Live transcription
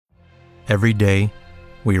Every day,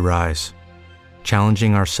 we rise,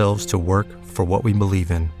 challenging ourselves to work for what we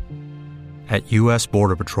believe in. At U.S.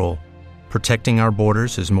 Border Patrol, protecting our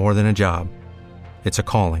borders is more than a job. It's a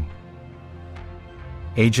calling.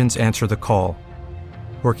 Agents answer the call,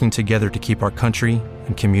 working together to keep our country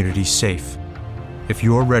and communities safe. If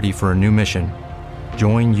you're ready for a new mission,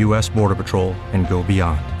 join U.S. Border Patrol and go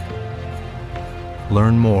beyond.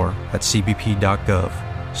 Learn more at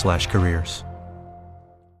cbp.gov/careers.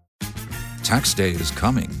 Tax day is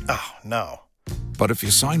coming. Oh, no. But if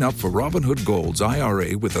you sign up for Robinhood Gold's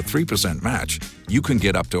IRA with a 3% match, you can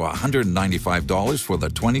get up to $195 for the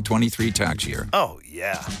 2023 tax year. Oh,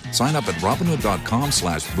 yeah. Sign up at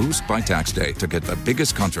Robinhood.com/boost by tax day to get the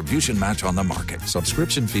biggest contribution match on the market.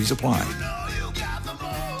 Subscription fees apply.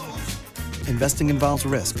 Investing involves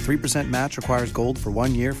risk. 3% match requires gold for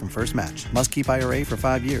 1 year from first match. Must keep IRA for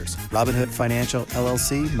 5 years. Robinhood Financial,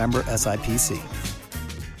 LLC, member SIPC.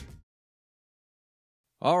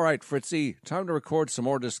 All right, Fritzy, time to record some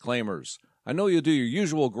more disclaimers. I know you'll do your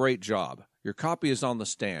usual great job. Your copy is on the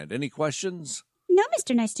stand. Any questions? No,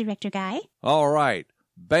 Mr. Nice Director Guy. All right.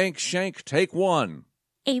 Bank Shank, take one.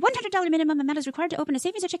 A $100 minimum amount is required to open a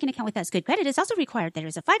savings or checking account with us. Good credit is also required. There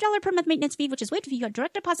is a $5 per month maintenance fee, which is waived if you have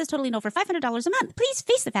direct deposits totaling over $500 a month. Please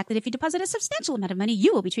face the fact that if you deposit a substantial amount of money,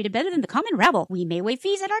 you will be treated better than the common rabble. We may waive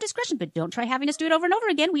fees at our discretion, but don't try having us do it over and over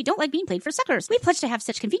again. We don't like being played for suckers. We pledge to have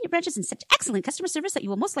such convenient branches and such excellent customer service that you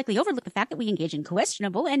will most likely overlook the fact that we engage in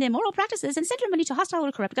questionable and immoral practices and send your money to hostile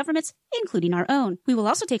or corrupt governments, including our own. We will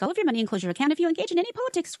also take all of your money and close your account if you engage in any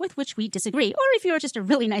politics with which we disagree, or if you are just a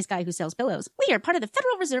really nice guy who sells pillows. We are part of the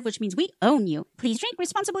Federal Reserve, which means we own you. Please drink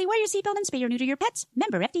responsibly, wear your seatbelt, and spay or neuter your pets.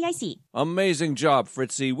 Member FDIC. Amazing job,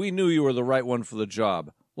 Fritzy. We knew you were the right one for the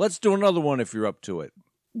job. Let's do another one if you're up to it.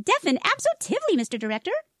 Deafin absolutely, Mr.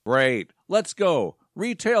 Director. Great. Let's go.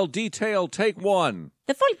 Retail detail, take one.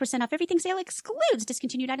 The 40% off everything sale excludes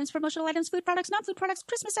discontinued items, promotional items, food products, non-food products,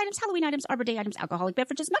 Christmas items, Halloween items, Arbor Day items, alcoholic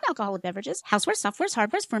beverages, non-alcoholic beverages, housewares, softwares,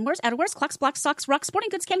 hardwares, firmwares, outerwears, clocks, blocks, socks, rocks, sporting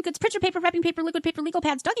goods, canned goods, picture paper, wrapping paper, liquid paper, legal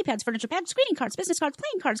pads, doggy pads, furniture pads, greeting cards, business cards,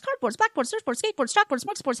 playing cards, cardboards, blackboards, surfboards, skateboards, chalkboards,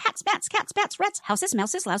 smokeboards, hats, bats, cats, bats, rats, houses,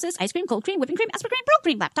 mouses, louses, ice cream, cold cream, whipping cream, aspirin, pearl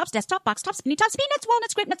cream, laptops, desktop, box tops, skinny tops, peanuts,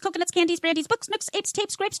 walnuts, grape nuts, coconuts, candies, brandies, books, nooks, apes,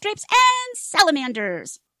 tapes, grapes, drapes, and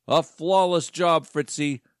salamanders. A flawless job,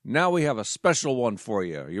 Fritzy. Now we have a special one for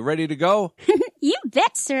you. You ready to go? You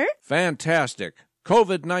bet, sir. Fantastic.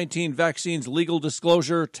 COVID-19 vaccines legal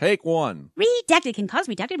disclosure, take one. Redacted can cause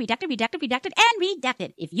redacted, and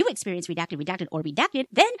redacted. If you experience redacted, or redacted,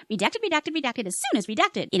 then redacted as soon as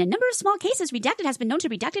redacted. In a number of small cases, redacted has been known to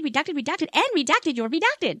redacted, and redacted your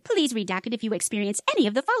redacted. Please redacted if you experience any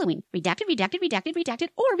of the following. Redacted,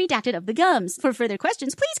 or redacted of the gums. For further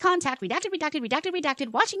questions, please contact redacted,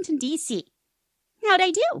 Washington, D.C. How'd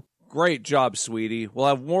I do? Great job, sweetie. We'll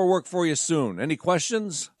have more work for you soon. Any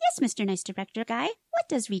questions? Yes, Mr. Nice Director Guy. What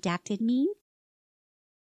does redacted mean?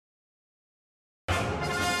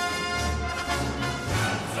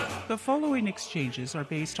 The following exchanges are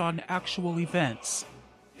based on actual events.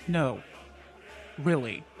 No.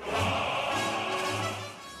 Really.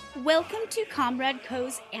 Welcome to Comrade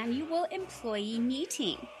Co.'s annual employee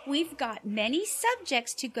meeting. We've got many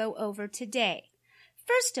subjects to go over today.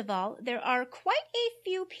 First of all, there are quite a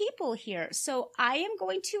few people here, so I am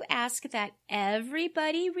going to ask that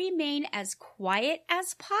everybody remain as quiet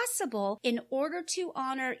as possible in order to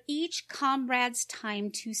honor each comrade's time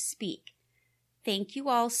to speak. Thank you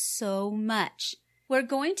all so much. We're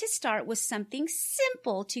going to start with something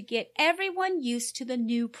simple to get everyone used to the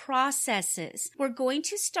new processes. We're going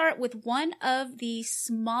to start with one of the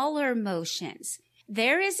smaller motions.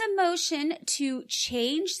 There is a motion to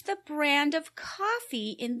change the brand of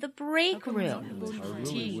coffee in the break room. I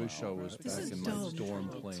really wish I was back in my dorm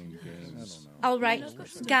playing games. All right,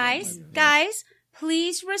 guys,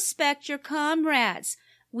 please respect your comrades.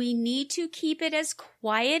 We need to keep it as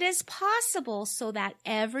quiet as possible so that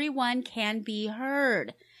everyone can be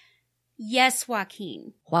heard. Yes,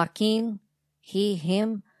 Joaquin. Joaquin, he,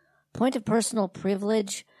 him, point of personal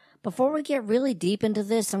privilege. Before we get really deep into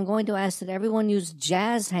this, I'm going to ask that everyone use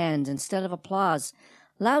jazz hands instead of applause.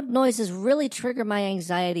 Loud noises really trigger my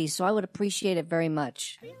anxiety, so I would appreciate it very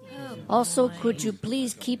much. Also, could you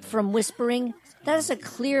please keep from whispering? That is a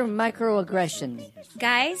clear microaggression.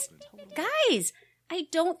 Guys, I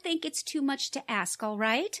don't think it's too much to ask, all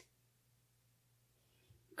right?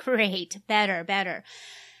 Great, better.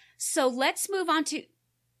 So let's move on to...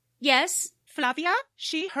 Yes? Flavia?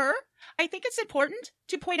 She, her? I think it's important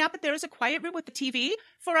to point out that there is a quiet room with the TV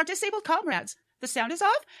for our disabled comrades. The sound is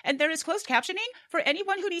off, and there is closed captioning for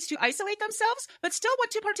anyone who needs to isolate themselves but still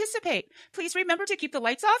want to participate. Please remember to keep the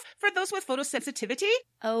lights off for those with photosensitivity.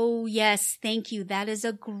 Oh, yes, thank you. That is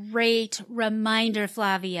a great reminder,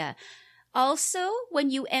 Flavia. Also, when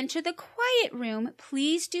you enter the quiet room,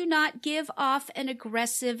 please do not give off an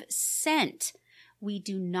aggressive scent. We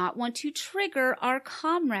do not want to trigger our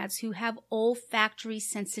comrades who have olfactory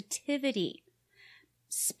sensitivity.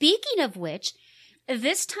 Speaking of which,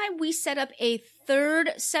 this time we set up a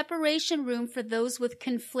third separation room for those with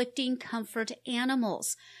conflicting comfort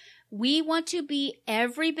animals. We want to be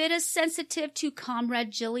every bit as sensitive to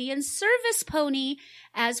Comrade Jillian's service pony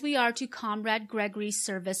as we are to Comrade Gregory's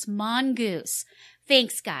service mongoose.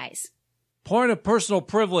 Thanks, guys. Point of personal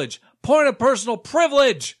privilege. Point of personal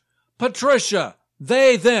privilege. Patricia,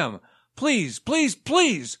 they, them. Please, please,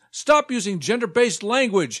 please stop using gender-based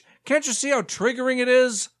language. Can't you see how triggering it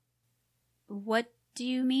is? What do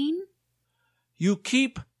you mean? You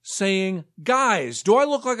keep saying guys. Do I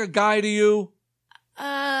look like a guy to you?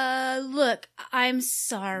 Look, I'm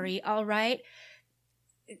sorry, all right?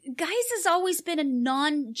 Guys has always been a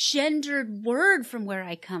non-gendered word from where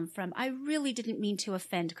I come from. I really didn't mean to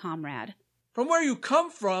offend, Comrade. From where you come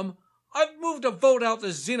from? I've moved to vote out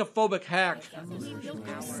this xenophobic hack.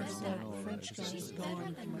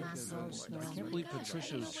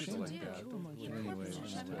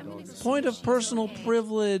 Point of personal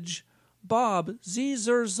privilege. Bob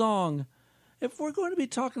Zerzong. If we're going to be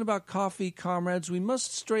talking about coffee, comrades, we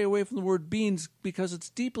must stray away from the word beans because it's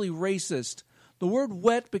deeply racist, the word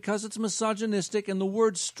wet because it's misogynistic, and the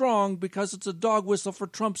word strong because it's a dog whistle for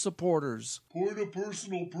Trump supporters. Point of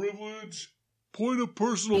personal privilege. Point of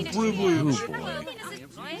personal privilege.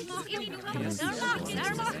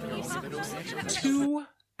 2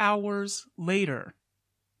 hours later.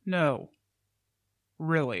 No.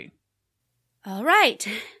 Really. All right.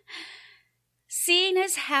 Seeing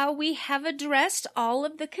as how we have addressed all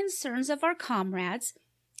of the concerns of our comrades,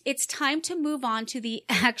 it's time to move on to the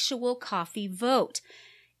actual coffee vote.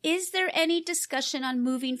 Is there any discussion on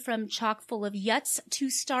moving from chock full of yuts to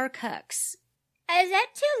Starbucks? Is it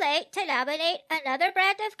too late to nominate another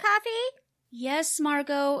brand of coffee? Yes,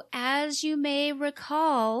 Margot. As you may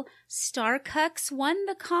recall, Starbucks won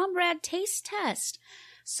the Comrade Taste Test.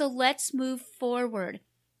 So let's move forward.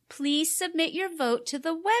 Please submit your vote to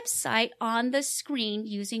the website on the screen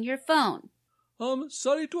using your phone.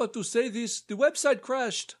 Sorry to have to say this. The website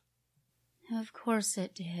crashed. Of course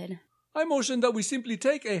it did. I motion that we simply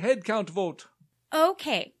take a head count vote.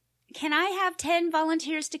 Okay. Can I have 10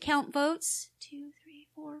 volunteers to count votes? 2, 3,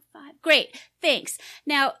 4, 5. Great. Thanks.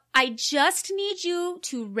 Now, I just need you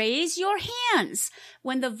to raise your hands.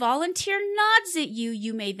 When the volunteer nods at you,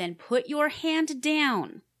 you may then put your hand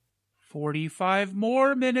down. 45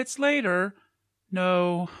 more minutes later.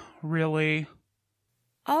 No, really.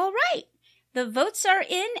 All right. The votes are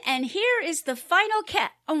in, and here is the final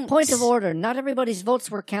Point of order. Not everybody's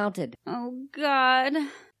votes were counted. Oh, God.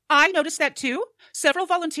 I noticed that too. Several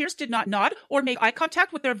volunteers did not nod or make eye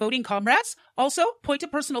contact with their voting comrades. Also, point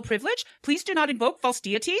of personal privilege. Please do not invoke false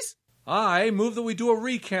deities. I move that we do a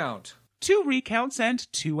recount. 2 recounts and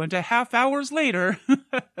 2.5 hours later.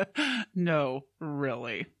 No,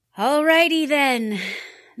 really. All righty then.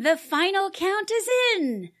 The final count is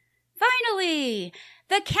in. Finally,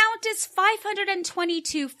 the count is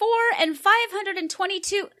 522 for and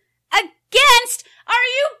 522 against. Are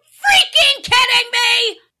you freaking kidding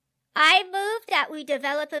me? I move that we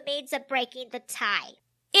develop a means of breaking the tie.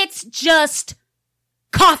 It's just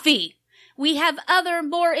coffee. We have other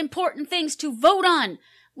more important things to vote on.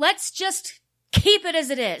 Let's just keep it as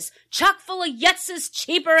it is. Chock full of yuts is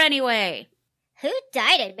cheaper anyway. Who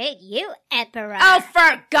died and made you emperor? Oh,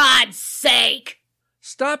 for God's sake!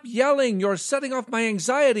 Stop yelling. You're setting off my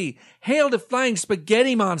anxiety. Hail the flying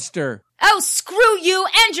spaghetti monster. Oh, screw you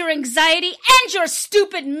and your anxiety and your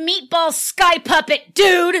stupid meatball sky puppet,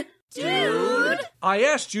 dude! Dude? I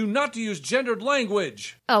asked you not to use gendered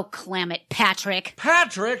language. Oh, clam it, Patrick.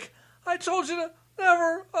 Patrick? I told you to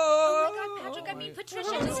never. Oh my God, Patrick, I mean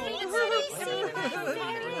Patricia.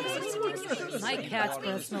 My cat's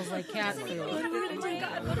breath smells like cat food.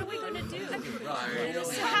 God, what are we going to do?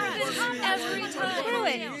 This happens every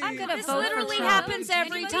time. I'm going to vote for Trump. This literally happens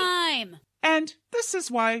every time. And this is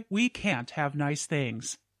why we can't have nice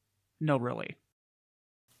things. No, really.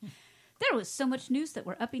 There was so much news that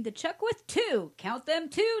we're upping the check with 2. Count them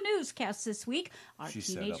 2 newscasts this week. Our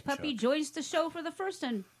teenage puppy joins the show for the first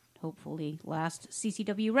and hopefully last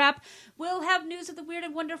CCW wrap. We'll have news of the weird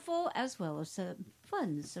and wonderful as well as some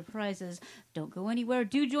fun surprises. Don't go anywhere.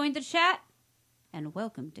 Do join the chat. And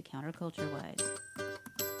welcome to Counterculture Wise.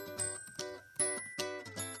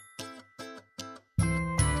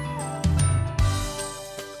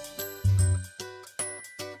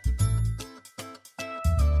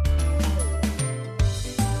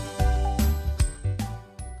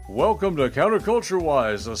 Welcome to Counterculture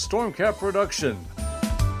Wise, a Stormcap production.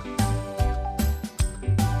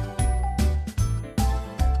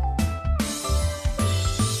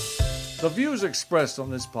 The views expressed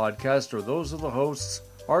on this podcast are those of the hosts,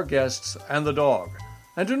 our guests, and the dog,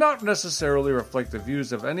 and do not necessarily reflect the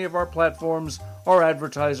views of any of our platforms, our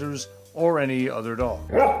advertisers, or any other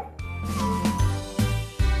dog.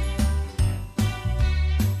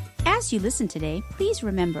 As you listen today, please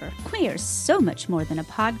remember, we are so much more than a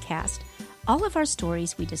podcast. All of our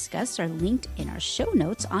stories we discuss are linked in our show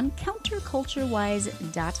notes on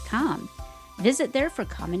counterculturewise.com. Visit there for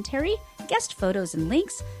commentary, guest photos and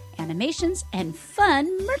links, animations, and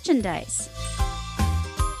fun merchandise.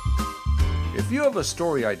 If you have a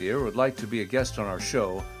story idea or would like to be a guest on our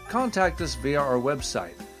show, contact us via our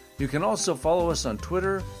website. You can also follow us on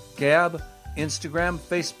Twitter, Gab, Instagram,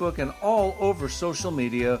 Facebook, and all over social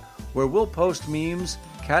media, where we'll post memes,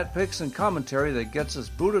 cat pics, and commentary that gets us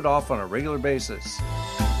booted off on a regular basis.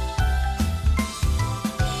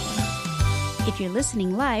 If you're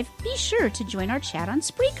listening live, be sure to join our chat on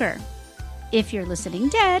Spreaker. If you're listening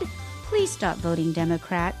dead, please stop voting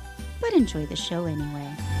Democrat, but enjoy the show anyway.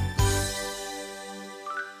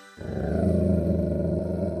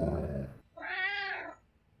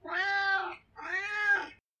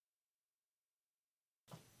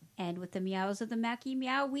 And with the meows of the Mackie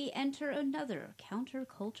Meow, we enter another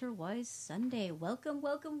Counterculture-Wise Sunday. Welcome,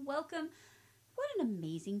 welcome, welcome. What an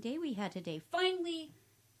amazing day we had today. Finally,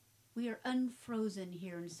 we are unfrozen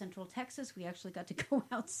here in Central Texas. We actually got to go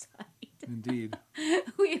outside. Indeed.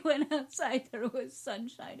 We went outside. There was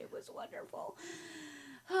sunshine. It was wonderful.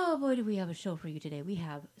 Oh, boy, do we have a show for you today. We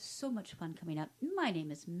have so much fun coming up. My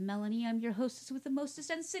name is Melanie. I'm your hostess with the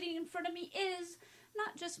mostest, and sitting in front of me is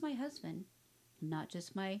not just my husband, not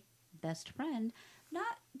just my best friend,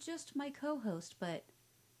 not just my co-host, but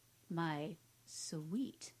my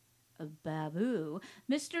sweet baboo,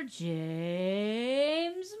 Mr.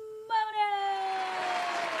 James Monas.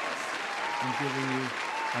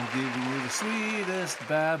 I'm giving you the sweetest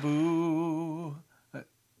baboo.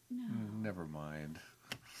 Never mind.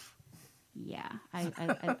 Yeah,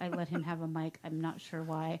 I let him have a mic. I'm not sure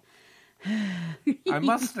why. I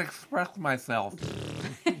must express myself.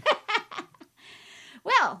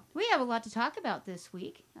 Well, we have a lot to talk about this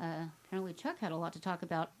week. Apparently Chuck had a lot to talk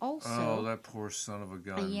about also. Oh, that poor son of a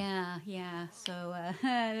gun. Yeah. So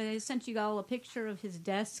I sent you all a picture of his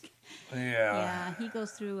desk. Yeah, he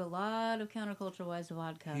goes through a lot of Counterculture-Wise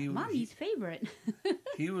vodka. Mommy's favorite.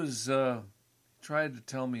 He was tried to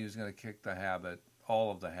tell me he was going to kick the habit, all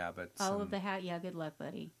of the habits. Yeah, good luck,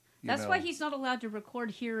 buddy. That's why he's not allowed to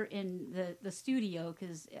record here in the studio,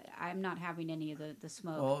 because I'm not having any of the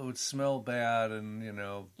smoke. Well, it would smell bad, and,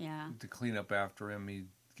 Yeah. to clean up after him, he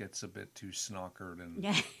gets a bit too snockered. And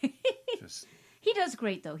just... He does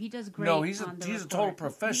great, though. He does great. No, he's a total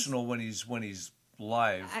professional when he's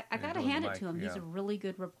live. I got to hand it to him. Yeah. He's a really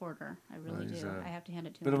good reporter. I really do. I have to hand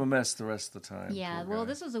it to him. Bit of a mess the rest of the time. Yeah, well,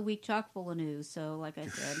 this was a week chock full of news, so like I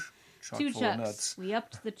said, two chucks. We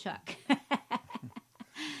upped the chuck.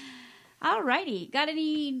 All righty. Got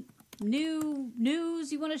any new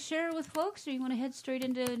news you want to share with folks, or you want to head straight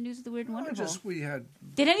into News of the Weird and Wonderful?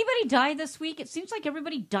 Did anybody die this week? It seems like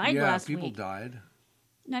everybody died last week. Yeah, people died.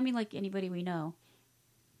 I mean, like anybody we know.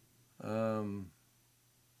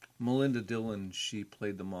 Melinda Dillon, she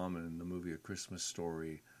played the mom in the movie A Christmas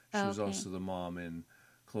Story. She was also the mom in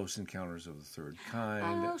Close Encounters of the Third Kind.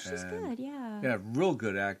 Oh, she's good, yeah. Yeah, real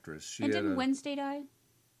good actress. Didn't Wednesday die?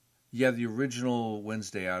 Yeah, the original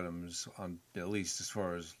Wednesday Addams, at least as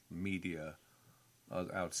far as media,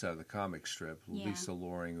 outside of the comic strip. Yeah. Lisa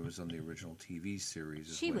Loring, who was on the original TV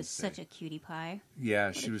series. She was such a cutie pie.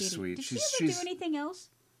 Yeah, she was sweet. Did she ever do anything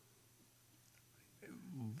else?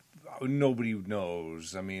 Nobody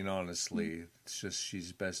knows. I mean, honestly, it's just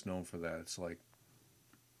she's best known for that. It's like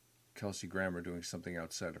Kelsey Grammer doing something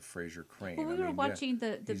outside of Fraser Crane. Well, we were watching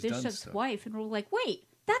the Bishop's Wife, and we're like, wait,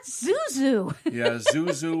 that's Zuzu. Yeah,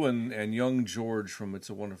 Zuzu and young George from It's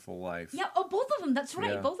a Wonderful Life. Yeah, both of them. That's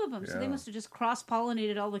right, both of them. So they must have just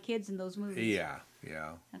cross-pollinated all the kids in those movies. Yeah.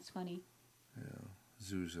 That's funny. Yeah,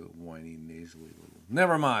 Zuzu, whiny, nasally little...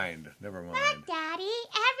 Never mind. Look, Daddy,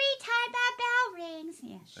 every time that bell rings...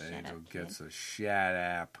 Yeah, shut Angel up, gets a shut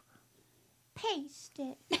up. Paste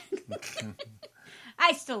it.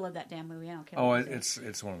 I still love that damn movie. I don't care. Oh,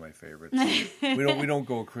 it's one of my favorites. we don't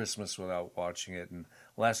go Christmas without watching it. And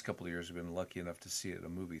the last couple of years, we've been lucky enough to see it at a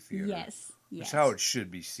movie theater. Yes. It's how it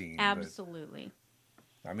should be seen. Absolutely.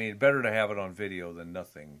 But, I mean, better to have it on video than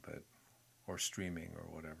nothing, or streaming or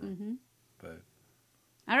whatever. Mm-hmm. But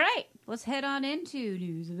all right, let's head on into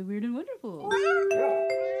News of the Weird and Wonderful.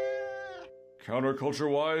 Counterculture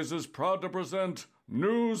Wise is proud to present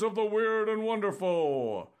News of the Weird and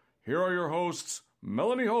Wonderful. Here are your hosts,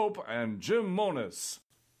 Melanie Hope and Jim Monis.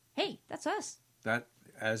 Hey, that's us. That,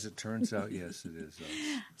 as it turns out, yes, it is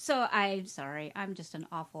us. So I'm sorry. I'm just an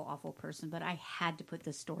awful, awful person, but I had to put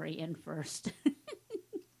this story in first.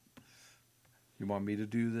 You want me to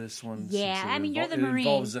do this one? Yeah, I mean, you're the Marine.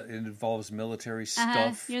 It involves military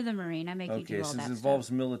stuff. You're the Marine. I make you do all that stuff. Okay, since it involves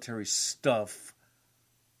military stuff.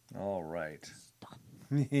 All right.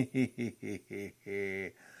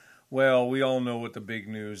 Well, we all know what the big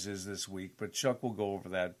news is this week, but Chuck will go over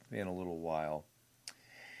that in a little while.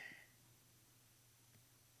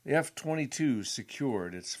 The F-22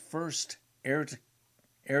 secured its first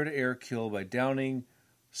air-to-air kill by downing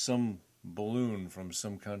some balloon from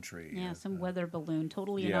some country. Yeah, some weather balloon,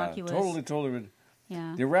 totally innocuous. Totally.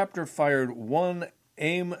 Yeah. The Raptor fired one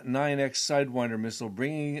AIM-9X Sidewinder missile,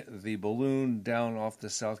 bringing the balloon down off the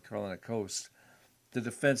South Carolina coast. The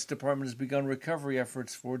Defense Department has begun recovery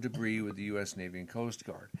efforts for debris with the U.S. Navy and Coast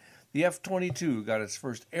Guard. The F-22 got its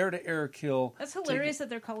first air-to-air kill. That's hilarious that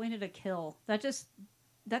they're calling it a kill. That's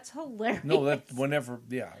hilarious. No,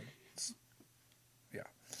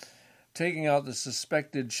 taking out the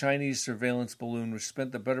suspected Chinese surveillance balloon, which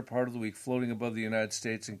spent the better part of the week floating above the United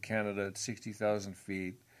States and Canada at 60,000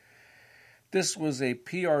 feet. This was a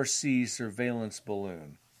PRC surveillance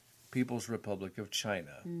balloon, People's Republic of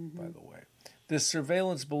China, by the way. This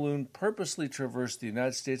surveillance balloon purposely traversed the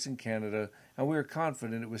United States and Canada, and we are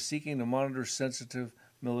confident it was seeking to monitor sensitive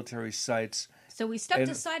military sites. So we stepped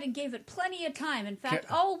aside and gave it plenty of time, in fact,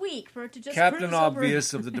 all week, for it to just Captain cruise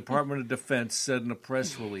Obvious over. of the Department of Defense said in a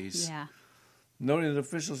press release, noting that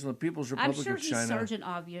officials from the People's Republic of China... I'm sure he's Sergeant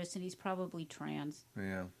Obvious, and he's probably trans.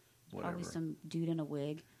 Yeah, whatever. Probably some dude in a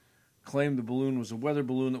wig. Claimed the balloon was a weather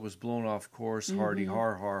balloon that was blown off course. Hardy,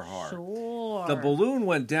 har, har, har. Sure. The balloon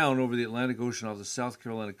went down over the Atlantic Ocean off the South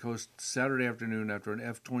Carolina coast Saturday afternoon after an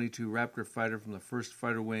F-22 Raptor fighter from the 1st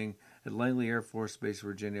Fighter Wing at Langley Air Force Base,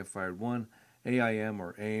 Virginia, fired one AIM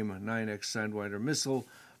or AIM-9X Sidewinder missile,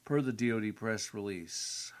 per the DoD press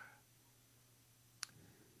release.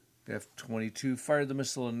 The F-22 fired the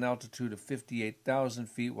missile at an altitude of 58,000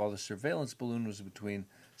 feet, while the surveillance balloon was between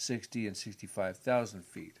 60 and 65,000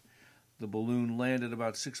 feet. The balloon landed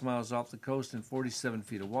about 6 miles off the coast in 47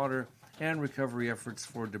 feet of water, and recovery efforts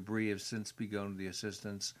for debris have since begun with the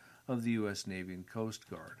assistance of the U.S. Navy and Coast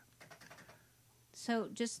Guard. So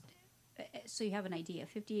just so you have an idea,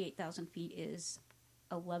 58,000 feet is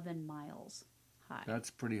 11 miles high.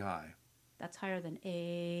 That's pretty high. That's higher than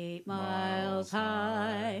 8 miles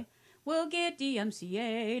high. We'll get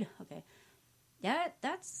DMCA'd. Okay. Yeah,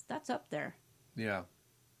 that's up there. Yeah.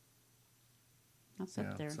 That's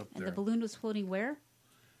up there. And the balloon was floating where?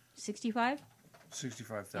 65?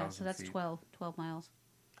 65,000 Yeah, so that's feet. 12 miles.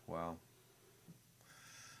 Wow.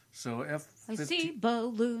 So I see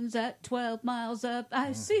balloons at 12 miles up.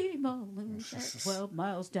 I see balloons at 12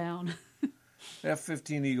 miles down.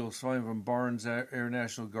 F-15 Eagles flying from Barnes Air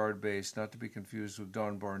National Guard Base, not to be confused with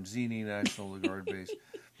Don Barnzini National Guard Base,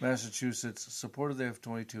 Massachusetts, supported the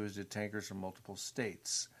F-22 as did tankers from multiple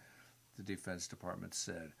states, the Defense Department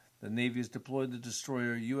said. The Navy has deployed the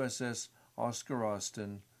destroyer USS Oscar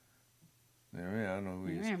Austin. I don't know who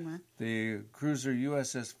he is. The cruiser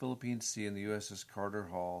USS Philippine Sea and the USS Carter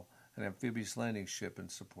Hall, an amphibious landing ship in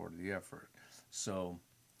support of the effort. So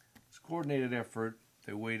it's a coordinated effort.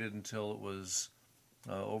 They waited until it was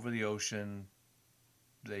over the ocean.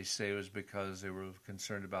 They say it was because they were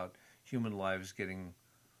concerned about human lives getting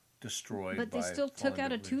destroyed. But they still took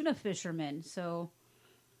out a tuna fisherman, so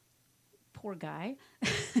poor guy.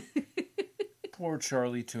 Poor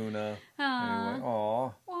Charlie Tuna. Anyway,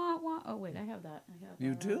 aw. Oh, wait, I have that.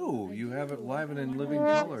 You do. You have it live and in living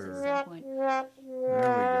color. There we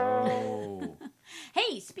go.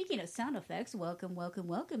 Hey, speaking of sound effects, welcome.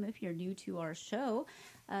 If you're new to our show,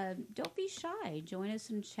 don't be shy. Join us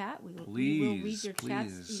in chat. We will read your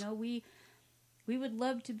chats. You know, we would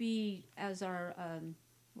love to be as our,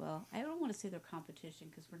 well, I don't want to say their competition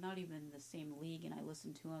because we're not even in the same league and I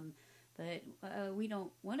listen to them. But we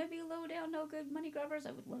don't want to be low down, no good money grabbers.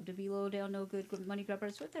 I would love to be low down, no good money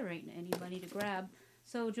grabbers, but there ain't any money to grab.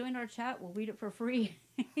 So join our chat. We'll read it for free.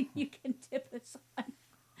 You can tip us on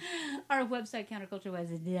our website,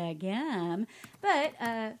 counterculturewise.com. But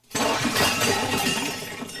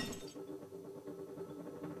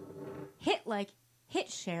hit like,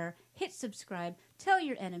 hit share, hit subscribe. Tell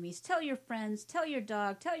your enemies, tell your friends, tell your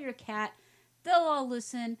dog, tell your cat. They'll all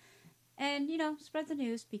listen. And, you know, spread the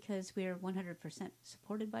news because we're 100%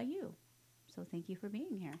 supported by you. So thank you for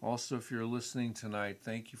being here. Also, if you're listening tonight,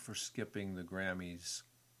 thank you for skipping the Grammys.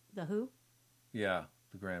 The who? Yeah,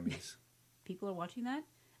 the Grammys. people are watching that.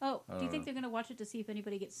 Oh, do you think they're going to watch it to see if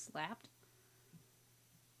anybody gets slapped?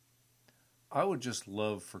 I would just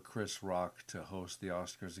love for Chris Rock to host the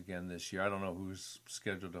Oscars again this year. I don't know who's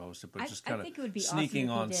scheduled to host it, but just kind of sneaking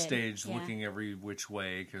on stage, looking every which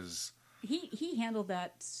way, because he handled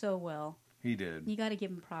that so well. He did. You got to give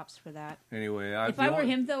him props for that. Anyway, if I were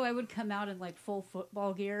him, though, I would come out in like full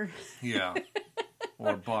football gear. Yeah,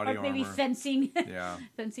 or body or maybe armor. Fencing. Yeah,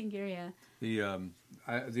 fencing gear. Yeah.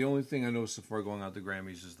 The only thing I know so far going out the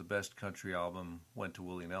Grammys is the best country album went to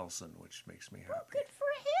Willie Nelson, which makes me happy. Oh, good for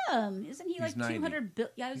him! Isn't he like 200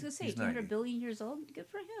 billion? Yeah, I was going to say 200 billion years old. Good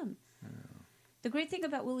for him. Yeah. The great thing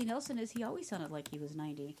about Willie Nelson is he always sounded like he was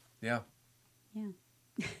 90. Yeah. Yeah.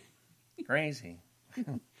 Crazy.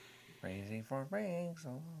 Crazy for rings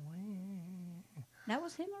away. That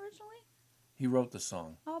was him originally? He wrote the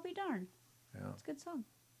song. I'll be darned. Yeah. It's a good song.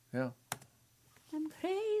 Yeah. I'm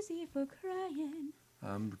crazy for crying.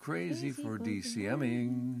 I'm crazy for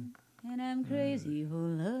DCMing. And I'm crazy for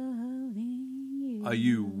loving you. Are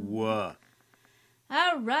you?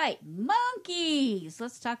 All right, monkeys.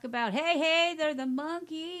 Let's talk about, hey, they're the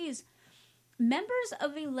monkeys. Members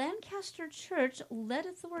of a Lancaster church led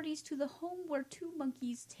authorities to the home where 2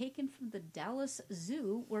 monkeys taken from the Dallas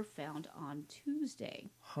Zoo were found on Tuesday.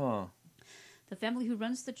 Huh. The family who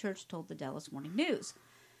runs the church told the Dallas Morning News.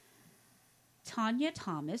 Tanya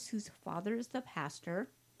Thomas, whose father is the pastor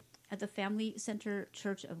at the Family Center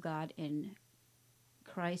Church of God in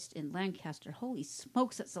Christ in Lancaster, holy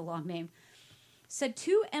smokes, that's a long name, said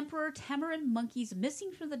 2 emperor tamarin monkeys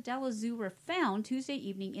missing from the Dallas Zoo were found Tuesday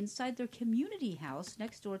evening inside their community house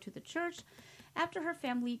next door to the church after her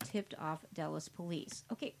family tipped off Dallas police.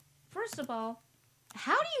 Okay, first of all,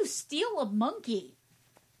 how do you steal a monkey?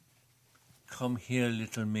 Come here,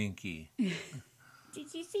 little minky.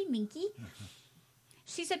 Did you see Minky?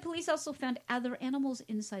 She said police also found other animals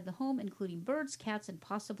inside the home, including birds, cats, and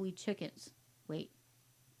possibly chickens. Wait,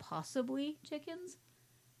 possibly chickens?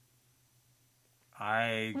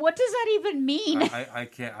 What does that even mean? I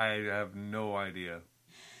can't. I have no idea.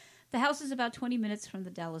 The house is about 20 minutes from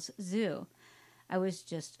the Dallas Zoo. I was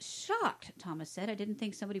just shocked, Thomas said. I didn't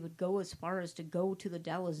think somebody would go as far as to go to the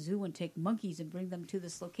Dallas Zoo and take monkeys and bring them to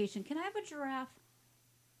this location. Can I have a giraffe?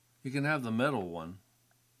 You can have the metal one.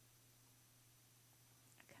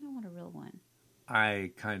 I kind of want a real one.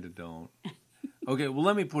 I kind of don't. Okay, well,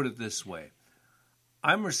 let me put it this way.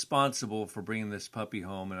 I'm responsible for bringing this puppy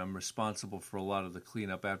home, and I'm responsible for a lot of the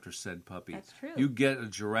cleanup after said puppy. That's true. You get a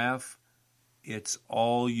giraffe, it's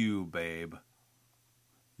all you, babe.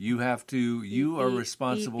 You have to, you are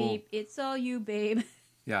responsible. Beep, beep. It's all you, babe.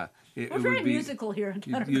 Yeah. We're very musical here in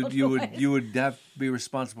you would have to be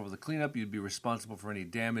responsible for the cleanup. You'd be responsible for any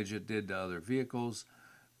damage it did to other vehicles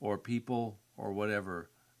or people or whatever.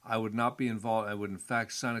 I would not be involved. I would, in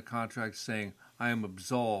fact, sign a contract saying I am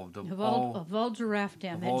absolved of all giraffe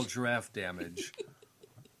damage. Of all giraffe damage.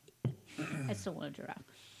 I still want a giraffe.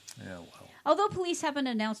 Yeah, well. Although police haven't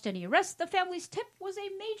announced any arrests, the family's tip was a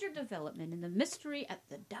major development in the mystery at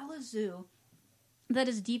the Dallas Zoo that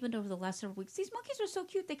has deepened over the last several weeks. These monkeys are so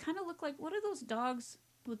cute. They kind of look like, what are those dogs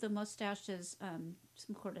with the mustaches?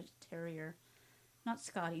 Some sort of terrier. Not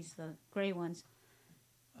Scotties, the gray ones.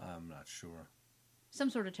 I'm not sure. Some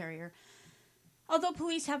sort of terrier. Although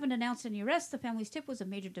police haven't announced any arrests, the family's tip was a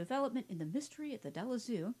major development in the mystery at the Dallas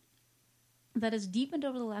Zoo that has deepened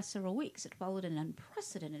over the last several weeks. It followed an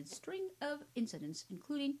unprecedented string of incidents,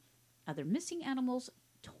 including other missing animals,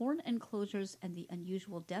 torn enclosures, and the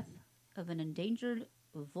unusual death of an endangered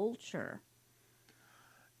vulture.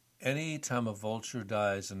 Any time a vulture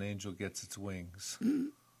dies, an angel gets its wings.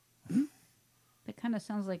 That kind of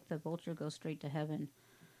sounds like the vulture goes straight to heaven.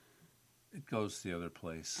 It goes the other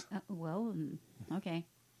place. Okay.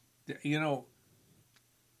 You know...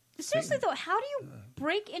 Seriously, though, how do you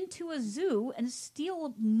break into a zoo and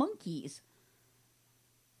steal monkeys?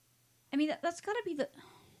 I mean, that's got to be the...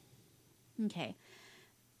 Okay.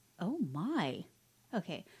 Oh, my.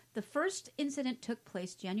 Okay. The first incident took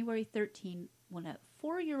place January 13 when a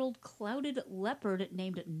 4-year-old clouded leopard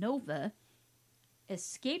named Nova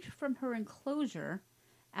escaped from her enclosure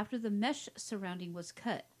after the mesh surrounding was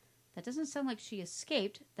cut. That doesn't sound like she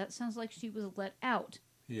escaped. That sounds like she was let out.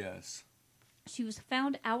 Yes. She was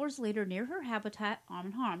found hours later near her habitat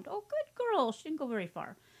unharmed. Oh, good girl. She didn't go very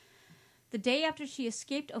far. The day after she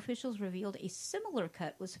escaped, officials revealed a similar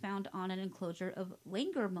cut was found on an enclosure of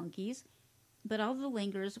langur monkeys, but all the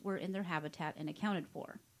langurs were in their habitat and accounted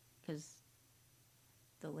for, because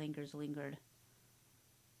the langurs lingered.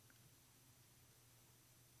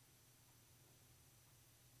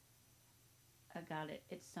 I got it.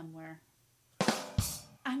 It's somewhere.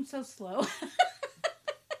 I'm so slow.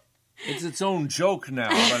 It's its own joke now.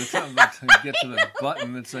 By the time you get to the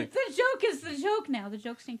button, it's like... The joke is the joke now. The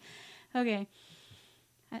joke's thing. Okay.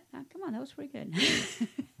 Come on, that was pretty good.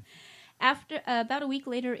 After about a week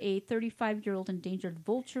later, a 35-year-old endangered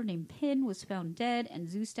vulture named Pin was found dead, and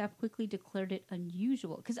zoo staff quickly declared it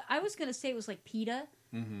unusual. Because I was going to say it was like PETA,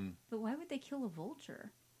 but why would they kill a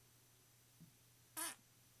vulture?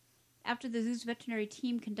 After the zoo's veterinary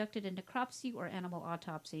team conducted a necropsy or animal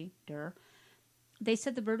autopsy, they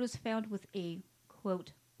said the bird was found with a,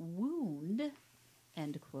 quote, wound,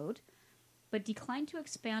 end quote, but declined to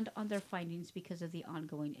expand on their findings because of the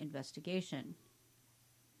ongoing investigation.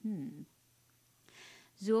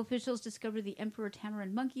 Zoo officials discovered the emperor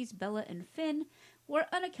tamarin monkeys, Bella and Finn, were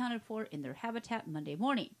unaccounted for in their habitat Monday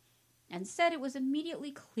morning, and said it was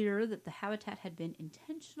immediately clear that the habitat had been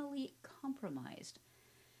intentionally compromised.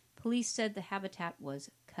 Police said the habitat was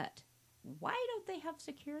cut. Why don't they have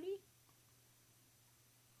security?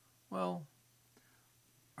 Well,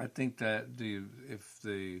 I think that they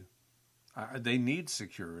need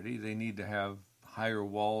security. They need to have higher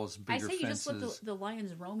walls, bigger fences. I say you just let the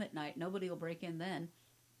lions roam at night. Nobody will break in then.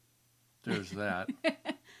 There's that.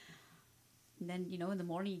 And then, in the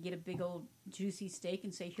morning you get a big old juicy steak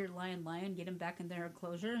and say, here, lion, get him back in their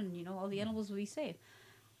enclosure, and, all the animals will be safe.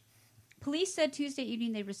 Police said Tuesday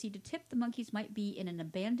evening they received a tip the monkeys might be in an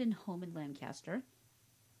abandoned home in Lancaster,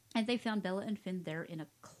 and they found Bella and Finn there in a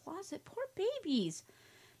closet. Poor babies.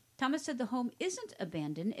 Thomas said the home isn't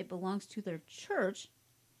abandoned. It belongs to their church,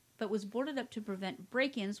 but was boarded up to prevent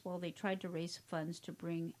break-ins while they tried to raise funds to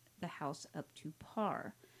bring the house up to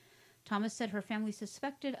par. Thomas said her family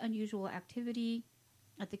suspected unusual activity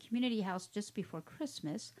at the community house just before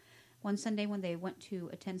Christmas. One Sunday when they went to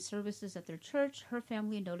attend services at their church, her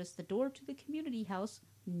family noticed the door to the community house,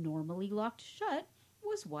 normally locked shut,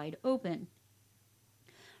 was wide open.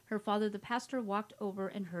 Her father, the pastor, walked over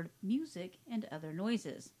and heard music and other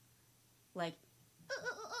noises. Like,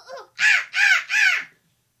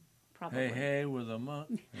 probably. Hey, with a monk.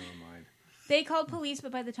 Never mind. They called police,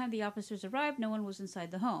 but by the time the officers arrived, no one was inside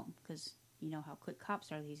the home, because you know how quick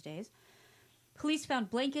cops are these days. Police found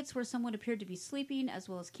blankets where someone appeared to be sleeping, as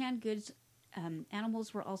well as canned goods.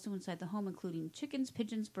 Animals were also inside the home, including chickens,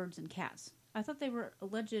 pigeons, birds, and cats. I thought they were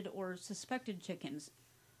alleged or suspected chickens.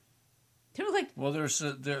 They were like... Well,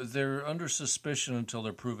 they're under suspicion until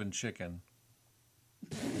they're proven chicken.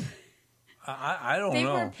 I don't know. They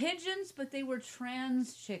were pigeons, but they were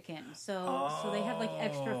trans chickens. So they had like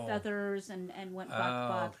extra feathers and went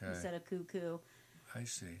bok okay. instead of cuckoo. I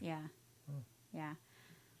see. Yeah. Yeah.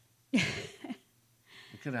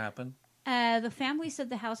 It could happen. The family said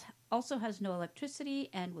the house also has no electricity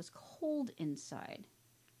and was cold inside.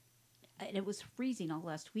 And it was freezing all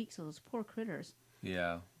last week, so those poor critters.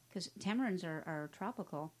 Yeah. Because tamarins are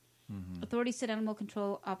tropical. Mm-hmm. Authorities said animal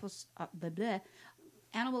control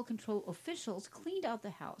officials cleaned out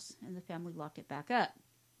the house, and the family locked it back up.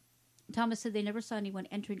 Thomas said they never saw anyone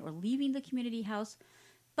entering or leaving the community house,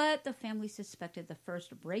 but the family suspected the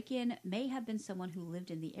first break-in may have been someone who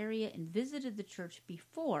lived in the area and visited the church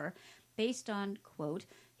before, based on, quote,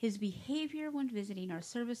 his behavior when visiting our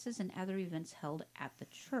services and other events held at the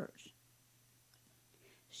church.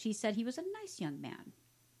 She said he was a nice young man,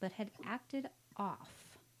 but had acted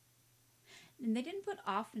off. And they didn't put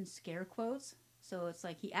off in scare quotes, so it's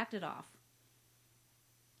like he acted off.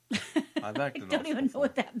 I've acted I don't off even before. know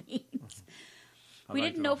what that means. We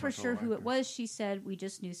didn't know for sure who it was, she said. We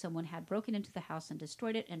just knew someone had broken into the house and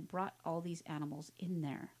destroyed it and brought all these animals in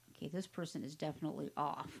there. Okay, this person is definitely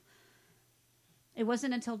off. It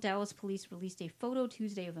wasn't until Dallas police released a photo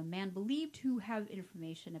Tuesday of a man believed to have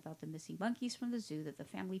information about the missing monkeys from the zoo that the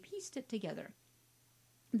family pieced it together.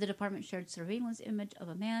 The department shared surveillance image of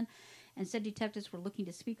a man and said detectives were looking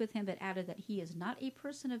to speak with him, but added that he is not a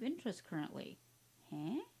person of interest currently.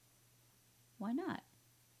 Huh? Why not?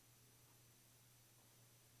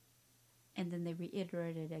 And then they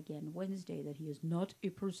reiterated again Wednesday that he is not a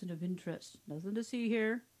person of interest. Nothing to see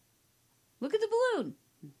here. Look at the balloon.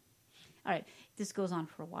 All right, this goes on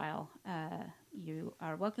for a while. You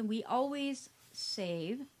are welcome. We always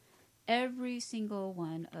save every single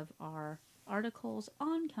one of our articles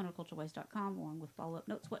on counterculturewise.com along with follow-up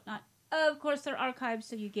notes, whatnot. Of course, they're archived,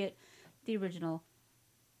 so you get the original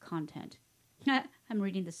content. I'm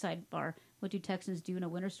reading the sidebar. What do Texans do in a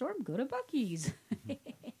winter storm? Go to Buc-ee's.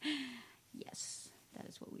 Yes, that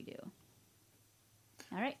is what we do.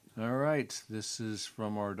 All right. All right. This is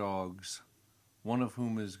from our dogs, one of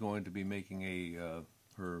whom is going to be making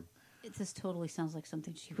her... This totally sounds like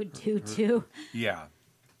something she would do, too. Yeah.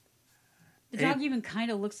 The dog even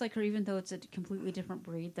kind of looks like her, even though it's a completely different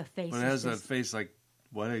breed. The face But it has that face like,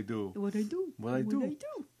 what I do. What I do. What I do.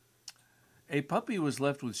 A puppy was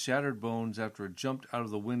left with shattered bones after it jumped out of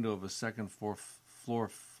the window of a second-floor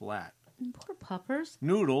flat. Poor puppers.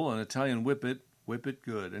 Noodle, an Italian Whippet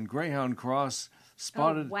good, and Greyhound Cross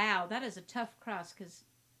spotted... Oh, wow, that is a tough cross because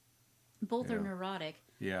both are neurotic.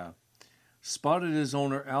 Yeah. Spotted his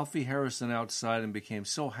owner, Alfie Harrison, outside and became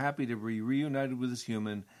so happy to be reunited with his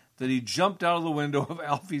human that he jumped out of the window of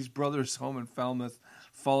Alfie's brother's home in Falmouth,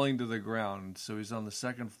 falling to the ground. So he's on the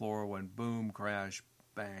second floor when boom, crash,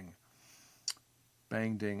 bang.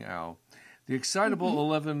 Bang, ding, ow. The excitable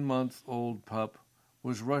 11-month-old pup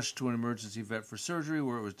was rushed to an emergency vet for surgery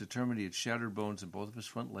where it was determined he had shattered bones in both of his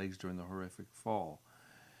front legs during the horrific fall.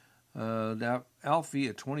 Now, Alfie,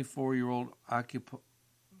 a 24-year-old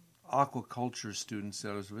aquaculture student,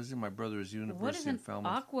 said, I was visiting my brother at his university in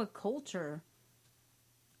Falmouth. What is an aquaculture?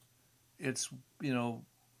 It's, you know...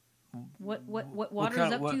 What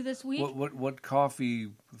water's up to this week? What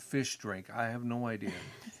coffee fish drink? I have no idea.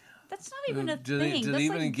 That's not even a thing. Do That's they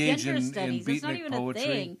even like engage in beatnik poetry? A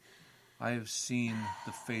thing. I have seen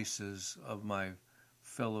the faces of my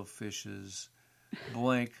fellow fishes,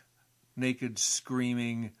 blank, naked,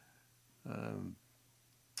 screaming, from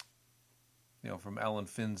Alan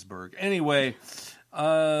Finnsberg. Anyway.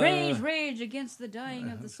 Rage against the dying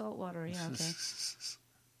of the saltwater. Yeah, okay.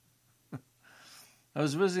 I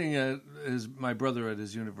was visiting my brother at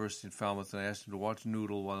his university in Falmouth, and I asked him to watch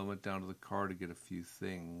Noodle while I went down to the car to get a few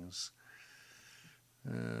things.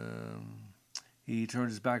 He turned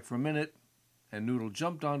his back for a minute, and Noodle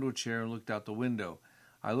jumped onto a chair and looked out the window.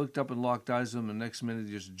 I looked up and locked eyes with him, and the next minute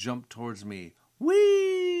he just jumped towards me.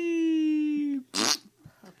 Whee!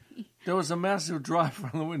 There was a massive drive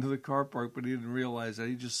on the way to the car park, but he didn't realize that.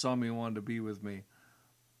 He just saw me and wanted to be with me.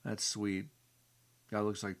 That's sweet. Guy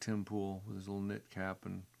looks like Tim Pool with his little knit cap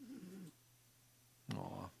and...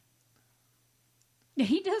 Aw.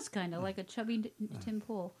 He does kind of like a chubby Tim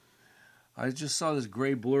Pool. I just saw this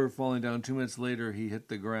gray blur falling down. 2 minutes later, he hit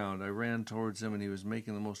the ground. I ran towards him, and he was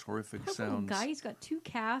making the most horrific sounds. Guy, he's got 2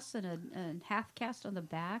 casts and a half cast on the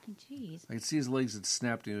back. Jeez. I could see his legs had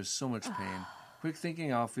snapped, and he was so much pain. Quick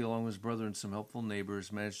thinking, Alfie, along with his brother and some helpful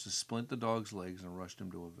neighbors, managed to splint the dog's legs and rushed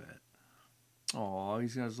him to a vet. Aw,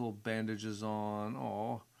 he's got his little bandages on.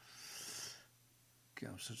 Aw.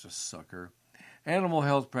 I'm such a sucker. Animal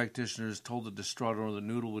health practitioners told the distraught owner that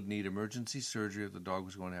Noodle would need emergency surgery if the dog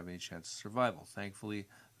was going to have any chance of survival. Thankfully,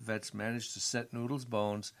 vets managed to set Noodle's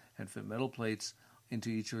bones and fit metal plates into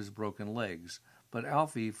each of his broken legs. But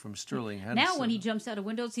Alfie from Sterling had... Now when he jumps out of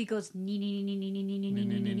windows, he goes...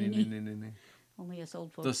 Only us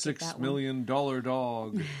old folks the $6 million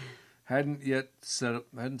dog. Hadn't set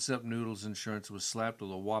up Noodle's insurance, was slapped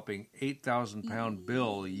with a whopping 8,000-pound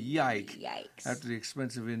bill. Yikes! After the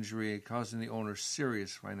expensive injury, causing the owner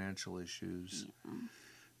serious financial issues.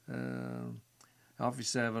 Alfie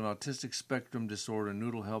said, I have an autistic spectrum disorder.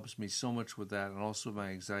 Noodle helps me so much with that, and also my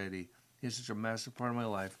anxiety. He's such a massive part of my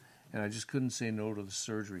life, and I just couldn't say no to the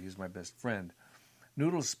surgery. He's my best friend.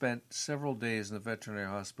 Noodle spent several days in the veterinary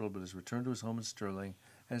hospital, but has returned to his home in Sterling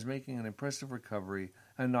and is making an impressive recovery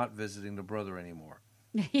and not visiting the brother anymore.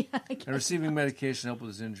 And receiving medication to help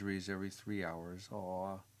with his injuries every 3 hours.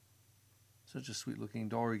 Aw. Such a sweet-looking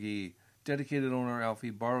doggy. Dedicated owner Alfie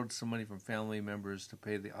borrowed some money from family members to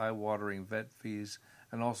pay the eye-watering vet fees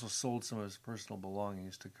and also sold some of his personal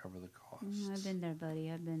belongings to cover the costs. I've been there, buddy.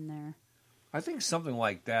 I've been there. I think something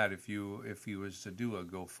like that, if he was to do a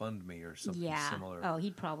GoFundMe or something similar. Oh,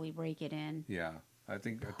 he'd probably break it in. Yeah. I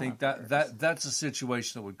think that's a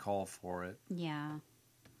situation that would call for it. Yeah.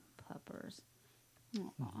 Puppers.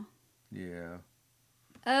 Aww. Yeah.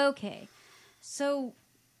 Okay. So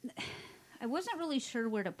I wasn't really sure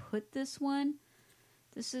where to put this one.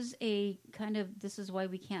 This is why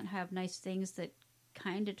we can't have nice things that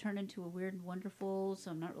kind of turn into a weird and wonderful,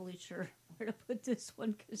 so I'm not really sure where to put this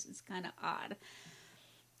one because it's kind of odd.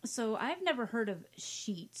 So I've never heard of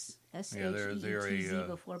Sheetz, S-H-E-E-T-Z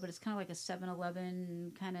before, but it's kind of like a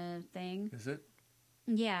 7-Eleven kind of thing. Is it?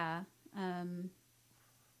 Yeah.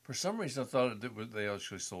 For some reason, I thought they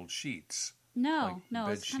actually sold sheets. No,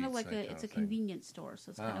 it's kind of like it's a convenience store,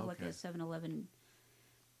 so it's kind of like a 7-Eleven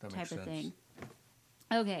type of thing.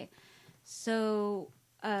 Okay, so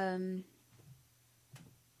I'm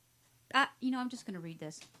just going to read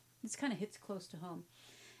this. This kind of hits close to home.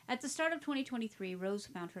 At the start of 2023, Rose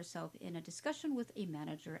found herself in a discussion with a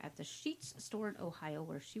manager at the Sheetz store in Ohio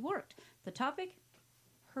where she worked. The topic?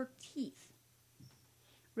 Her teeth.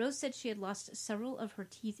 Rose said she had lost several of her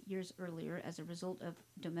teeth years earlier as a result of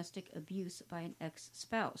domestic abuse by an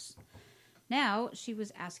ex-spouse. Now, she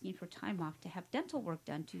was asking for time off to have dental work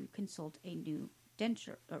done to construct a new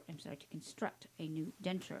denture.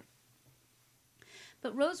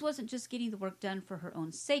 But Rose wasn't just getting the work done for her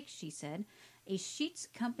own sake, she said. A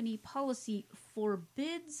Sheetz company policy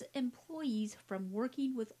forbids employees from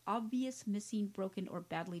working with obvious missing, broken, or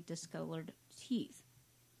badly discolored teeth.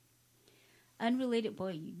 Unrelated,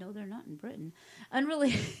 boy, you know they're not in Britain.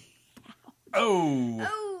 Unrelated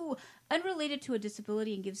to a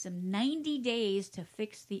disability and gives them 90 days to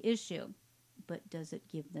fix the issue. But does it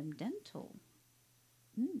give them dental?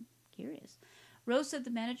 Curious. Rose said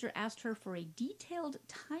the manager asked her for a detailed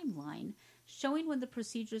timeline showing when the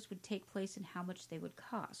procedures would take place and how much they would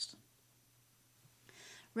cost.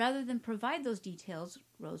 Rather than provide those details,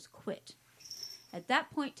 Rose quit. At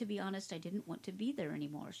that point, to be honest, I didn't want to be there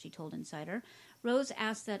anymore, she told Insider. Rose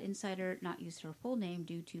asked that Insider not use her full name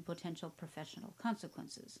due to potential professional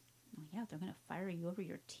consequences. Oh, yeah, they're going to fire you over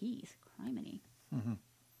your teeth. Criminy. Mm-hmm.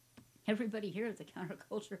 Everybody here at the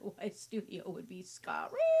Counterculture Hawaii studio would be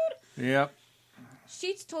scoured. Yep.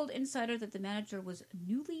 Sheetz told Insider that the manager was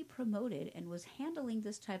newly promoted and was handling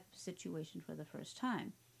this type of situation for the first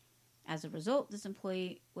time. As a result, this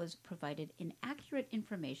employee was provided inaccurate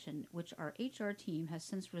information, which our HR team has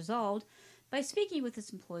since resolved by speaking with this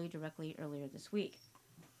employee directly earlier this week.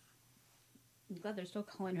 I'm glad they're still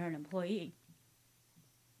calling her an employee.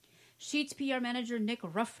 Sheetz PR manager Nick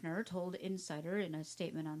Ruffner told Insider in a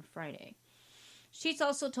statement on Friday. Sheetz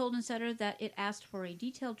also told Insider that it asked for a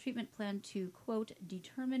detailed treatment plan to, quote,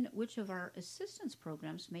 determine which of our assistance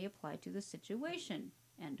programs may apply to the situation,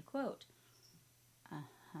 end quote.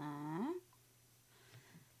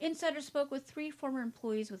 Insider spoke with 3 former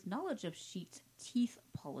employees with knowledge of Sheetz' teeth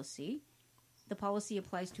policy. The policy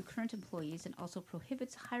applies to current employees and also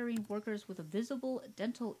prohibits hiring workers with visible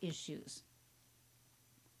dental issues.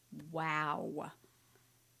 Wow.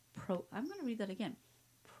 I'm going to read that again.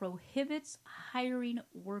 Prohibits hiring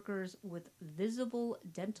workers with visible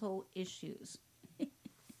dental issues.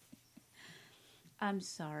 I'm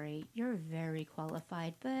sorry, you're very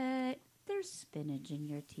qualified, but there's spinach in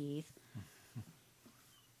your teeth.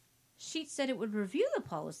 Sheetz said it would review the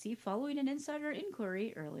policy following an insider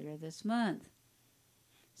inquiry earlier this month.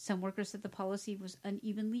 Some workers said the policy was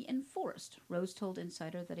unevenly enforced. Rose told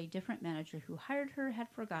Insider that a different manager who hired her had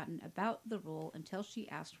forgotten about the rule until she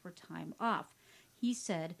asked for time off. He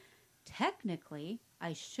said, technically,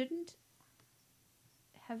 I shouldn't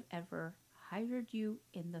have ever hired you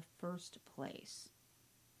in the first place.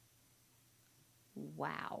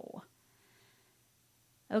 Wow.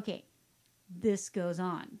 Okay, this goes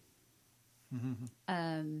on.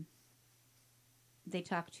 They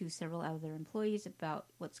talked to several other employees about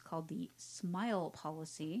what's called the SMILE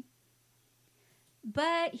policy.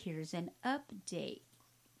 But here's an update.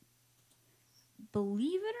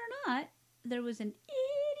 Believe it or not, there was an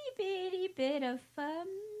itty-bitty bit of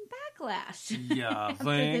backlash after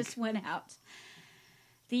this went out.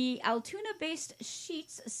 The Altoona-based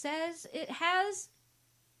Sheetz says it has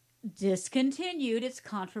discontinued its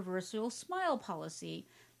controversial SMILE policy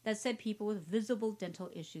that said people with visible dental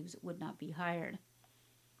issues would not be hired.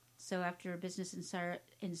 So after Business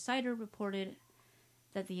Insider reported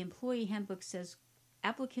that the employee handbook says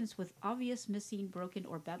applicants with obvious missing, broken,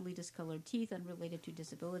 or badly discolored teeth unrelated to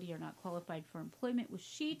disability are not qualified for employment with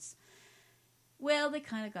Sheetz, well, they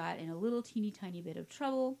kind of got in a little teeny tiny bit of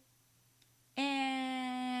trouble,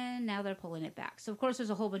 and now they're pulling it back. So, of course, there's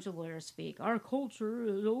a whole bunch of lawyers speak. Our culture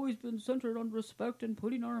has always been centered on respect and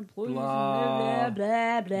putting our employees blah, in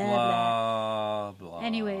blah, blah, blah, blah, blah.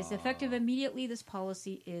 Anyways, effective immediately, this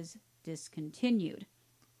policy is discontinued.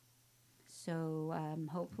 So,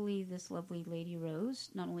 hopefully this lovely lady Rose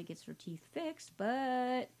not only gets her teeth fixed,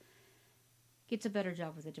 but gets a better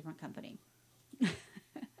job with a different company.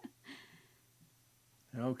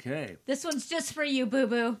 Okay. This one's just for you,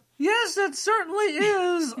 boo-boo. Yes, it certainly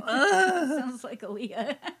is. Sounds like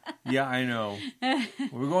Aaliyah. Yeah, I know.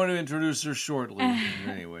 We're going to introduce her shortly.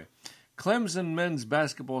 Anyway, Clemson men's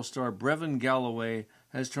basketball star Brevin Galloway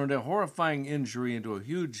has turned a horrifying injury into a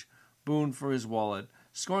huge boon for his wallet,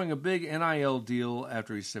 scoring a big NIL deal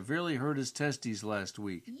after he severely hurt his testes last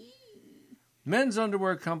week. Men's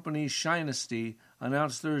underwear company Shinesty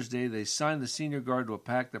announced Thursday they signed the senior guard to a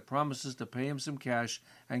pact that promises to pay him some cash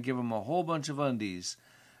and give him a whole bunch of undies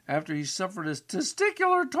after he suffered a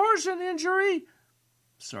testicular torsion injury.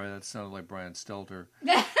 Sorry, that sounded like Brian Stelter.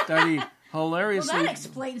 That he hilariously... Well, that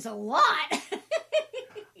explains a lot.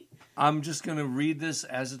 I'm just going to read this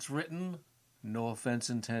as it's written. No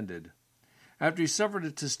offense intended. After he suffered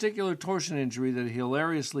a testicular torsion injury that he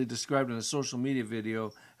hilariously described in a social media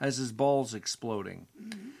video as his balls exploding.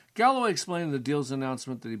 Mm-hmm. Galloway explained in the deal's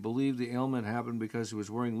announcement that he believed the ailment happened because he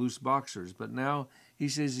was wearing loose boxers, but now he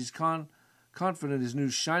says he's confident his new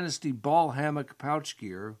Shinesty ball hammock pouch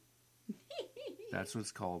gear That's what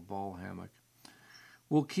it's called, ball hammock.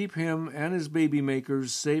 We'll keep him and his baby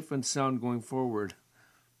makers safe and sound going forward.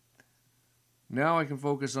 Now I can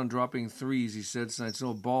focus on dropping threes, he said, since I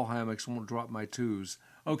know ball hammocks won't drop my twos.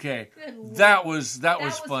 Okay, that was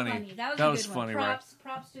funny. That was funny,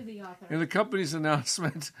 props to the author. In the company's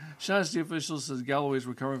announcement, Shawnee State officials says Galloway is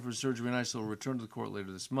recovering from surgery and ISO will return to the court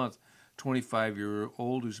later this month.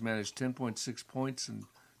 25-year-old who's managed 10.6 points and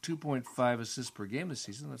 2.5 assists per game this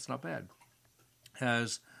season. That's not bad.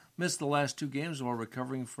 Has missed the last 2 games while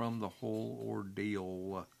recovering from the whole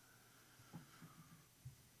ordeal.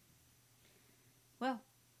 Well,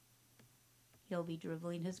 he'll be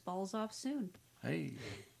dribbling his balls off soon. Hey.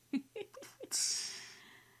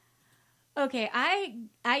 Okay,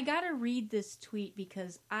 I gotta read this tweet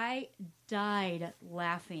because I died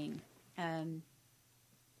laughing.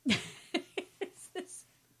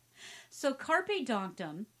 So Carpe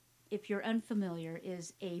Donktum, if you're unfamiliar,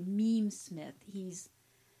 is a meme smith.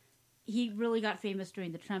 He really got famous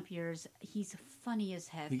during the Trump years. He's funny as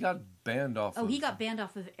heck. He got banned off. He got banned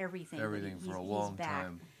off of everything. Everything for a long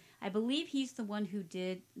time. I believe he's the one who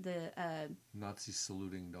did the Nazi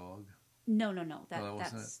saluting dog. No.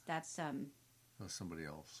 That's somebody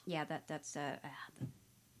else. Yeah, that's the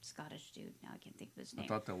Scottish dude. Now I can't think of his name. I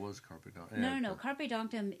thought that was Carpe Donktum. No. Carpe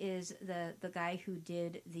Donktum is the guy who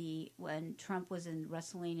did when Trump was in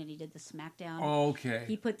wrestling and he did the SmackDown. Oh, okay.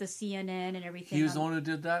 He put the CNN and everything. He was the one who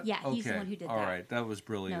did that? Yeah, he's the one who did that. All right, that was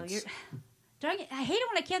brilliant. No, darn it, I hate it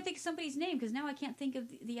when I can't think of somebody's name because now I can't think of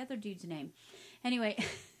the other dude's name. Anyway,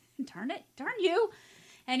 darn you.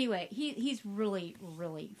 Anyway, he's really,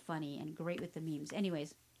 really funny and great with the memes.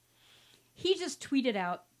 Anyways, he just tweeted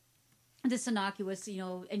out this innocuous,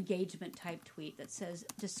 engagement type tweet that says,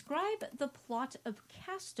 "Describe the plot of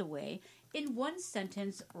Castaway in one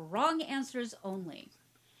sentence, wrong answers only."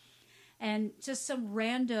 And just some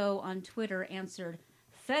rando on Twitter answered,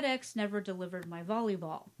 "FedEx never delivered my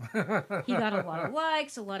volleyball." He got a lot of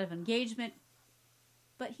likes, a lot of engagement,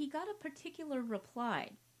 but he got a particular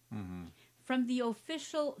reply from the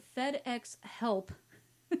official FedEx Help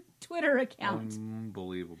Twitter account.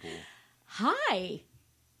 Unbelievable. "Hi,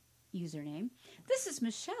 username. This is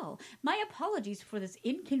Michelle. My apologies for this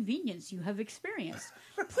inconvenience you have experienced.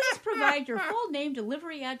 Please provide your full name,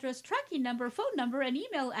 delivery address, tracking number, phone number, and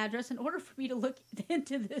email address in order for me to look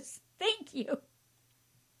into this. Thank you."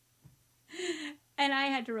 And I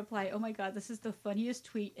had to reply, "Oh my God, this is the funniest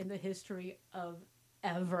tweet in the history of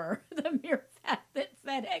ever." The mere fact that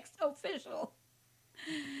FedEx official.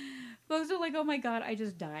 Folks are like, "Oh my God, I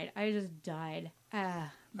just died.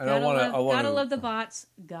 Gotta love the bots.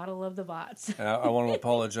 Gotta love the bots. I want to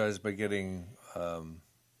apologize by getting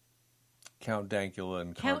Count Dankula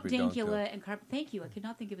and Carpe Donktum. Thank you. I could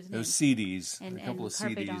not think of his name. It was CDs. And a couple of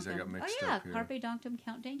Carpe CDs Donktum. I got mixed up here. Carpe Donktum,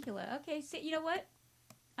 Count Dankula. Okay, so you know what?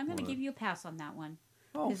 I'm going to give you a pass on that one.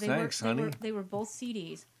 Oh, thanks, honey. They were both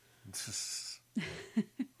CDs.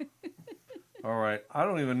 All right. I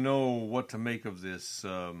don't even know what to make of this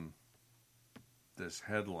this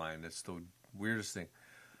headline. It's the weirdest thing.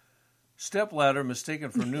 Stepladder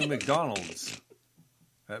mistaken for new McDonald's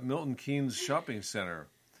at Milton Keynes Shopping Center.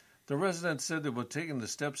 The residents said they were taking the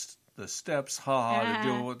steps, to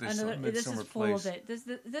deal with this midsummer place. This is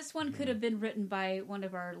full of it. This one could have been written by one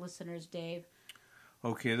of our listeners, Dave.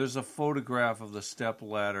 Okay, there's a photograph of the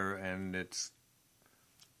stepladder, and it's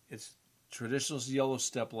traditional yellow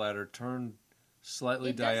stepladder turned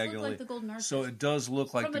slightly diagonally. Look like the Golden Arches. So it does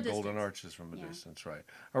look like the Golden Arches from a distance, right?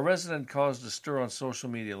 A resident caused a stir on social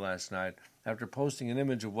media last night after posting an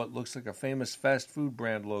image of what looks like a famous fast food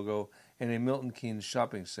brand logo in a Milton Keynes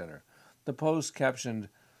shopping center. The post captioned,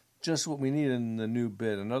 "Just what we need in the new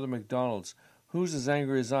bid. Another McDonald's. Who's as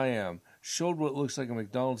angry as I am?" Showed what looks like a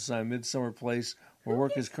McDonald's sign, Midsummer Place, where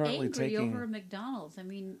work is currently taking... over McDonald's? I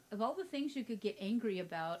mean, of all the things you could get angry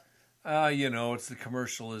about... it's the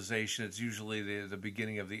commercialization. It's usually the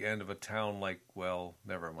beginning of the end of a town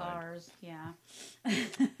never mind. Bars, yeah.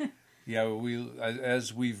 Yeah,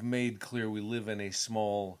 as we've made clear, we live in a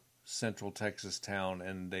small Central Texas town,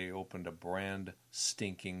 and they opened a brand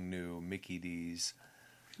stinking new Mickey D's.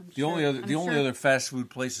 The only other fast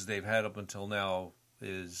food places they've had up until now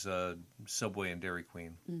is Subway and Dairy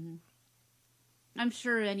Queen. Mm-hmm. I'm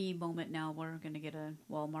sure any moment now we're going to get a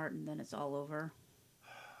Walmart, and then it's all over.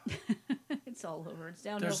 It's all over. It's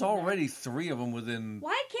downhill. There's already 3 of them within...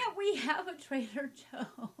 Why can't we have a Trader Joe's?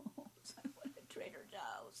 I want a Trader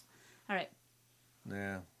Joe's. All right.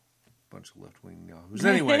 Yeah. Bunch of left-wing yahoos.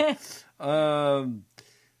 Anyway.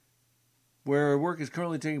 Where work is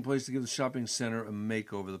currently taking place to give the shopping center a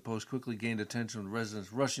makeover. The post quickly gained attention with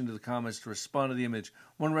residents rushing to the comments to respond to the image.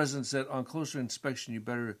 One resident said, "On closer inspection, you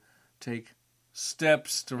better take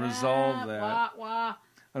steps to resolve that. Wah, wah.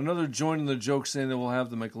 Another joining the joke saying that we'll have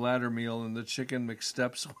the McLadder meal and the chicken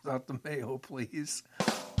McSteps without the mayo, please.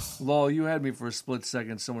 Lol, you had me for a split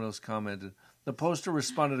second. Someone else commented. The poster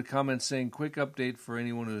responded to comments saying, quick update for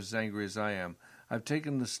anyone who's as angry as I am. I've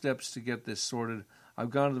taken the steps to get this sorted.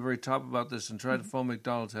 I've gone to the very top about this and tried to phone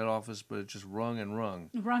McDonald's head office, but it just rung and rung.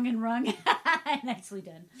 Rung and rung. Nicely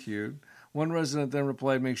done. Cute. One resident then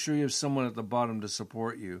replied, make sure you have someone at the bottom to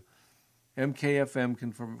support you.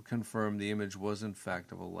 MKFM confirmed the image was in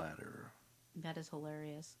fact of a ladder. That is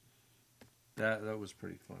hilarious. That was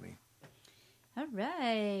pretty funny. All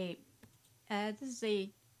right. This is a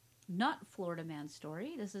not Florida man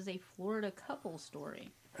story. This is a Florida couple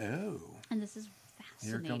story. Oh. And this is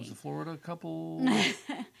fascinating. Here comes the Florida couple.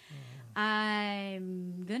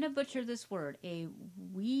 I'm going to butcher this word. A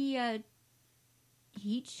Weahichka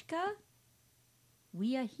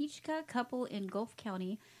couple in Gulf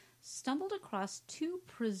County stumbled across two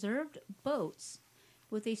preserved boats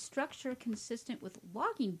with a structure consistent with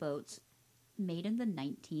logging boats made in the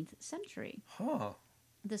 19th century. Huh.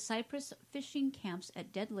 The Cypress fishing camps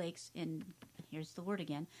at Dead Lakes in, here's the word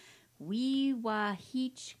again,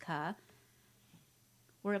 Weahichka,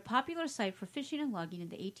 were a popular site for fishing and logging in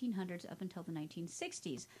the 1800s up until the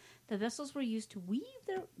 1960s. The vessels were used to weave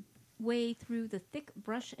their way through the thick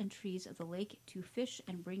brush and trees of the lake to fish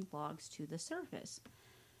and bring logs to the surface.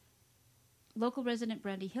 Local resident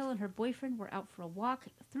Brandy Hill and her boyfriend were out for a walk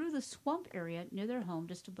through the swamp area near their home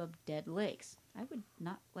just above Dead Lakes. I would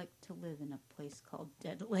not like to live in a place called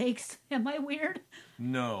Dead Lakes. Am I weird?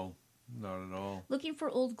 No, not at all. Looking for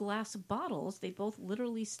old glass bottles, they both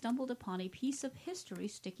literally stumbled upon a piece of history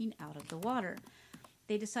sticking out of the water.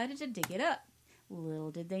 They decided to dig it up.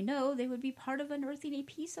 Little did they know they would be part of unearthing a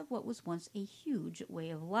piece of what was once a huge way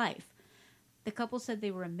of life. The couple said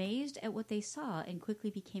they were amazed at what they saw and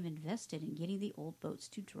quickly became invested in getting the old boats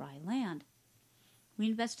to dry land. We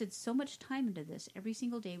invested so much time into this. Every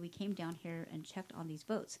single day we came down here and checked on these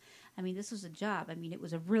boats. I mean, this was a job. I mean, it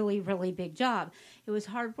was a really, really big job. It was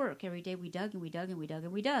hard work. Every day we dug and we dug and we dug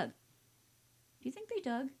and we dug. Do you think they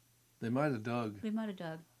dug? They might have dug. They might have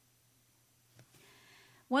dug.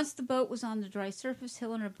 Once the boat was on the dry surface,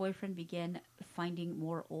 Hill and her boyfriend began finding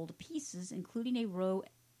more old pieces, including a row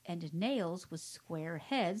and nails with square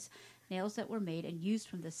heads, nails that were made and used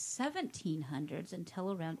from the 1700s until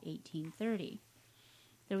around 1830.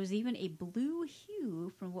 There was even a blue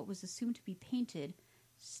hue from what was assumed to be painted,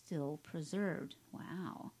 still preserved.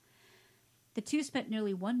 Wow. The two spent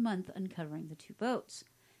nearly 1 month uncovering the two boats.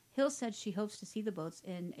 Hill said she hopes to see the boats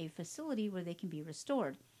in a facility where they can be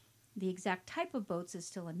restored. The exact type of boats is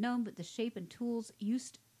still unknown, but the shape and tools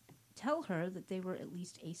used tell her that they were at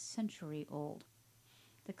least a century old.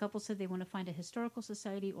 The couple said they want to find a historical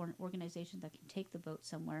society or an organization that can take the boat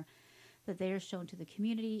somewhere that they are shown to the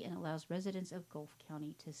community and allows residents of Gulf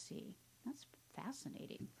County to see. That's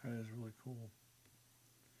fascinating. That is really cool.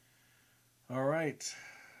 All right.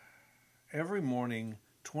 Every morning,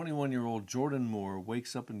 21-year-old Jordan Moore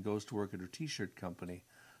wakes up and goes to work at her t-shirt company,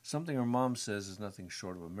 something her mom says is nothing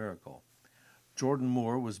short of a miracle. Jordan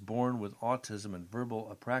Moore was born with autism and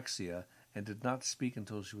verbal apraxia and did not speak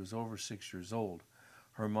until she was over 6 years old.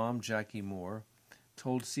 Her mom, Jackie Moore,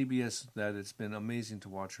 told CBS that it's been amazing to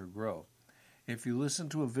watch her grow. If you listen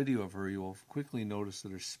to a video of her, you will quickly notice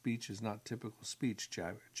that her speech is not typical speech,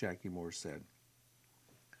 Jackie Moore said.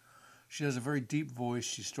 She has a very deep voice.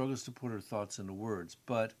 She struggles to put her thoughts into words,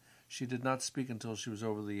 but she did not speak until she was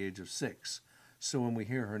over the age of 6. So when we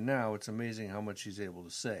hear her now, it's amazing how much she's able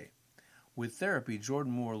to say. With therapy,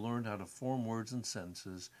 Jordan Moore learned how to form words and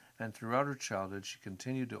sentences, and throughout her childhood, she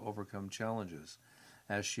continued to overcome challenges.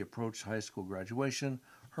 As she approached high school graduation,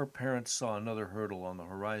 her parents saw another hurdle on the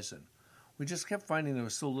horizon. We just kept finding there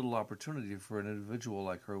was so little opportunity for an individual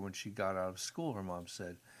like her when she got out of school, her mom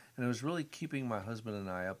said, and it was really keeping my husband and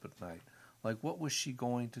I up at night. Like, what was she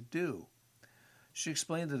going to do? She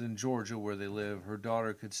explained that in Georgia, where they live, her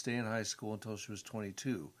daughter could stay in high school until she was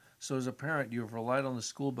 22. So as a parent, you have relied on the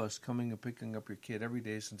school bus coming and picking up your kid every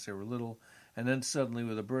day since they were little, and then suddenly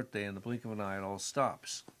with a birthday, in the blink of an eye, it all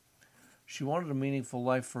stops. She wanted a meaningful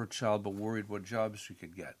life for her child, but worried what jobs she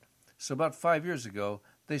could get. So about 5 years ago,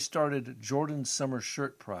 they started Jordan's Summer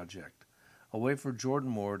Shirt Project, a way for Jordan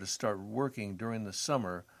Moore to start working during the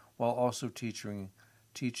summer while also teaching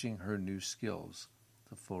her new skills.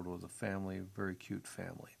 The photo of the family, very cute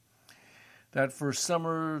family. That first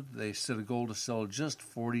summer, they set a goal to sell just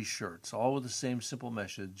 40 shirts, all with the same simple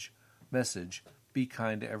message, be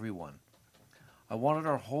kind to everyone. I wanted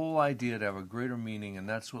our whole idea to have a greater meaning, and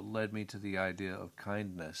that's what led me to the idea of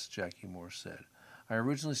kindness, Jackie Moore said. I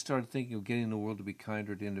originally started thinking of getting the world to be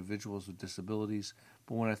kinder to individuals with disabilities,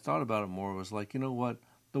 but when I thought about it more, it was like, you know what?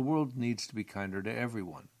 The world needs to be kinder to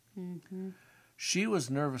everyone. Mm-hmm. She was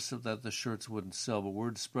nervous that the shirts wouldn't sell, but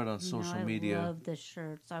word spread on social media. I love the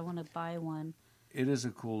shirts. I want to buy one. It is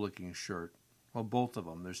a cool-looking shirt. Well, both of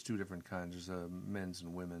them. There's two different kinds. There's a men's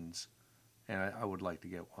and women's. And I would like to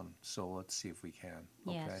get one, so let's see if we can.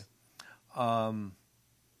 Yes. Okay.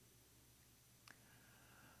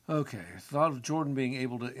 Okay. Thought of Jordan being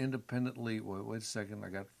able to independently. Wait a second.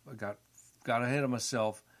 I got ahead of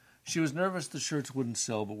myself. She was nervous the shirts wouldn't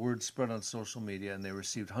sell, but word spread on social media, and they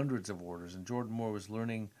received hundreds of orders. And Jordan Moore was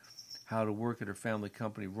learning how to work at her family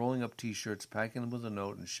company, rolling up T-shirts, packing them with a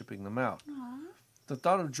note, and shipping them out. Aww. The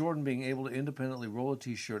thought of Jordan being able to independently roll a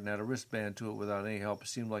T-shirt and add a wristband to it without any help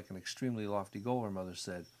seemed like an extremely lofty goal, her mother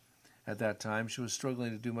said. At that time, she was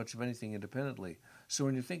struggling to do much of anything independently. So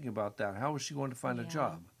when you're thinking about that, how was she going to find a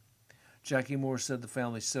job? Jackie Moore said the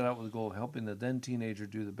family set out with the goal of helping the then-teenager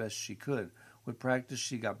do the best she could. With practice,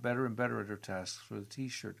 she got better and better at her tasks for the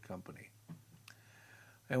T-shirt company.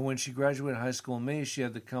 And when she graduated high school in May, she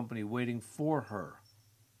had the company waiting for her.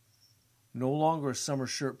 No longer a summer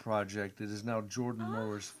shirt project, it is now Jordan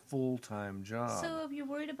Moore's full-time job. So if you're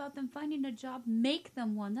worried about them finding a job, make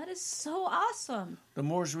them one. That is so awesome. The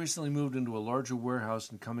Moores recently moved into a larger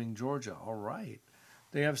warehouse in Cumming, Georgia. All right.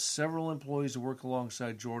 They have several employees who work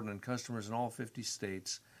alongside Jordan, and customers in all 50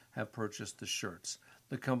 states have purchased the shirts.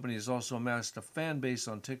 The company has also amassed a fan base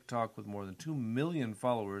on TikTok with more than 2 million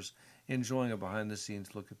followers enjoying a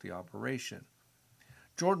behind-the-scenes look at the operation.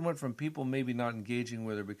 Jordan went from people maybe not engaging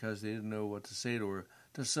with her because they didn't know what to say to her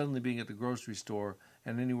to suddenly being at the grocery store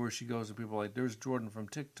and anywhere she goes and people are like, there's Jordan from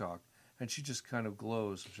TikTok. And she just kind of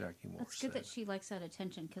glows, Jackie Moore That's good that she likes that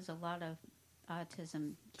attention because a lot of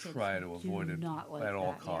autism kids try to avoid it like at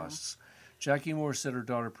all costs. Yeah. Jackie Moore said her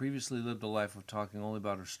daughter previously lived a life of talking only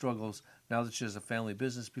about her struggles. Now that she has a family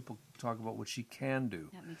business, people talk about what she can do.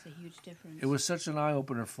 That makes a huge difference. It was such an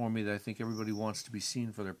eye-opener for me that I think everybody wants to be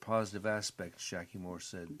seen for their positive aspects, Jackie Moore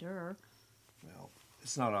said. Durr. Well,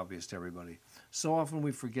 it's not obvious to everybody. So often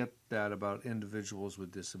we forget that about individuals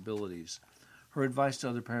with disabilities. Her advice to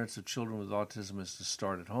other parents of children with autism is to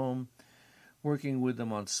start at home, working with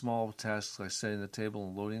them on small tasks like setting the table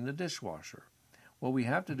and loading the dishwasher. What we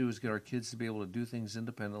have to do is get our kids to be able to do things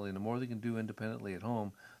independently, and the more they can do independently at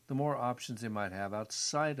home, the more options they might have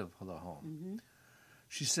outside of the home. Mm-hmm.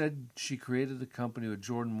 She said she created the company with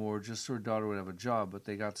Jordan Moore just so her daughter would have a job, but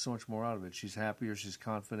they got so much more out of it. She's happier, she's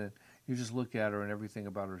confident. You just look at her and everything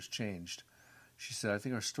about her has changed. She said, I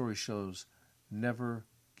think our story shows never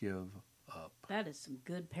give up. That is some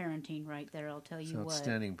good parenting right there, I'll tell you what.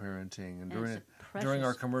 Outstanding parenting. And during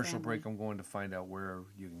our commercial break, I'm going to find out where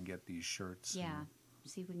you can get these shirts. Yeah,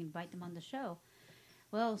 see if we can invite them on the show.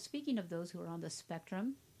 Well, speaking of those who are on the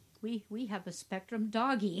spectrum, we have a spectrum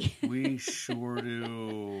doggy. We sure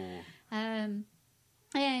do. And,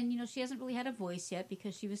 she hasn't really had a voice yet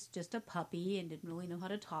because she was just a puppy and didn't really know how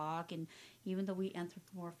to talk. And even though we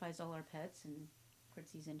anthropomorphize all our pets, and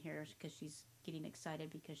Fritzy's in here because she's getting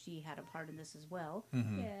excited because she had a part in this as well.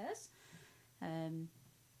 Mm-hmm. Yes.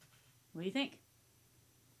 What do you think?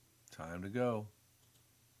 Time to go.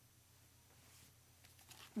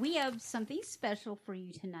 We have something special for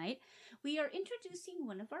you tonight. We are introducing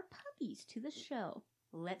one of our puppies to the show.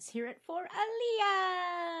 Let's hear it for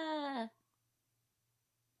Aaliyah.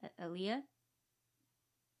 Aaliyah?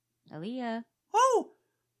 Aaliyah? Oh!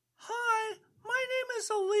 Hi, my name is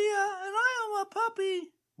Aaliyah, and I am a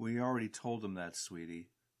puppy. We already told him that, sweetie.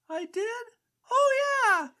 I did? Oh,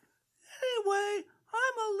 yeah! Anyway,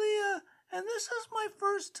 I'm Aaliyah, and this is my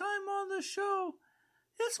first time on the show.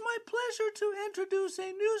 It's my pleasure to introduce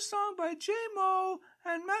a new song by J-Mo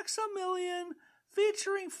and Maximilian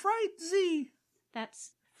featuring Fright Z.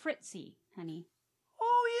 That's Fritzy, honey.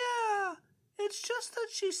 Oh, yeah. It's just that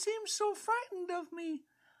she seems so frightened of me.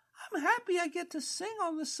 I'm happy I get to sing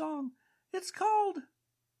on the song. It's called...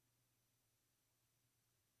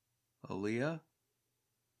 Aaliyah?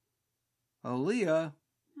 Aaliyah?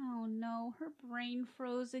 Oh, no. Her brain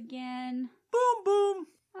froze again. Boom, boom.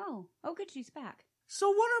 Oh, good. She's back. So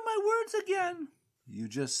what are my words again? You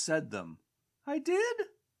just said them. I did?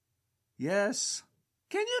 Yes.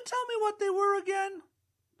 Can you tell me what they were again?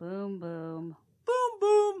 Boom, boom. Boom,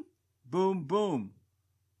 boom. Boom, boom.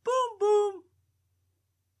 Boom, boom.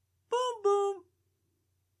 Boom, boom.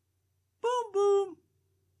 Boom, boom.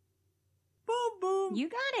 Boom, boom. You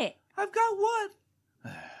got it. I've got what?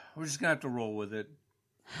 We're just going to have to roll with it.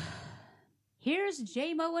 Here's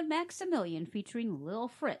J-Mo and Maximilian featuring Lil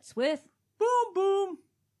Fritz with... Boom, boom.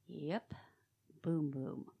 Yep. Boom,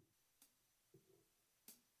 boom.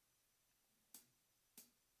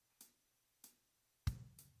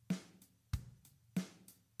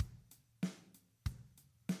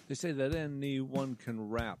 They say that anyone can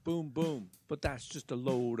rap. Boom, boom. But that's just a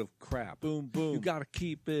load of crap. Boom, boom. You gotta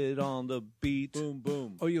keep it on the beat. Boom,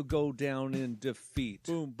 boom. Or you'll go down in defeat.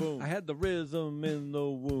 Boom, boom. I had the rhythm in the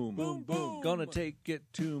womb. Boom, boom. Gonna take it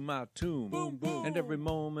to my tomb. Boom, boom. And every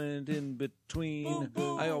moment in between, boom,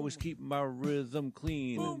 boom. I always keep my rhythm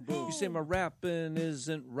clean. Boom, boom. You say my rapping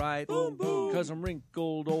isn't right. Boom, boom. Cause I'm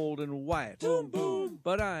wrinkled, old, and white. Boom, boom.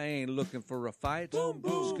 But I ain't looking for a fight. Boom,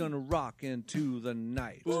 boom. Just gonna rock into the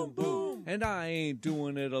night. Boom, boom. And I ain't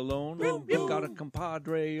doing it alone. Boom, boom. Got a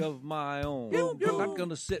compadre of my own. Boom, boom. Not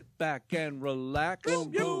gonna sit back and relax. Boom,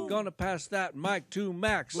 boom. Gonna pass that mic to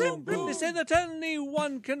Max. Boom, boom. They say that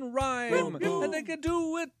anyone can rhyme. Boom, boom. And they can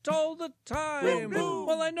do it all the time. Boom, boom.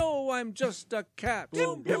 Well, I know I'm just a cat.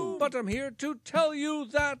 Boom, boom. But I'm here to tell you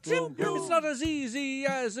that boom, boom. It's not as easy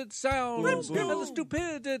as it sounds. Boom, boom. And the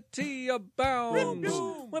stupidity abounds. Boom,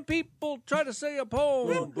 boom. When people try to say a poem,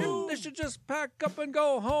 boom, boom. They should just pack up and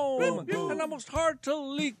go home. Boom, boom. And I most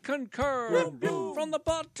heartily concur. Boom, boom. From the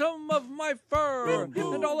bottom of my fur. Boom,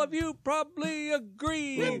 boom. And all of you probably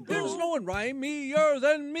agree. Boom, boom. There's no one rhymier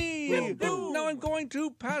than me. Boom, boom. Now I'm going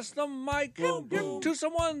to pass the mic boom, boom. To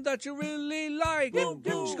someone that you really like. Boom,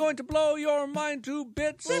 boom. She's going to blow your mind to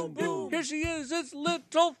bits. Boom, boom. Here she is, it's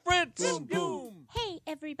Little Fritz. Boom, boom. Hey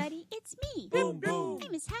everybody, it's me. Boom, boom.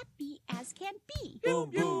 I'm as happy as can be. Boom,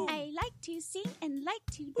 boom. I like to sing and like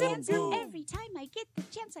to dance. Boom. Every time I get the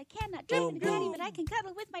chance, I cannot drive in a caddy, but I can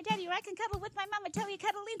cuddle with my daddy, or I can cuddle with my mama. Tell you,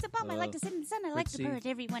 cuddle leans a palm. I like to sit in the sun. I like to purr at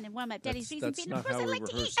everyone and warm up daddy's freezing feet. And of course, I like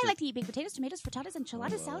to eat. I like to eat baked potatoes, tomatoes, frittatas,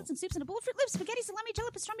 enchiladas, salads, and soups, and a bowl of Fruit Loops, spaghetti, salami, jello,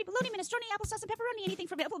 pastrami, bologna, minestrone, applesauce, and pepperoni. Anything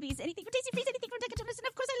from Applebee's, anything from Tasty Freeze, anything from Dunkin' Donuts, and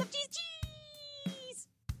of course, I love cheese.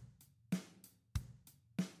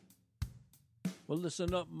 Well,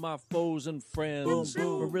 listen up, my foes and friends. Boom,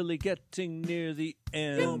 boom. We're really getting near the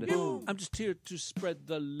end. Boom, boom. I'm just here to spread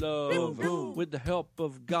the love Boom, boom. with the help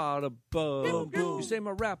of God above. Boom, boom. You say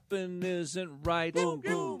my rapping isn't right. Boom,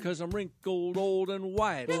 boom. Cause I'm wrinkled, old, and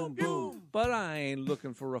white. Boom, boom. But I ain't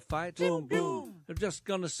looking for a fight. Boom, boom. I'm just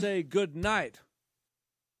gonna say good night.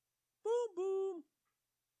 Boom, boom.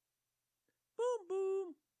 Boom,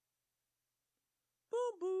 boom.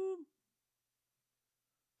 Boom, boom.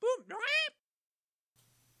 Boom.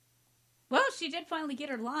 Well, she did finally get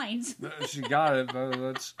her lines. She got it.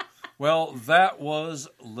 That was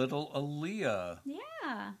Little Aaliyah.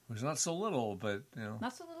 Yeah. Who's not so little, but, you know.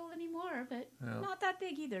 Not so little anymore, but Yeah. not that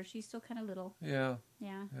big either. She's still kind of little. Yeah.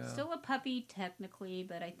 Yeah. Yeah. Still a puppy, technically,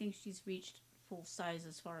 but I think she's reached full size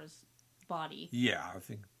as far as body. Yeah, I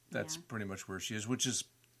think that's Yeah. pretty much where she is, which is,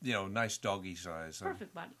 nice doggy size.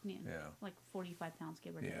 Perfect body. Yeah. Yeah. Like 45 pounds,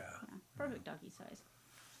 give or take. Yeah. Perfect doggy size.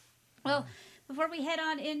 Well, before we head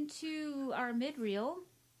on into our mid-reel,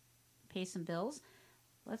 pay some bills,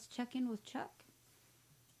 let's check in with Chuck.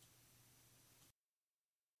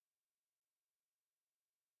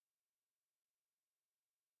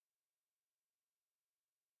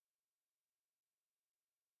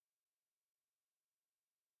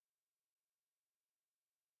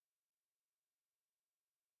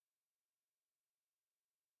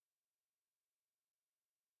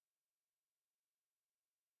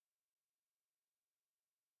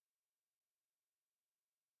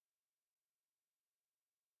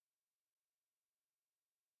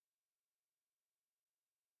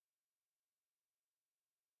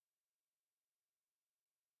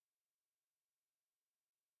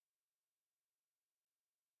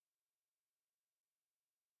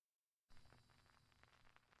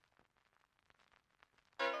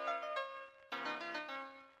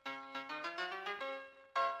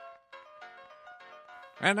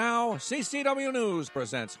 And now, CCW News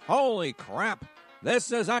presents Holy Crap!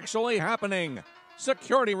 This is actually happening!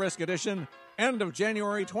 Security Risk Edition, end of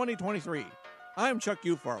January 2023. I'm Chuck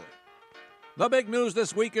U. Farley. The big news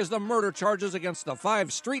this week is the murder charges against the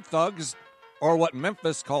 5 street thugs, or what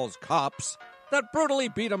Memphis calls cops, that brutally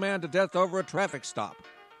beat a man to death over a traffic stop.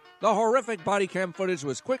 The horrific body cam footage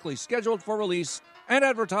was quickly scheduled for release and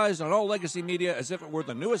advertised on all legacy media as if it were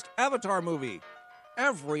the newest Avatar movie.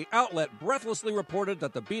 Every outlet breathlessly reported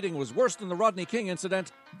that the beating was worse than the Rodney King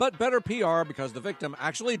incident, but better PR because the victim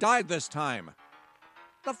actually died this time.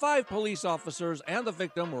 The 5 police officers and the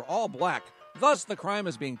victim were all black, thus the crime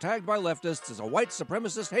is being tagged by leftists as a white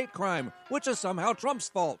supremacist hate crime, which is somehow Trump's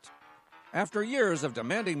fault. After years of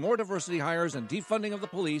demanding more diversity hires and defunding of the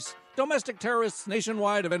police, domestic terrorists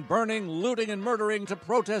nationwide have been burning, looting, and murdering to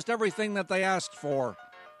protest everything that they asked for.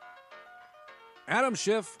 Adam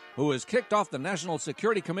Schiff, who was kicked off the National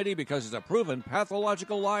Security Committee because he's a proven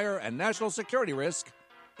pathological liar and national security risk,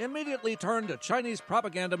 immediately turned to Chinese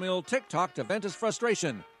propaganda mill TikTok to vent his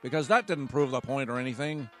frustration, because that didn't prove the point or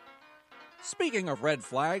anything. Speaking of red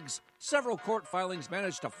flags, several court filings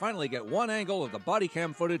managed to finally get one angle of the body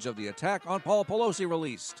cam footage of the attack on Paul Pelosi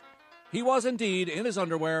released. He was indeed in his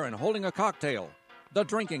underwear and holding a cocktail. The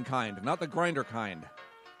drinking kind, not the grinder kind.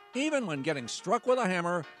 Even when getting struck with a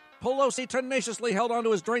hammer, Pelosi tenaciously held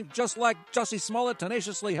onto his drink just like Jussie Smollett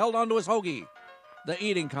tenaciously held onto his hoagie. The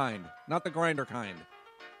eating kind, not the grinder kind.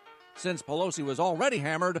 Since Pelosi was already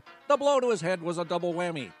hammered, the blow to his head was a double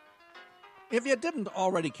whammy. If you didn't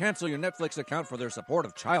already cancel your Netflix account for their support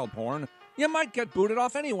of child porn, you might get booted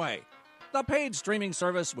off anyway. The paid streaming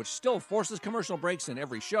service, which still forces commercial breaks in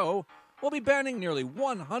every show, will be banning nearly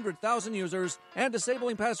 100,000 users and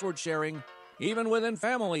disabling password sharing, even within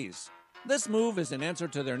families. This move is in answer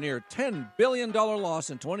to their near $10 billion loss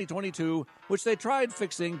in 2022, which they tried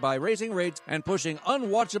fixing by raising rates and pushing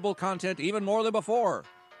unwatchable content even more than before.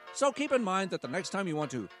 So keep in mind that the next time you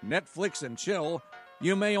want to Netflix and chill,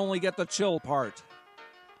 you may only get the chill part.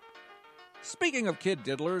 Speaking of kid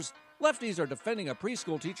diddlers, lefties are defending a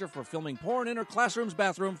preschool teacher for filming porn in her classroom's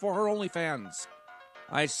bathroom for her OnlyFans.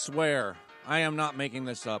 I swear, I am not making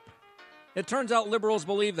this up. It turns out liberals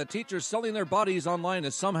believe that teachers selling their bodies online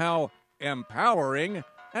is somehow empowering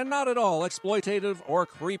and not at all exploitative or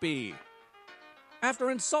creepy. After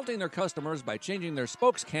insulting their customers by changing their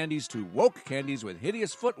spokes candies to woke candies with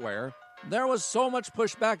hideous footwear, there was so much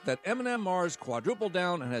pushback that M&M Mars quadrupled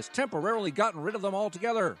down and has temporarily gotten rid of them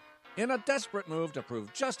altogether. In a desperate move to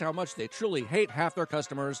prove just how much they truly hate half their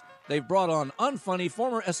customers, they've brought on unfunny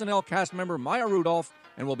former SNL cast member Maya Rudolph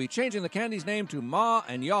and will be changing the candy's name to Ma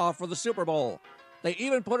and Ya for the Super Bowl. They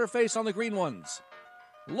even put her face on the green ones.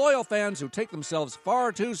 Loyal fans who take themselves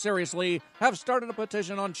far too seriously have started a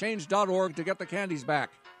petition on change.org to get the candies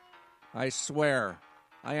back. I swear,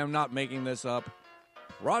 I am not making this up.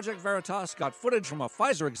 Project Veritas got footage from a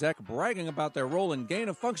Pfizer exec bragging about their role in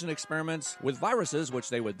gain-of-function experiments with viruses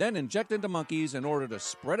which they would then inject into monkeys in order to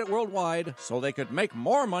spread it worldwide so they could make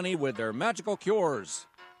more money with their magical cures.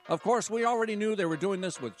 Of course, we already knew they were doing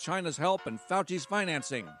this with China's help and Fauci's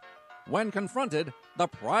financing. When confronted, the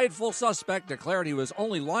prideful suspect declared he was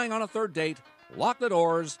only lying on a third date, locked the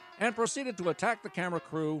doors, and proceeded to attack the camera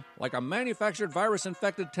crew like a manufactured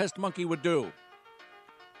virus-infected test monkey would do.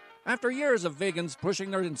 After years of vegans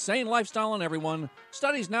pushing their insane lifestyle on everyone,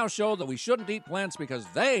 studies now show that we shouldn't eat plants because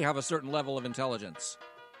they have a certain level of intelligence.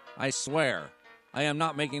 I swear, I am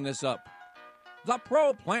not making this up. The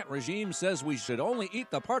pro-plant regime says we should only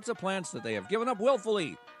eat the parts of plants that they have given up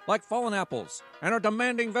willfully, like fallen apples, and are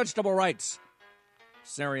demanding vegetable rights.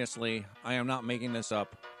 Seriously, I am not making this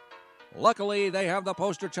up. Luckily, they have the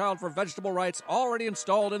poster child for vegetable rights already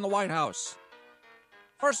installed in the White House.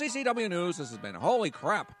 For CCW News, this has been Holy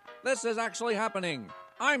Crap, this is actually happening.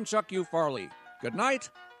 I'm Chuck U. Farley. Good night,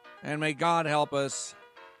 and may God help us.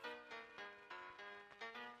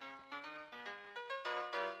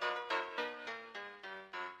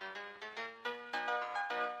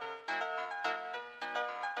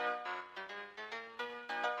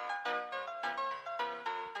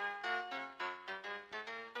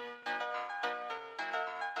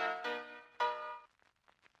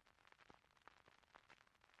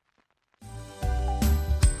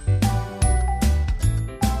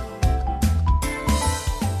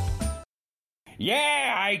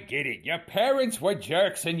 Yeah, I get it. Your parents were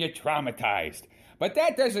jerks and you're traumatized. But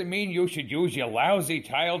that doesn't mean you should use your lousy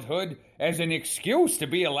childhood as an excuse to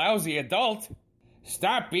be a lousy adult.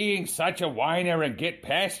 Stop being such a whiner and get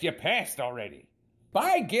past your past already.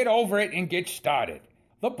 Buy Get Over It and Get Started,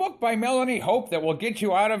 the book by Melanie Hope that will get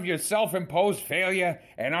you out of your self-imposed failure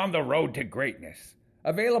and on the road to greatness.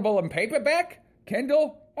 Available in paperback,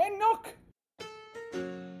 Kindle, and Nook.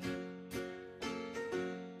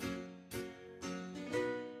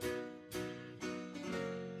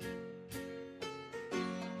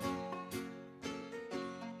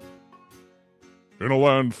 In a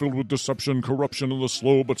land filled with deception, corruption, and the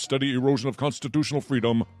slow but steady erosion of constitutional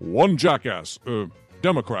freedom, one jackass,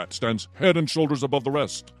 Democrat, stands head and shoulders above the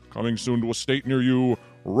rest. Coming soon to a state near you,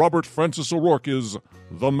 Robert Francis O'Rourke is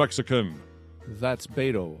the Mexican. That's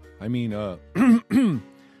Beto.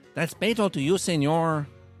 That's Beto to you, senor.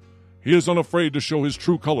 He is unafraid to show his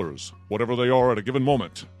true colors, whatever they are at a given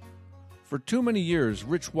moment. For too many years,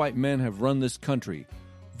 rich white men have run this country.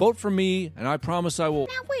 Vote for me, and I promise I will...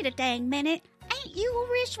 Now, wait a dang minute. Ain't you a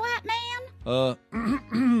rich white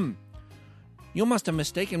man? You must have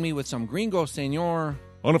mistaken me with some gringo, senor.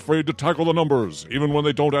 Unafraid to tackle the numbers, even when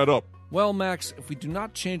they don't add up. Well, Max, if we do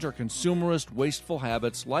not change our consumerist, wasteful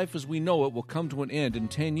habits, life as we know it will come to an end in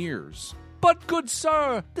 10 years. But, good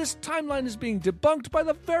sir, this timeline is being debunked by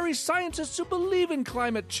the very scientists who believe in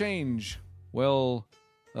climate change. Well,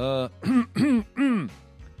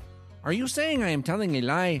 Are you saying I am telling a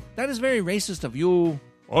lie? That is very racist of you.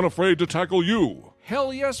 Unafraid to tackle you.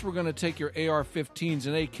 Hell yes, we're going to take your AR-15s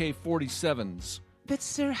and AK-47s. But,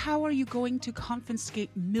 sir, how are you going to confiscate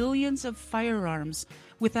millions of firearms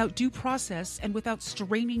without due process and without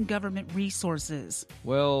straining government resources?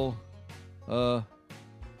 Well,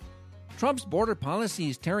 Trump's border policy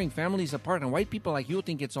is tearing families apart, and white people like you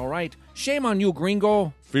think it's all right. Shame on you,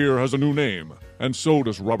 gringo. Fear has a new name, and so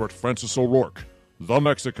does Robert Francis O'Rourke, the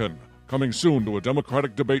Mexican, coming soon to a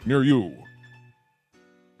Democratic debate near you.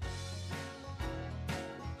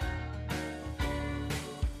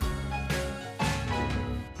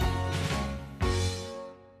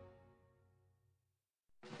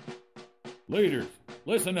 Leaders,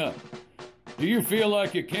 listen up. Do you feel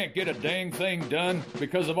like you can't get a dang thing done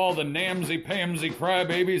because of all the namsy-pamsy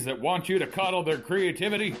crybabies that want you to coddle their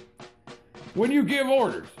creativity? When you give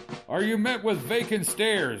orders, are you met with vacant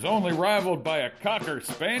stares only rivaled by a cocker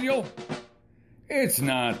spaniel? It's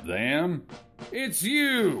not them. It's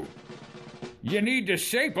you. You need to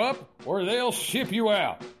shape up or they'll ship you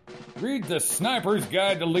out. Read The Sniper's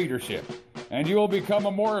Guide to Leadership, and you will become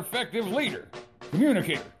a more effective leader,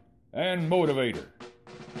 communicator, and motivator.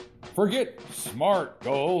 Forget SMART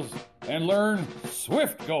goals and learn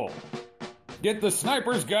SWIFT goals. Get The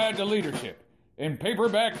Sniper's Guide to Leadership in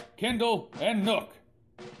paperback, Kindle, and Nook.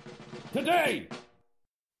 Today!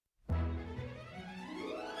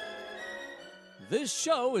 This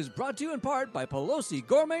show is brought to you in part by Pelosi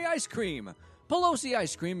Gourmet Ice Cream. Pelosi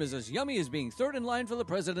Ice Cream is as yummy as being third in line for the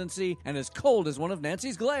presidency and as cold as one of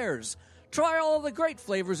Nancy's glares. Try all of the great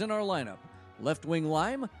flavors in our lineup. Left Wing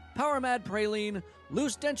Lime, Power Mad Praline,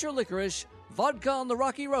 Loose Denture Licorice, Vodka on the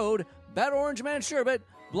Rocky Road, Bad Orange Man Sherbet,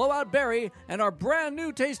 Blowout Berry, and our brand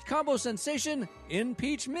new taste combo sensation, In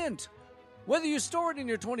Peach Mint. Whether you store it in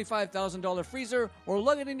your $25,000 freezer or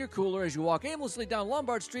lug it in your cooler as you walk aimlessly down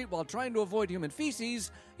Lombard Street while trying to avoid human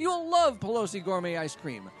feces, you'll love Pelosi Gourmet Ice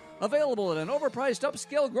Cream. Available at an overpriced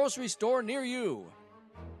upscale grocery store near you.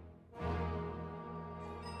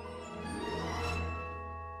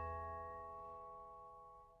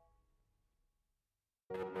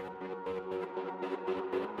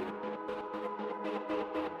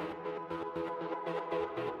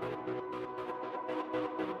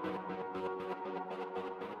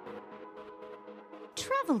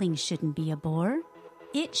 Traveling shouldn't be a bore.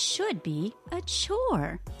 It should be a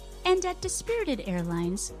chore. And at Dispirited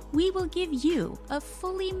Airlines, we will give you a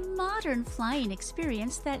fully modern flying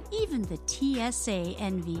experience that even the TSA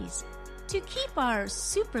envies. To keep our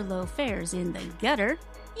super low fares in the gutter,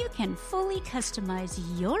 you can fully customize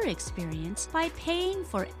your experience by paying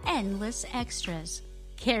for endless extras.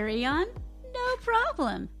 Carry on? No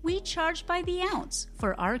problem. We charge by the ounce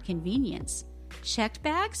for our convenience. Checked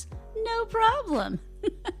bags? No problem.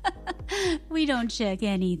 We don't check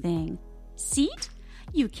anything. Seat?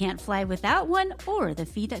 You can't fly without one or the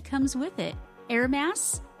fee that comes with it. Air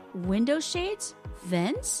masks? Window shades?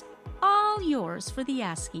 Vents? All yours for the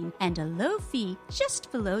asking and a low fee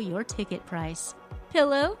just below your ticket price.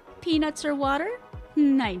 Pillow? Peanuts or water?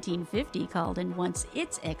 1950 called and wants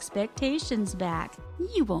its expectations back.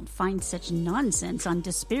 You won't find such nonsense on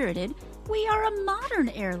Dispirited. We are a modern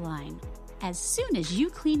airline. As soon as you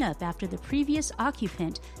clean up after the previous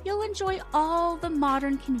occupant, you'll enjoy all the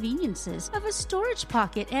modern conveniences of a storage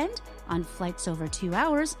pocket and, on flights over 2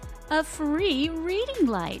 hours, a free reading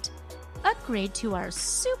light. Upgrade to our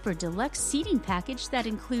super deluxe seating package that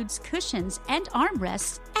includes cushions and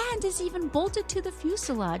armrests and is even bolted to the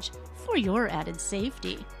fuselage for your added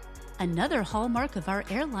safety. Another hallmark of our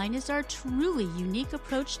airline is our truly unique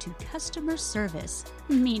approach to customer service,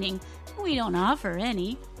 meaning we don't offer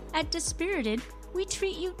any. At Dispirited, we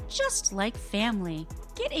treat you just like family.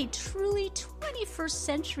 Get a truly 21st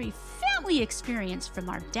century family experience from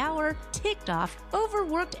our dour, ticked off,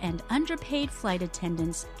 overworked, and underpaid flight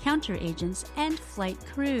attendants, counter agents, and flight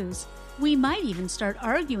crews. We might even start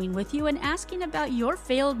arguing with you and asking about your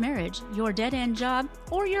failed marriage, your dead-end job,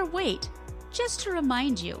 or your weight. Just to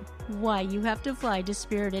remind you why you have to fly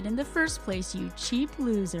Dispirited in the first place, you cheap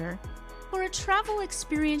loser. For a travel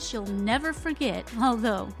experience you'll never forget,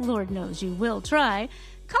 although Lord knows you will try,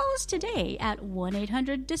 call us today at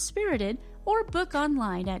 1-800-DISPIRITED or book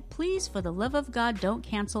online at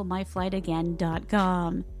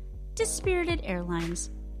pleasefortheloveofgoddon'tcancelmyflightagain.com. Dispirited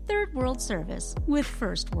Airlines, third world service with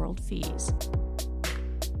first world fees.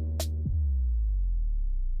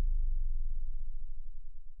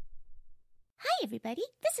 Hi, everybody.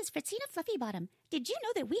 This is Fritzina Fluffybottom. Did you know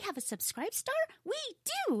that we have a Subscribe Star? We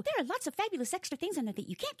do! There are lots of fabulous extra things on there that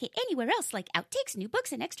you can't get anywhere else, like outtakes, new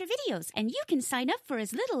books, and extra videos. And you can sign up for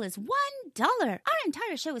as little as $1. Our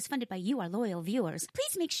entire show is funded by you, our loyal viewers.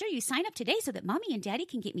 Please make sure you sign up today so that Mommy and Daddy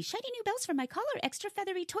can get me shiny new bells for my collar, extra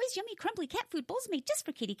feathery toys, yummy crumbly cat food bowls made just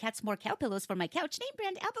for kitty cats, more cow pillows for my couch, name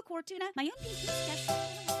brand albacore tuna, my own pink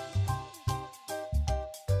cat.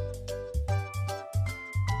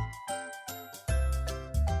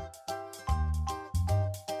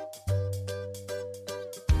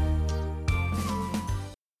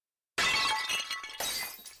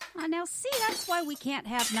 Now, see, that's why we can't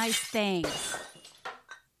have nice things.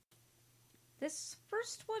 This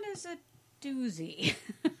first one is a doozy.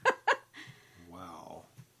 Wow.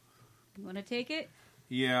 You want to take it?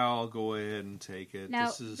 Yeah, I'll go ahead and take it.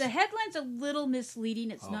 Now, the headline's a little misleading.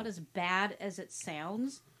 It's not as bad as it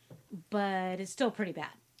sounds, but it's still pretty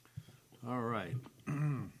bad. All right.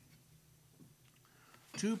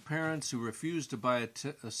 Two parents who refused to buy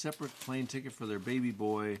a separate plane ticket for their baby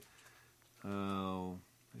boy.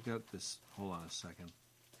 I got this. Hold on a second.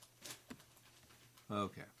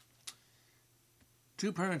 Okay.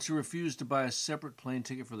 Two parents who refused to buy a separate plane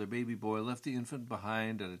ticket for their baby boy left the infant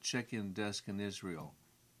behind at a check-in desk in Israel.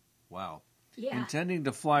 Wow. Yeah. Intending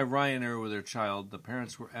to fly Ryanair with their child, the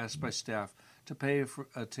parents were asked by staff to pay for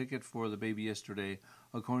a ticket for the baby yesterday,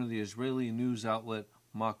 according to the Israeli news outlet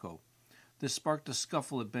Mako. This sparked a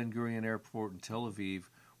scuffle at Ben Gurion Airport in Tel Aviv,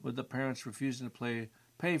 with the parents refusing to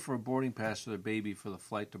pay for a boarding pass for their baby for the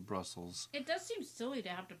flight to Brussels. It does seem silly to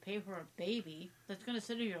have to pay for a baby that's going to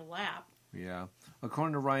sit in your lap. Yeah.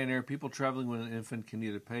 According to Ryanair, people traveling with an infant can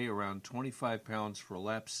either pay around £25 for a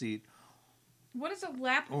lap seat. What is a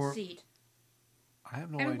lap seat? I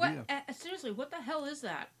have no idea. Seriously, what the hell is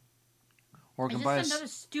that? Or can it's buy just another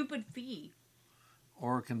stupid fee.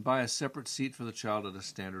 Or can buy a separate seat for the child at a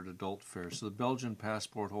standard adult fare. So the Belgian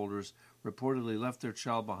passport holders reportedly left their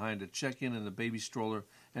child behind at check-in in the baby stroller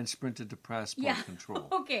and sprinted to passport control.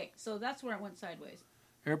 Okay, so that's where it went sideways.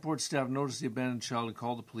 Airport staff noticed the abandoned child and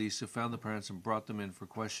called the police, who found the parents and brought them in for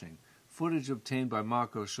questioning. Footage obtained by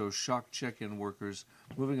Mako shows shocked check-in workers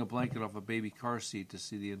moving a blanket off a baby car seat to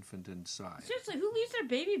see the infant inside. Seriously, who leaves their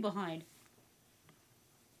baby behind?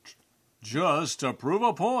 Just to prove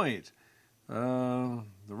a point. The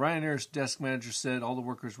Ryanair's desk manager said all the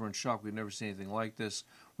workers were in shock. We'd never seen anything like this.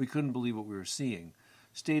 We couldn't believe what we were seeing.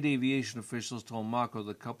 State aviation officials told Mako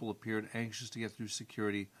the couple appeared anxious to get through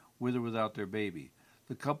security with or without their baby.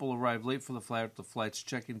 The couple arrived late for the flight. The flight's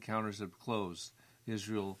check-in counters had closed,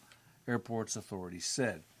 Israel Airports authorities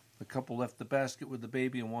said. The couple left the basket with the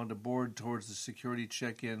baby and wanted to board towards the security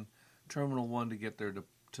check-in Terminal 1 to get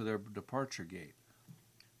to their departure gate.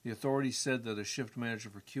 The authorities said that a shift manager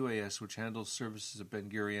for QAS, which handles services at Ben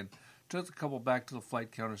Gurion, took the couple back to the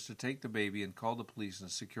flight counters to take the baby and called the police and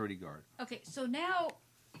a security guard. Okay, so now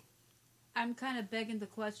I'm kind of begging the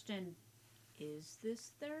question, is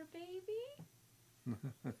this their baby?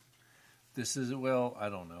 This is, well, I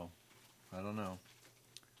don't know.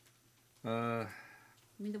 I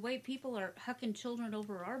mean, the way people are hucking children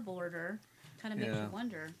over our border kind of makes you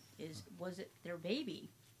wonder, was it their baby?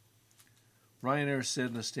 Ryanair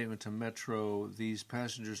said in a statement to Metro, these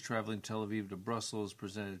passengers traveling Tel Aviv to Brussels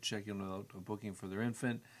presented a check-in without a booking for their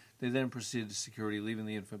infant. They then proceeded to security, leaving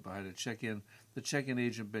the infant behind at check-in. The check-in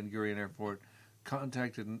agent at Ben Gurion Airport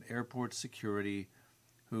contacted an airport security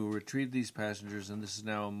who retrieved these passengers, and this is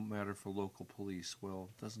now a matter for local police. Well,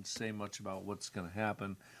 it doesn't say much about what's going to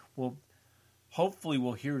happen. Well, hopefully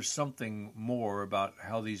we'll hear something more about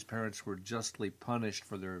how these parents were justly punished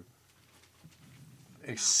for their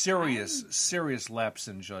serious lapse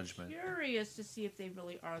in judgment. Curious to see if they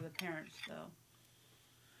really are the parents, though.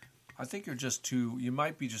 I think you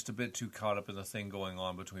might be just a bit too caught up in the thing going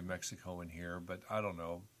on between Mexico and here, but I don't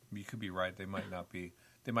know. You could be right. They might not be.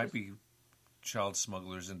 They might be child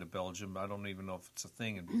smugglers into Belgium. I don't even know if it's a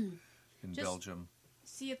thing in Belgium.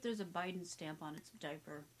 See if there's a Biden stamp on its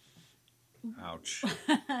diaper. Ouch.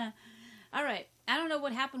 All right. I don't know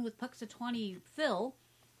what happened with Puxatawny Phil,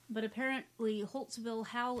 but apparently Holtzville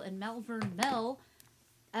Hal and Malvern Mel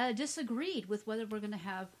disagreed with whether we're going to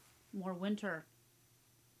have more winter.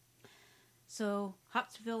 So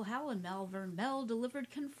Holtzville Hal and Malvern Mel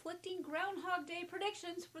delivered conflicting Groundhog Day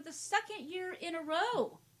predictions for the second year in a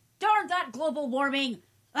row. Darn that global warming!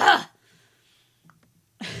 Ugh!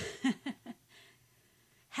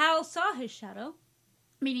 Hal saw his shadow,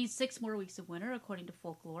 meaning 6 more weeks of winter, according to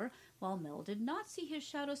folklore, while Mel did not see his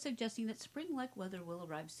shadow, suggesting that spring-like weather will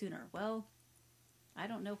arrive sooner. Well, I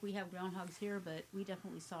don't know if we have groundhogs here, but we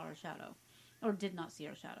definitely saw our shadow. Or did not see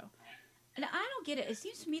our shadow. And I don't get it. It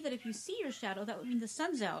seems to me that if you see your shadow, that would mean the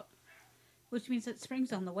sun's out, which means that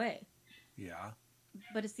spring's on the way. Yeah.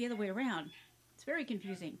 But it's the other way around. It's very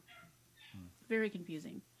confusing. Very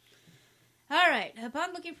confusing. All right.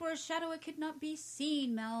 Upon looking for a shadow, it could not be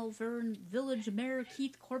seen. Malvern Village Mayor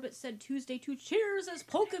Keith Corbett said Tuesday to cheers as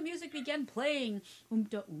polka music began playing.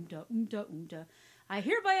 Oomda, oomda, oomda, oomda. I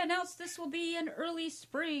hereby announce this will be an early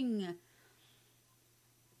spring.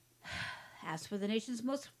 As for the nation's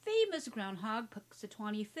most famous groundhog,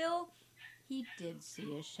 Punxsutawney Phil, he did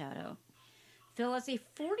see a shadow. Phil has a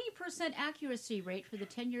 40% accuracy rate for the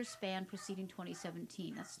 10-year span preceding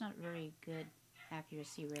 2017. That's not a very good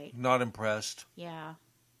accuracy rate. Not impressed. Yeah.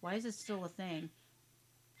 Why is it still a thing?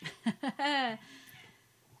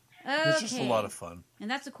 It's just a lot of fun. And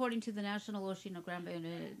that's according to the National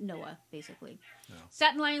Oceanographic NOAA, basically. Yeah.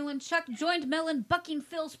 Staten Island Chuck joined Mellon bucking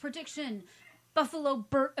Phil's prediction. Buffalo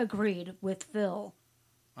Bert agreed with Phil.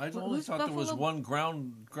 I only thought there was one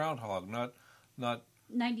groundhog, not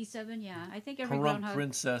 97, yeah. I think every Pahrump groundhog...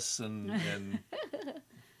 Princess and...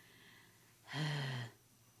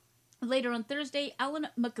 Later on Thursday, Alan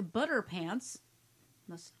McButterpants,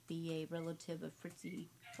 must be a relative of Fritzy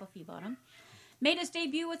Fluffybottom, made his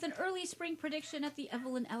debut with an early spring prediction at the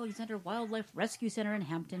Evelyn Alexander Wildlife Rescue Center in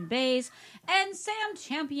Hampton Bays, and Sam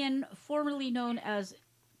Champion, formerly known as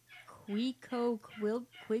Quico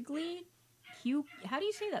Quigley? How do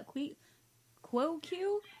you say that? Quoque?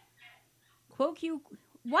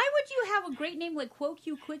 Why would you have a great name like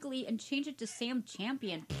Quoque Quigley and change it to Sam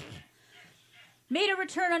Champion? Made a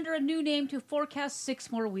return under a new name to forecast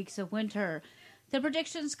 6 more weeks of winter. The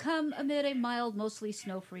predictions come amid a mild, mostly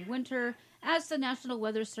snow-free winter, as the National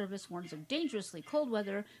Weather Service warns of dangerously cold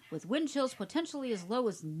weather, with wind chills potentially as low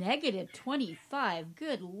as negative 25.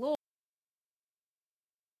 Good Lord.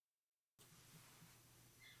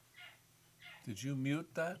 Did you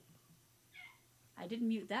mute that? I didn't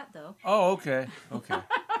mute that, though. Oh, okay. Okay.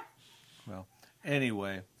 Well,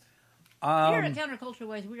 anyway. Here at Counterculture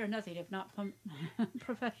Wise, we are nothing if not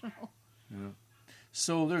professional. Yeah.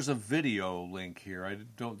 So there's a video link here. I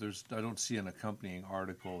don't see an accompanying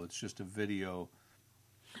article. It's just a video.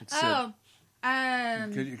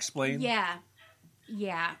 Could you explain? Yeah.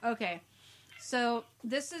 Okay. So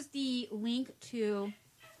this is the link to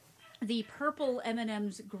the Purple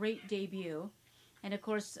M&M's great debut, and of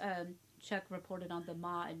course, Chuck reported on the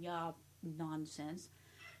Ma and Ya nonsense.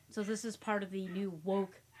 So this is part of the new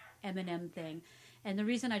woke M&M thing, and the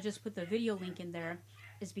reason I just put the video link in there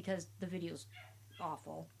is because the video's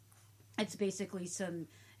awful. It's basically some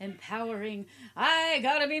empowering, I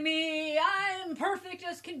gotta be me, I'm perfect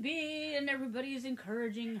as can be, and everybody's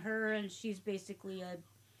encouraging her, and she's basically a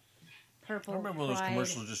purple I remember when pride. those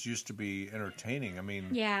commercials just used to be entertaining. I mean...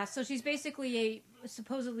 Yeah, so she's basically a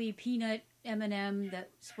supposedly peanut M&M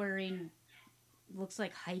that's wearing, looks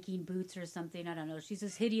like hiking boots or something, I don't know. She's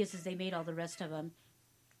as hideous as they made all the rest of them.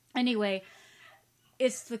 Anyway,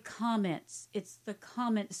 it's the comments. It's the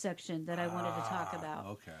comment section that I wanted to talk about.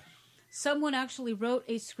 Okay. Someone actually wrote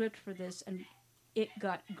a script for this, and it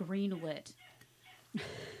got greenlit.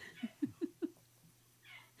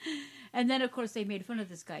 And then, of course, they made fun of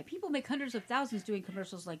this guy. People make hundreds of thousands doing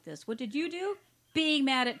commercials like this. What did you do? Being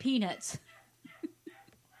mad at peanuts.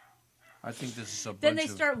 I think this is a bunch Then they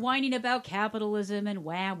start whining about capitalism and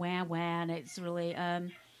wah, wah, wah. And it's really...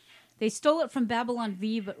 They stole it from Babylon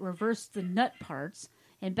V, but reversed the nut parts.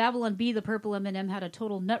 In Babylon B, the purple M&M had a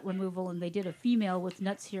total nut removal, and they did a female with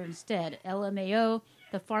nuts here instead. LMAO,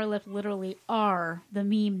 the far left literally are the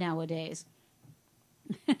meme nowadays.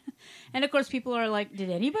 And, of course, people are like, did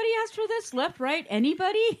anybody ask for this? Left, right,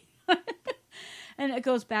 anybody? And it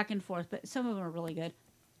goes back and forth, but some of them are really good.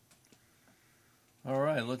 All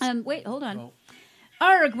right, let's... Wait, hold on. Oh.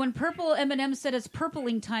 Arg, when purple M&M said it's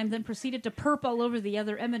purpling time, then proceeded to perp all over the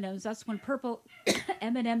other M&Ms. That's when purple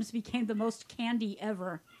M&Ms became the most candy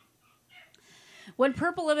ever. When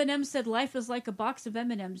purple M&M said life is like a box of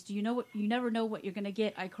M&Ms, do you know what? You never know what you're going to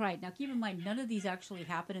get. I cried. Now, keep in mind, none of these actually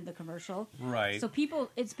happen in the commercial. Right. So people,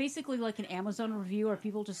 it's basically like an Amazon review where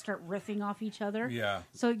people just start riffing off each other. Yeah.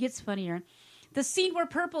 So it gets funnier. The scene where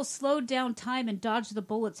Purple slowed down time and dodged the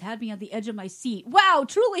bullets had me on the edge of my seat. Wow,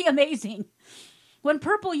 truly amazing. When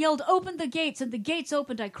Purple yelled, open the gates, and the gates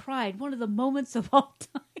opened, I cried. One of the moments of all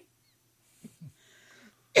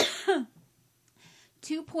time.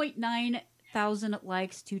 2.9 thousand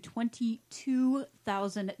likes to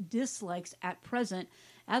 22,000 dislikes at present.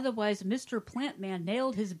 Otherwise, Mr. Plant Man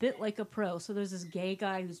nailed his bit like a pro. So there's this gay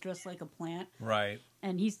guy who's dressed like a plant. Right.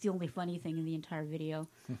 And he's the only funny thing in the entire video.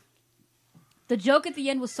 The joke at the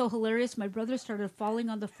end was so hilarious, my brother started falling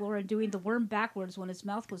on the floor and doing the worm backwards when his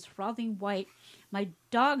mouth was frothing white. My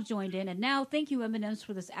dog joined in, and now thank you, M&M's,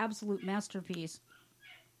 for this absolute masterpiece.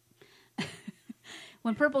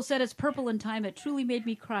 When Purple said it's purple in time, it truly made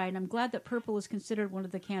me cry, and I'm glad that purple is considered one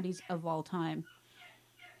of the candies of all time.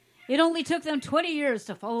 It only took them 20 years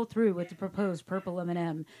to follow through with the proposed purple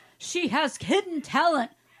M&M. She has hidden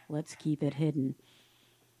talent. Let's keep it hidden.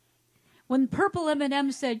 When Purple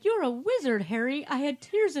M&M said, "You're a wizard, Harry," I had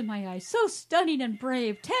tears in my eyes. So stunning and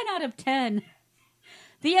brave. 10 out of 10.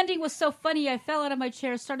 The ending was so funny, I fell out of my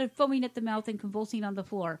chair, started foaming at the mouth and convulsing on the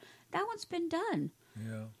floor. That one's been done.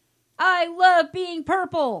 Yeah. I love being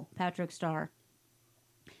purple, Patrick Starr.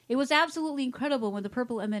 It was absolutely incredible when the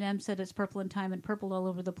purple M&M said it's purple in time and purple all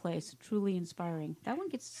over the place. Truly inspiring. That one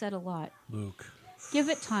gets said a lot. Luke. Give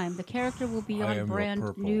it time. The character will be I on am brand your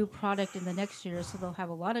purple. new product in the next year, so they'll have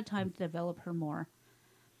a lot of time to develop her more.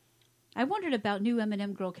 I wondered about new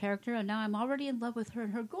M&M girl character, and now I'm already in love with her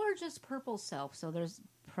and her gorgeous purple self. So there's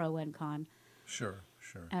pro and con. Sure.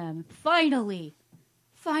 Finally,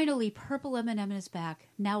 purple M&M is back.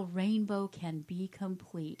 Now rainbow can be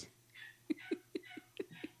complete.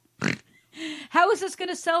 How is this going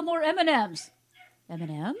to sell more M&Ms?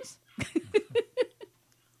 M&Ms?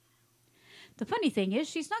 The funny thing is,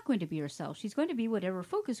 she's not going to be herself. She's going to be whatever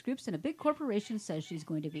focus groups and a big corporation says she's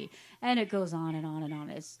going to be. And it goes on and on and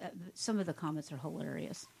on. Some of the comments are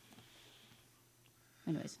hilarious.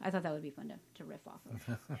 Anyways, I thought that would be fun to riff off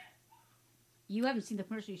of. You haven't seen the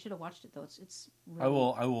commercial. You should have watched it, though. It's really,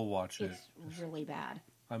 I will watch it. It's really bad.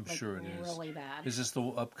 I'm sure it is. Really bad. Is this the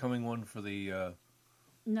upcoming one for the...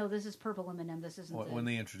 No, this is Purple M&M. This isn't when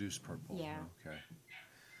they introduce purple. Yeah. Okay.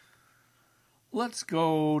 Let's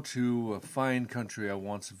go to a fine country I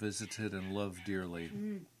once visited and loved dearly.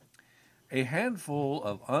 A handful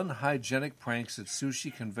of unhygienic pranks at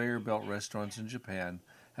sushi conveyor belt restaurants in Japan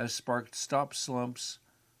has sparked stock slumps,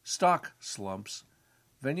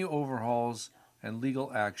 venue overhauls, and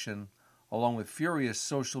legal action, along with furious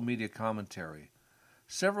social media commentary.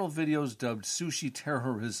 Several videos dubbed sushi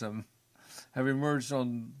terrorism have emerged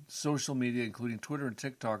on social media, including Twitter and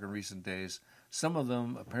TikTok in recent days, some of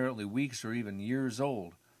them apparently weeks or even years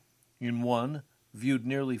old. In one, viewed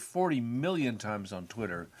nearly 40 million times on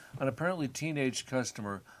Twitter, an apparently teenage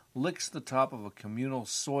customer licks the top of a communal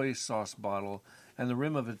soy sauce bottle and the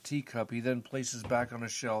rim of a teacup he then places back on a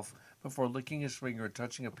shelf before licking his finger and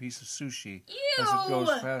touching a piece of sushi as it goes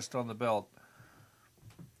past on the belt.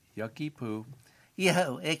 Yucky poo.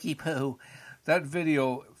 Yo, icky poo. That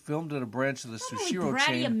video, filmed at a branch of the Sushiro bratty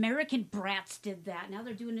chain... American brats did that. Now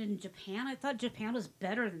they're doing it in Japan. I thought Japan was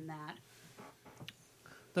better than that.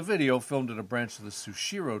 The video, filmed at a branch of the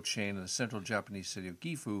Sushiro chain in the central Japanese city of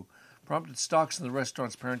Gifu, prompted stocks in the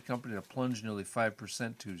restaurant's parent company to plunge nearly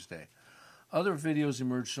 5% Tuesday. Other videos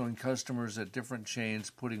emerged showing customers at different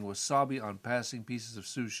chains putting wasabi on passing pieces of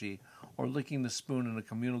sushi or licking the spoon in a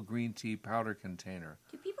communal green tea powder container.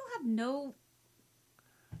 Do people have no...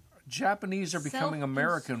 Japanese are becoming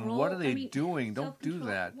American. What are they doing? Don't do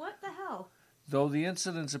that. What the hell? Though the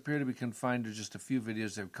incidents appear to be confined to just a few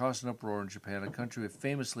videos, they've caused an uproar in Japan, a country with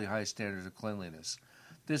famously high standards of cleanliness.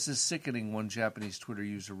 This is sickening, one Japanese Twitter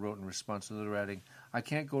user wrote in response to the adding, "I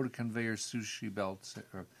can't go to conveyor belt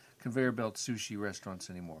sushi restaurants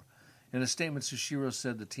anymore." In a statement, Sushiro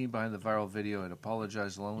said the team behind the viral video had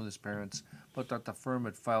apologized along with his parents, but that the firm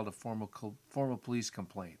had filed a formal police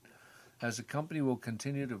complaint. As the company will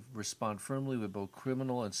continue to respond firmly with both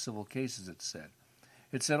criminal and civil cases, it said.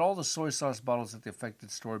 It said all the soy sauce bottles at the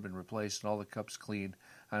affected store had been replaced and all the cups cleaned,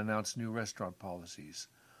 and announced new restaurant policies.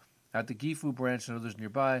 At the Gifu branch and others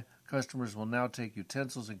nearby, customers will now take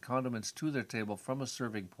utensils and condiments to their table from a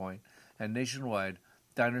serving point, and nationwide,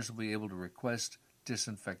 diners will be able to request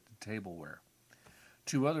disinfected tableware.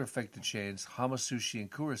 Two other affected chains, Hama Sushi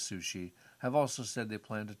and Kura Sushi, have also said they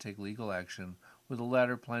plan to take legal action, with the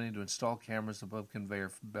latter planning to install cameras above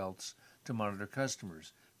conveyor belts to monitor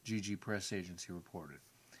customers, GG Press Agency reported.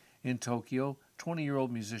 In Tokyo,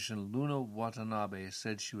 20-year-old musician Luna Watanabe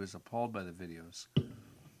said she was appalled by the videos.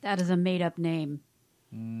 That is a made-up name.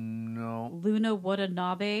 No. Luna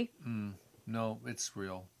Watanabe? No, it's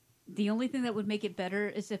real. The only thing that would make it better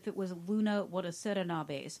is if it was Luna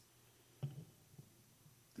Wataseranabes.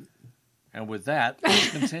 And with that,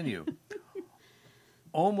 let's continue.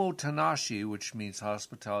 Omotanashi, which means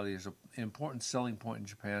hospitality, is an important selling point in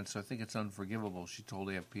Japan, so I think it's unforgivable, she told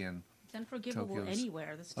AFPN. It's unforgivable Tokyo's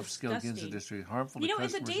anywhere. That's upscale disgusting. Ginza district, harmful to in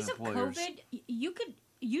customers the days and of employers. COVID,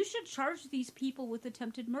 you should charge these people with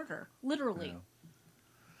attempted murder, literally. Yeah.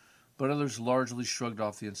 But others largely shrugged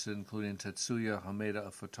off the incident, including Tetsuya Hameda, a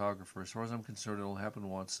photographer. As far as I'm concerned, it will happen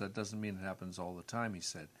once. That doesn't mean it happens all the time, he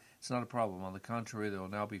said. It's not a problem. On the contrary, there will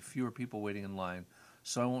now be fewer people waiting in line,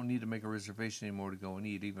 so I won't need to make a reservation anymore to go and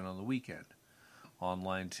eat, even on the weekend.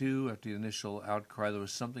 Online, too, after the initial outcry, there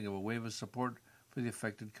was something of a wave of support for the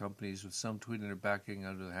affected companies, with some tweeting their backing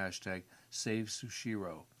under the hashtag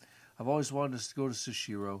 #SaveSushiro. I've always wanted to go to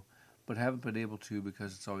Sushiro, but haven't been able to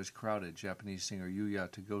because it's always crowded, Japanese singer Yuya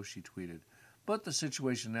Tagoshi tweeted. But the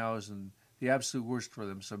situation now is in the absolute worst for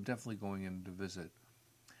them, so I'm definitely going in to visit.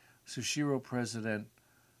 Sushiro president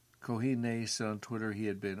Kohine said on Twitter he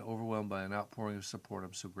had been overwhelmed by an outpouring of support.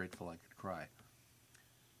 I'm so grateful I could cry.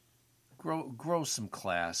 Grow some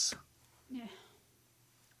class. Yeah.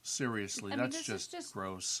 Seriously, that's just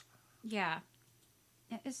gross. Yeah.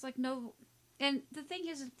 It's like no... And the thing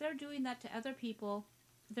is, if they're doing that to other people,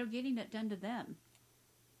 they're getting it done to them.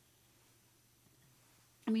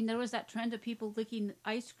 I mean, there was that trend of people licking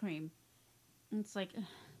ice cream. And it's like,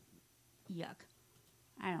 yuck.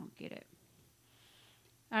 I don't get it.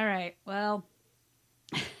 All right, well...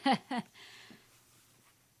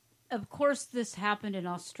 Of course, this happened in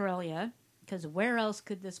Australia, because where else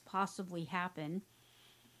could this possibly happen?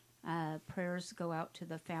 Prayers go out to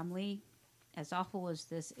the family, as awful as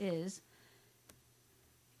this is.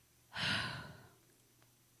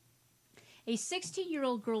 A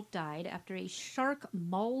 16-year-old girl died after a shark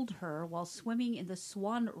mauled her while swimming in the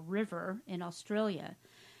Swan River in Australia,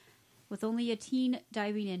 with only a teen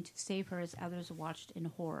diving in to save her as others watched in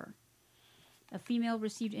horror. A female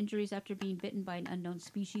received injuries after being bitten by an unknown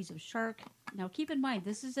species of shark. Now, keep in mind,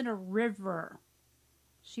 this is in a river.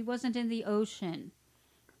 She wasn't in the ocean.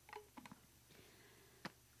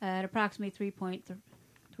 At approximately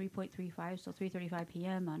 3.35, so 3:35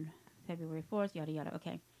 p.m. on February 4th, yada yada.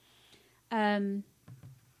 Okay. The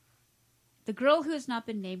girl who has not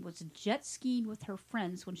been named was jet skiing with her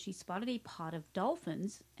friends when she spotted a pod of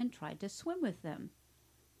dolphins and tried to swim with them.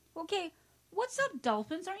 Okay. What's up,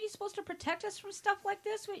 dolphins? Aren't you supposed to protect us from stuff like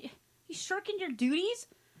this? You shirking your duties?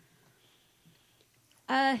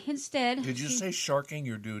 Instead... Did you say sharking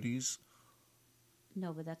your duties?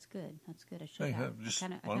 No, but that's good. That's good. I should have. Just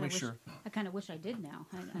want to make sure. I kind of wish I did now.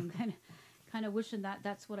 I'm kind of wishing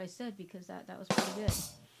that's what I said, because that was pretty good.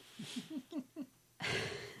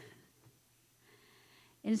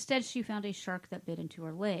 Instead, she found a shark that bit into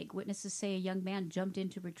her leg. Witnesses say a young man jumped in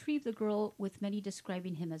to retrieve the girl, with many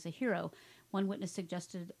describing him as a hero. One witness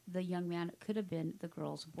suggested the young man could have been the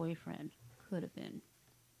girl's boyfriend. Could have been.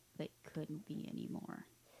 But couldn't be anymore.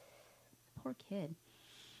 Poor kid.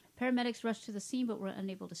 Paramedics rushed to the scene but were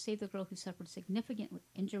unable to save the girl, who suffered significant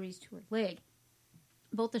injuries to her leg.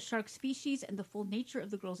 Both the shark species and the full nature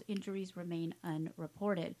of the girl's injuries remain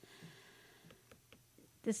unreported.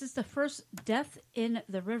 This is the first death in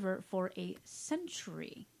the river for a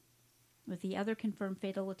century, with the other confirmed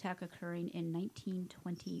fatal attack occurring in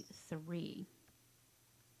 1923.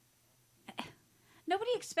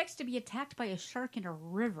 Nobody expects to be attacked by a shark in a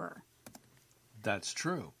river. That's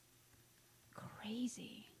true.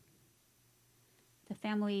 Crazy.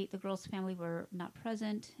 The girl's family were not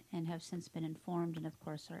present and have since been informed, and of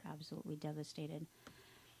course are absolutely devastated.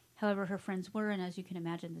 However, her friends were, and as you can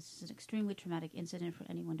imagine, this is an extremely traumatic incident for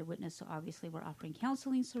anyone to witness, so obviously we're offering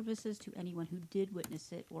counseling services to anyone who did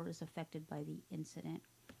witness it or is affected by the incident.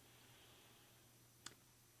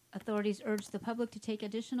 Authorities urged the public to take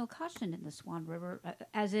additional caution in the Swan River,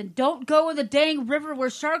 as in, don't go in the dang river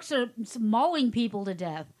where sharks are mauling people to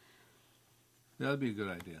death. That'd be a good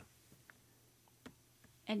idea.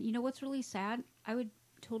 And you know what's really sad? I would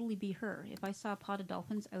totally be her. If I saw a pod of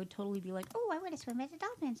dolphins, I would totally be like, oh, I want to swim with the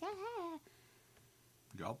dolphins. Yeah.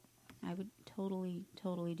 Yep. I would totally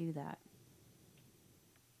do that.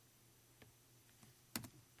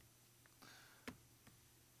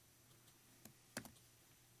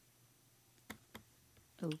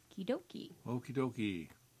 Okie dokie. Okie dokie.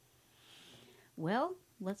 Well,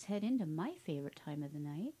 let's head into my favorite time of the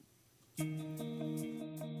night.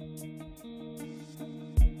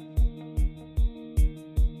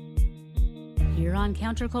 Here on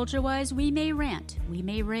Counterculture Wise, we may rant, we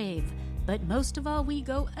may rave, but most of all, we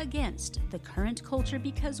go against the current culture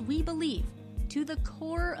because we believe, to the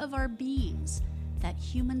core of our beings, that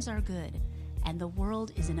humans are good and the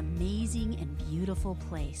world is an amazing and beautiful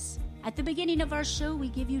place. At the beginning of our show, we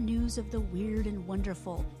give you news of the weird and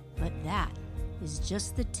wonderful, but that is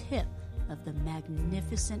just the tip of the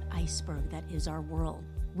magnificent iceberg that is our world.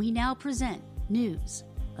 We now present news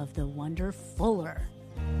of the wonderfuller.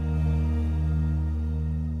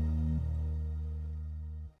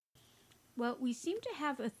 Well, we seem to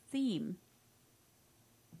have a theme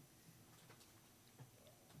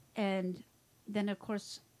And then, of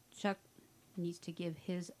course, Chuck needs to give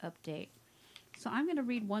his update. So I'm going to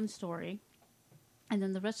read one story, and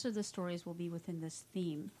then the rest of the stories will be within this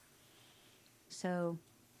theme. So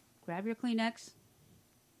grab your Kleenex,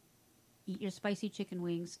 eat your spicy chicken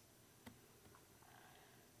wings.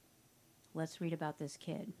 Let's read about this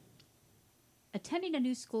kid. Attending a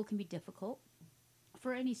new school can be difficult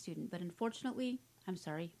for any student, but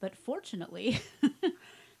fortunately,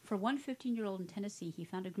 for one 15-year-old in Tennessee, he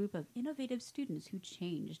found a group of innovative students who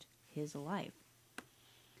changed his life.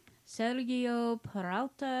 Sergio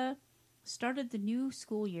Peralta started the new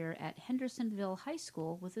school year at Hendersonville High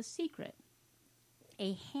School with a secret,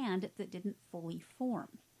 a hand that didn't fully form.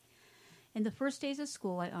 In the first days of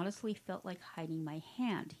school, I honestly felt like hiding my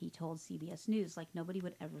hand, he told CBS News, like nobody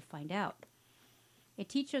would ever find out. A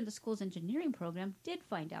teacher in the school's engineering program did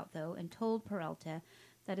find out, though, and told Peralta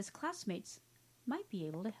that his classmates might be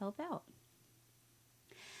able to help out.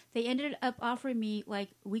 They ended up offering me, like,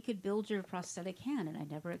 we could build your prosthetic hand, and I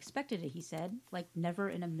never expected it, he said, like never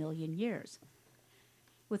in a million years.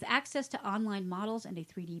 With access to online models and a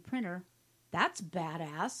 3D printer, that's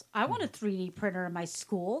badass. I want a 3D printer in my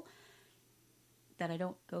school that I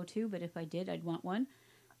don't go to, but if I did, I'd want one.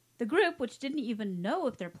 The group, which didn't even know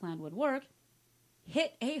if their plan would work,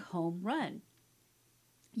 hit a home run.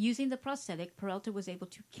 Using the prosthetic, Peralta was able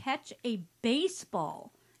to catch a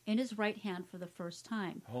baseball in his right hand for the first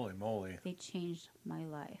time. Holy moly. They changed my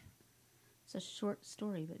life. It's a short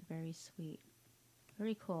story, but very sweet.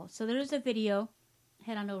 Very cool. So there's a video.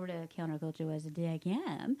 Head on over to Counterculture as a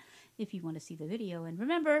DAGM if you want to see the video. And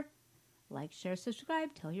remember, like, share,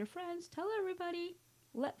 subscribe, tell your friends, tell everybody.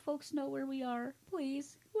 Let folks know where we are,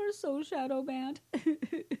 please. We're so shadow banned.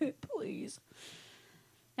 Please.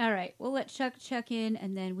 All right, we'll let Chuck check in,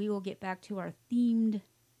 and then we will get back to our themed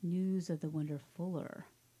news of the Wonderfuller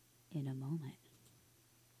in a moment.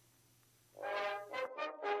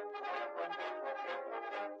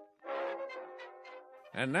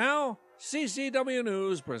 And now, CCW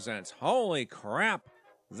News presents Holy Crap,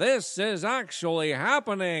 This Is Actually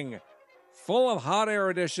Happening! Full of Hot Air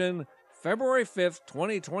Edition, February 5th,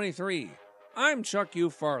 2023. I'm Chuck U.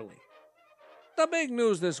 Farley. The big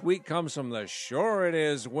news this week comes from the Sure It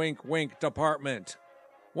Is Wink Wink department.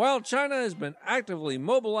 While China has been actively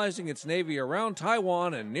mobilizing its navy around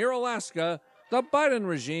Taiwan and near Alaska, the Biden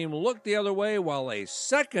regime looked the other way while a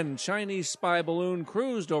second Chinese spy balloon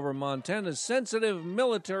cruised over Montana's sensitive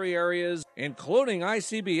military areas, including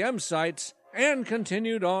ICBM sites, and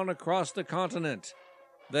continued on across the continent.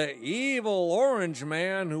 The evil orange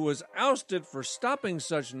man who was ousted for stopping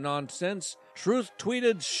such nonsense truth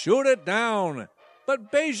tweeted, "Shoot it down."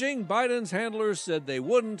 But Beijing Biden's handlers said they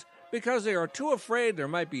wouldn't because they are too afraid there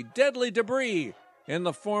might be deadly debris in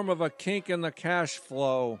the form of a kink in the cash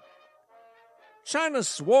flow. China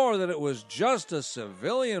swore that it was just a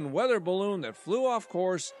civilian weather balloon that flew off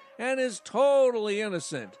course and is totally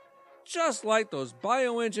innocent, just like those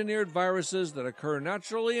bioengineered viruses that occur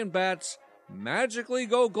naturally in bats, magically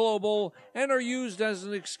go global, and are used as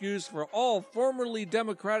an excuse for all formerly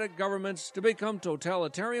democratic governments to become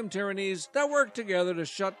totalitarian tyrannies that work together to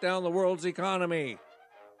shut down the world's economy.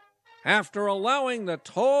 After allowing the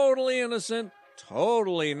totally innocent,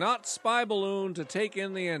 totally not spy balloon to take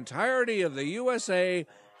in the entirety of the USA,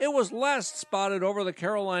 it was last spotted over the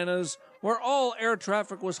Carolinas, where all air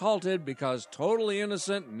traffic was halted because totally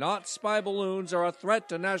innocent, not spy balloons are a threat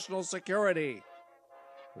to national security.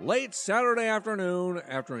 Late Saturday afternoon,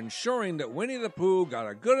 after ensuring that Winnie the Pooh got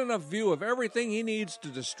a good enough view of everything he needs to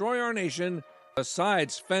destroy our nation,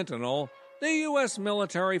 besides fentanyl, the U.S.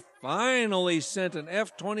 military finally sent an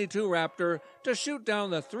F-22 Raptor to shoot down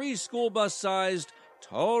the 3 school bus-sized,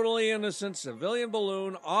 totally innocent civilian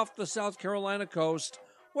balloon off the South Carolina coast,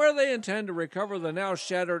 where they intend to recover the now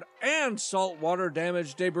shattered and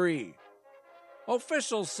saltwater-damaged debris.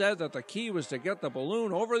 Officials said that the key was to get the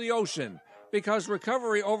balloon over the ocean, because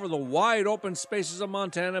recovery over the wide open spaces of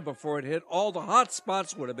Montana before it hit all the hot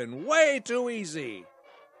spots would have been way too easy.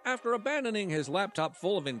 After abandoning his laptop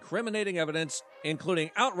full of incriminating evidence,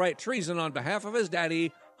 including outright treason on behalf of his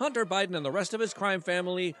daddy, Hunter Biden and the rest of his crime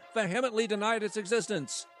family vehemently denied its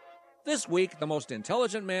existence. This week, the most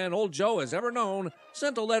intelligent man old Joe has ever known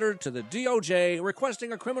sent a letter to the DOJ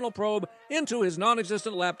requesting a criminal probe into his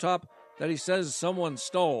non-existent laptop that he says someone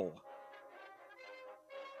stole.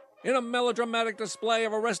 In a melodramatic display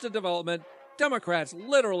of arrested development, Democrats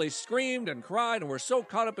literally screamed and cried and were so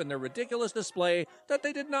caught up in their ridiculous display that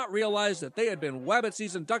they did not realize that they had been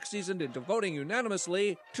wabbit-seasoned, duck-seasoned into voting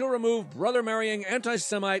unanimously to remove brother-marrying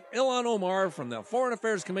anti-Semite Ilhan Omar from the Foreign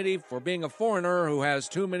Affairs Committee for being a foreigner who has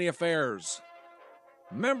too many affairs.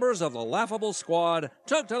 members of the Laughable Squad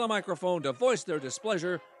took to the microphone to voice their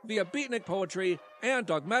displeasure via beatnik poetry and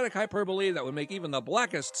dogmatic hyperbole that would make even the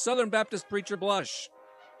blackest Southern Baptist preacher blush.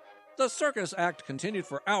 The circus act continued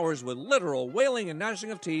for hours with literal wailing and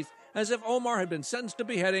gnashing of teeth as if Omar had been sentenced to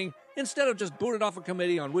beheading instead of just booted off a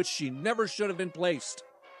committee on which she never should have been placed.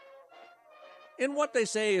 In what they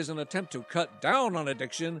say is an attempt to cut down on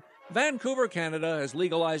addiction, Vancouver, Canada has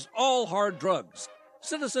legalized all hard drugs.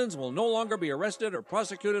 Citizens will no longer be arrested or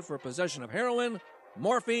prosecuted for possession of heroin,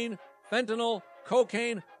 morphine, fentanyl,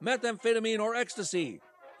 cocaine, methamphetamine, or ecstasy.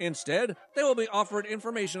 Instead, they will be offered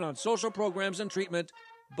information on social programs and treatment,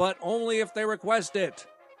 but only if they request it.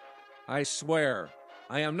 I swear,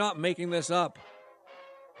 I am not making this up.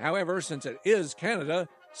 However, since it is Canada,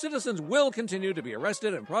 citizens will continue to be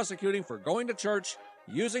arrested and prosecuted for going to church,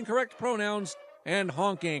 using correct pronouns, and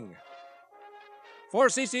honking. For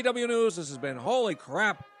CCW News, this has been Holy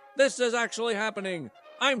Crap, This Is Actually Happening.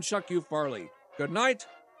 I'm Chuck U. Farley. Good night,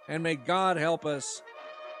 and may God help us.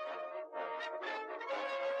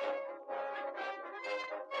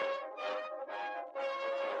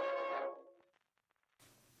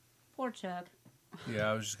 Poor Chuck. Yeah,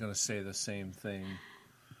 I was just going to say the same thing.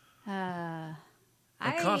 A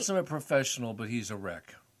consummate professional, but he's a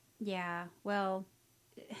wreck. Yeah, well,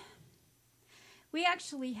 we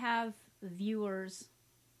actually have viewers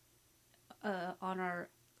on our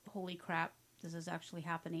Holy Crap, This Is Actually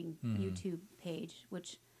Happening YouTube page,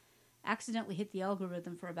 which accidentally hit the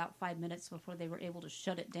algorithm for about 5 minutes before they were able to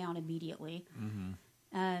shut it down immediately.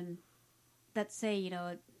 That say,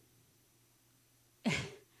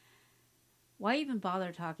 why even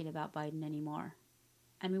bother talking about Biden anymore?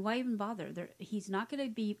 I mean, why even bother? He's not going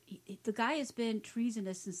to be... The guy has been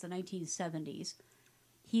treasonous since the 1970s.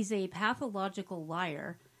 He's a pathological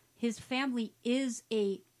liar. His family is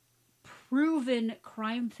a proven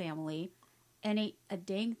crime family, and ain't a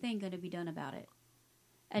dang thing going to be done about it.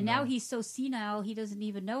 And now he's so senile, he doesn't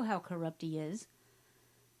even know how corrupt he is.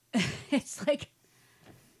 It's like,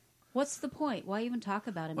 what's the point? Why even talk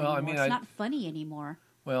about him anymore? I mean, it's not funny anymore.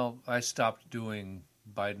 Well, I stopped doing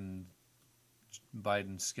Biden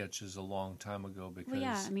sketches a long time ago because... Well,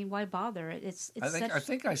 yeah, I mean, why bother? I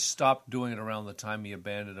think I stopped doing it around the time he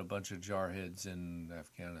abandoned a bunch of jarheads in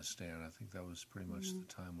Afghanistan. I think that was pretty much the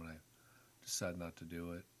time when I decided not to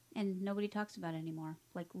do it. And nobody talks about it anymore.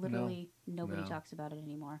 Like, literally, nobody talks about it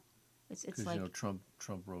anymore. It's like... Trump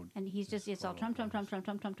wrote... And he's just, it's all Trump.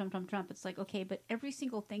 It's like, okay, but every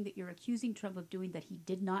single thing that you're accusing Trump of doing that he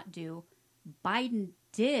did not do, Biden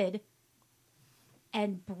did...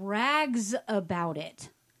 and brags about it.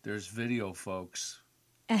 There's video, folks.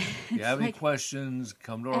 If you have any questions,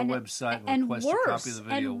 come to our website and request a copy of the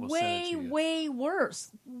video. We'll send it to you. Way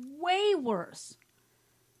worse.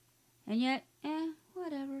 And yet,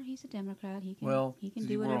 whatever. He's a Democrat. He can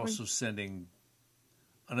do whatever. We're also sending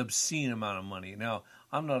an obscene amount of money. Now,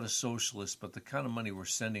 I'm not a socialist, but the kind of money we're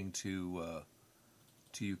sending to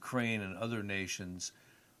Ukraine and other nations,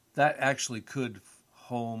 that actually could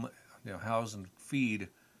house and feed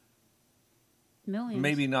millions.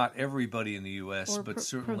 Maybe not everybody in the U.S., but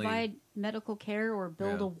certainly provide medical care or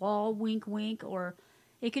build a wall, wink, wink, or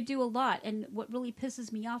it could do a lot. And what really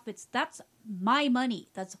pisses me off, that's my money.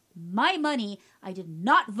 That's my money. I did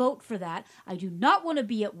not vote for that. I do not want to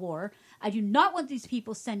be at war. I do not want these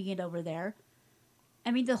people sending it over there.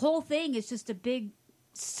 I mean, the whole thing is just a big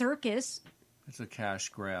circus. It's a cash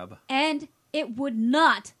grab. And it would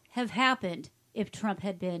not have happened if Trump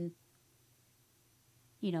had been,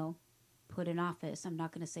 put in office. I'm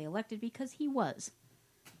not going to say elected because he was.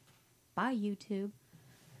 Bye, YouTube.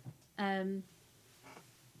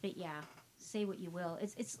 But yeah, say what you will.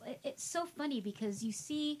 It's so funny because you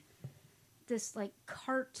see this like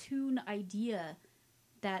cartoon idea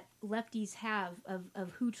that lefties have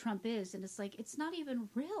of who Trump is, and it's like it's not even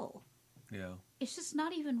real. Yeah. It's just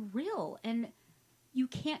not even real, and you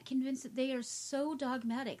can't convince it. They are so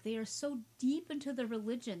dogmatic. They are so deep into the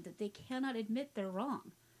religion that they cannot admit they're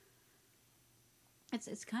wrong.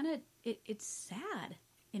 It's kind of it's sad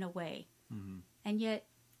in a way, and yet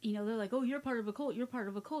they're like, oh, you're part of a cult. You're part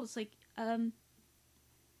of a cult. It's like I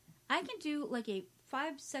can do like a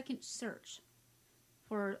 5-second search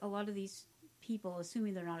for a lot of these people,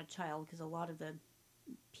 assuming they're not a child, because a lot of the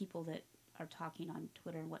people that are talking on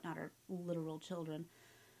Twitter and whatnot are literal children.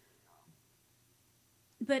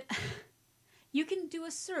 But you can do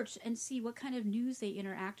a search and see what kind of news they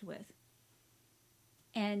interact with.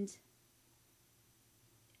 And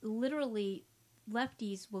literally,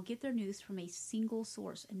 lefties will get their news from a single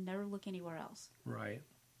source and never look anywhere else. Right.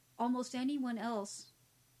 Almost anyone else,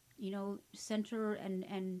 center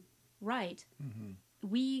and right,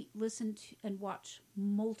 we listen to and watch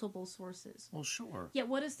multiple sources. Well, sure. Yet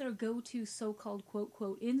what is their go-to so-called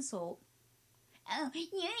quote insult? Oh, you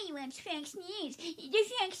only watch Fox News.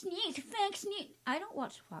 The Fox News. I don't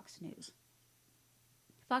watch Fox News.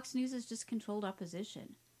 Fox News is just controlled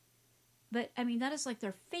opposition. But, I mean, that is like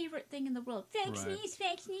their favorite thing in the world. Fox News,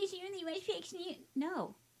 you only watch Fox News.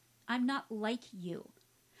 No, I'm not like you.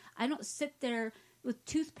 I don't sit there with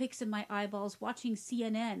toothpicks in my eyeballs watching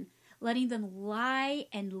CNN, letting them lie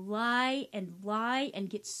and lie and lie and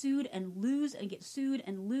get sued and lose and get sued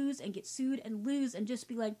and lose and get sued and lose and just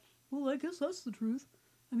be like, well, I guess that's the truth.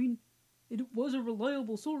 I mean, it was a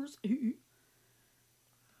reliable source.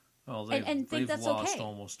 Well, they've think that's lost okay.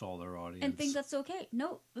 almost all their audience. And think that's okay.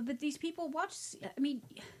 No, but these people watch... I mean,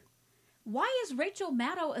 why is Rachel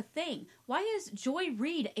Maddow a thing? Why is Joy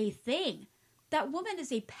Reid a thing? That woman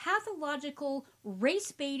is a pathological,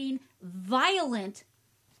 race-baiting, violent,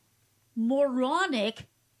 moronic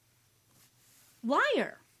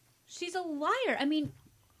liar. She's a liar. I mean,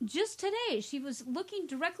 just today, she was looking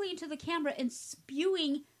directly into the camera and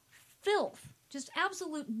spewing filth. Just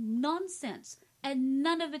absolute nonsense. And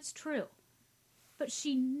none of it's true. But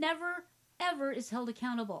she never, ever is held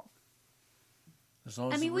accountable. As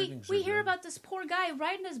long as I mean, the we hear about this poor guy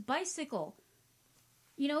riding his bicycle.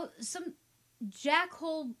 You know, some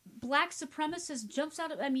jackhole black supremacist jumps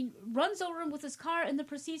out of... I mean, runs over him with his car and then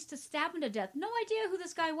proceeds to stab him to death. No idea who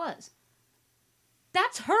this guy was.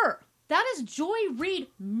 That's her. That is Joy Reid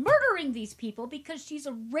murdering these people because she's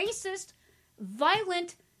a racist,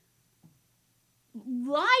 violent,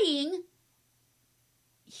 lying...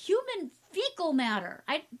 human fecal matter.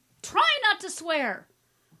 I try not to swear.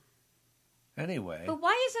 Anyway. But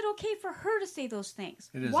why is it okay for her to say those things?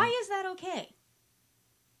 It isn't. Why is that okay?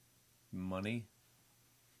 Money?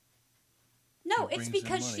 No, It it's brings in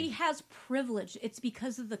because money. she has privilege. It's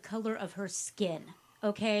because of the color of her skin.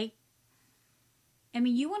 Okay? I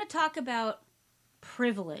mean, you want to talk about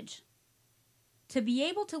privilege. To be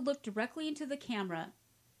able to look directly into the camera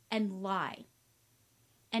and lie.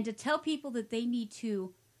 And to tell people that they need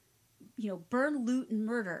to, you know, burn, loot, and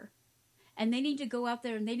murder. And they need to go out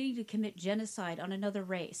there and they need to commit genocide on another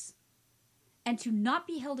race. And to not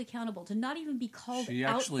be held accountable, to not even be called out for it. She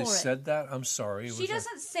actually said that? I'm sorry. She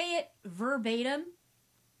doesn't say it verbatim,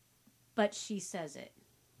 but she says it.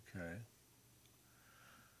 Okay.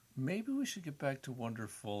 Maybe we should get back to Wonder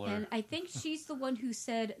Fuller. And I think she's the one who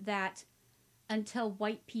said that until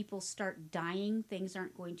white people start dying, things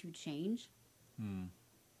aren't going to change. And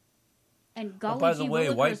golly by the gee way,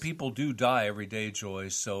 willikers, white people do die every day, Joy,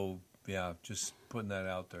 so, yeah, just putting that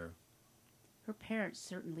out there. her parents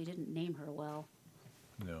certainly didn't name her well.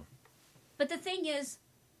 No. But the thing is,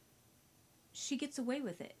 she gets away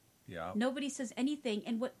with it. Yeah. Nobody says anything.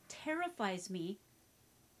 And what terrifies me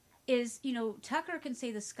is, you know, Tucker can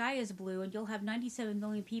say the sky is blue and you'll have 97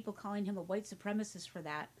 million people calling him a white supremacist for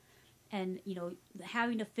that. And, you know,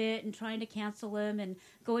 having a fit and trying to cancel him and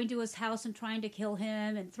going to his house and trying to kill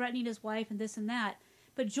him and threatening his wife and this and that.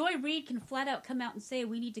 But Joy Reid can flat out come out and say,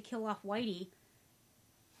 we need to kill off Whitey.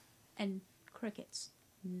 And crickets.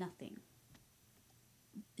 Nothing.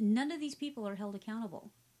 None of these people are held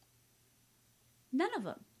accountable. None of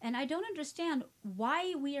them. And I don't understand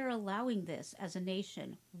why we are allowing this as a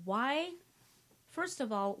nation. Why, first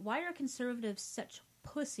of all, why are conservatives such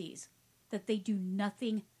pussies that they do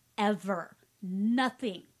nothing ever?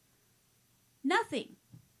 Nothing. Nothing.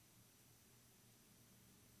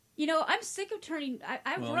 You know, I'm sick of turning...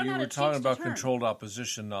 I've run out of cheeks to turn. You were talking about controlled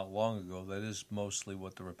opposition not long ago. That is mostly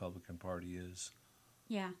what the Republican Party is.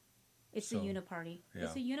 Yeah. It's a uniparty. Yeah.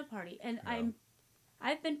 It's a uniparty. And Yeah.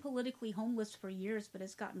 I've been politically homeless for years, but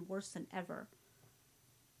it's gotten worse than ever.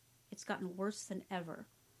 It's gotten worse than ever.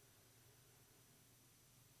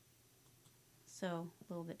 So, a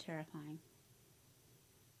little bit terrifying.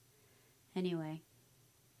 Anyway.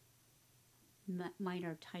 Mine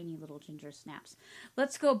are tiny little ginger snaps.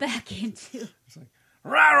 Let's go back into...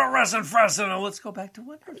 Let's go back to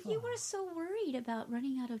Wonderful. You were so worried about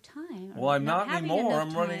running out of time. Well, I'm not having anymore. enough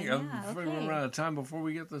I'm running. time. I'm Yeah, running out of time before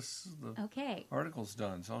we get the Okay. articles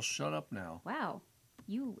done. So I'll shut up now. Wow.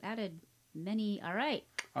 You added many. All right.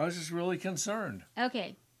 I was just really concerned.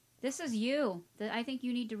 Okay. This is you. I think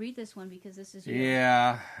you need to read this one because this is you.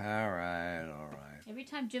 Yeah. All right. Every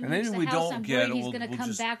time Jim And leaves then the we house, don't I'm get worried it. he's We'll- going to we'll come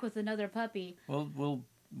just- back with another puppy.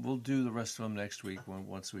 We'll do the rest of them next week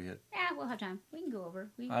once we hit. Yeah, we'll have time. We can go over.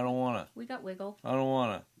 I don't wanna. We got wiggle. I don't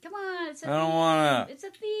wanna. Come on, it's a I theme. don't wanna. It's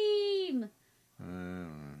a theme.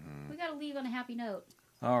 Mm-hmm. We got to leave on a happy note.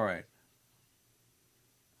 All right.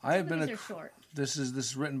 I have Some of been these are short. This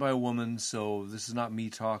is written by a woman, so this is not me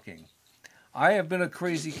talking. I have been a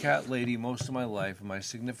crazy cat lady most of my life, and my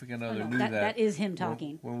significant other knew that. That is him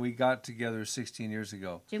talking. When we got together 16 years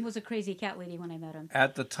ago. Jim was a crazy cat lady when I met him.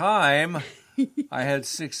 At the time, I had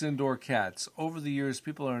 6 indoor cats. Over the years,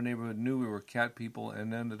 people in our neighborhood knew we were cat people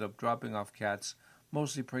and ended up dropping off cats,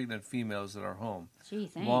 mostly pregnant females, at our home. Gee,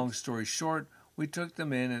 thanks. Long story short, we took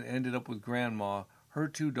them in and ended up with Grandma, her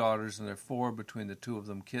 2 daughters, and their 4, between the 2 of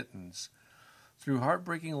them, kittens. Through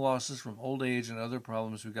heartbreaking losses from old age and other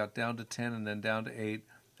problems, we got down to 10 and then down to 8,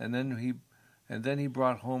 and then he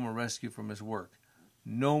brought home a rescue from his work.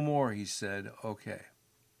 No more, he said. Okay.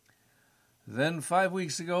 Then 5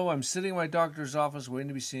 weeks ago, I'm sitting in my doctor's office waiting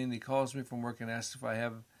to be seen. He calls me from work and asks if I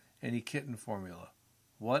have any kitten formula.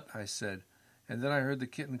 What? I said. And then I heard the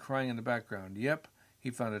kitten crying in the background. Yep, he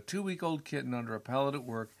found a 2-week-old kitten under a pallet at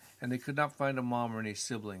work, and they could not find a mom or any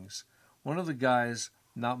siblings. One of the guys,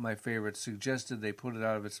 not my favorite, suggested they put it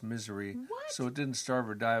out of its misery so it didn't starve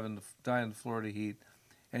or die in the Florida heat,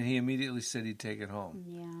 and he immediately said he'd take it home.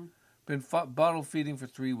 Yeah. Been bottle feeding for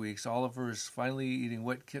 3 weeks. Oliver is finally eating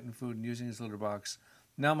wet kitten food and using his litter box.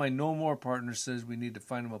 Now my no more partner says we need to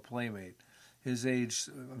find him a playmate. Need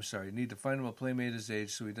to find him a playmate his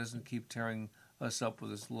age so he doesn't keep tearing us up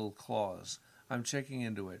with his little claws. I'm checking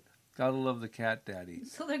into it. Gotta love the cat daddy.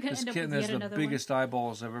 So they're gonna this end up kitten with has yet the another biggest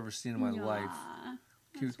eyeballs I've ever seen in my Aww. life.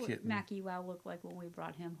 Cute That's what kitten. Mackie Wow looked like when we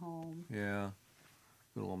brought him home. Yeah.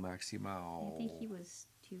 Good little Maxie Mouse. I think he was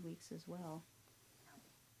 2 weeks as well.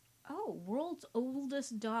 Oh, world's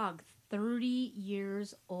oldest dog, 30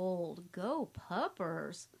 years old. Go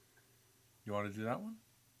Puppers. You want to do that one?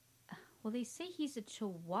 Well, they say he's a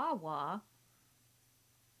Chihuahua,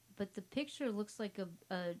 but the picture looks like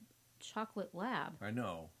a chocolate lab. I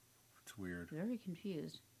know. It's weird. Very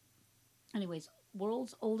confused. Anyways,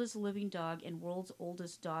 world's oldest living dog and world's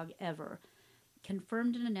oldest dog ever.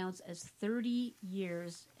 Confirmed and announced as 30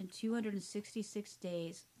 years and 266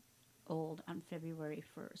 days old on February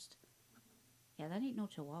 1st. Yeah, that ain't no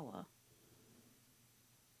Chihuahua.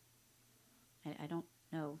 I don't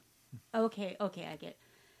know. Okay, I get it.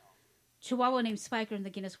 Chihuahua named Spiker in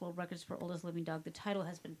the Guinness World Records for oldest living dog. The title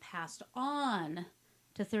has been passed on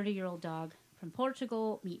to 30-year-old dog from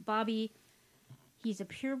Portugal. Meet Bobby. He's a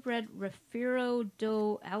purebred Refiro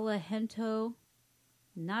do Alejento.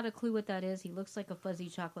 Not a clue what that is. He looks like a fuzzy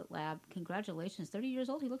chocolate lab. Congratulations. 30 years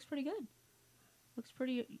old. He looks pretty good. Looks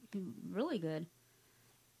really good.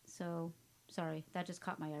 So, sorry. That just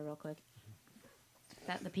caught my eye real quick.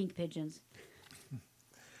 That and the pink pigeons.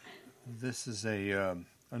 This is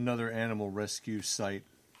another animal rescue site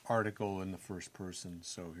article in the first person,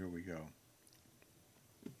 so here we go.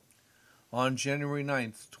 On January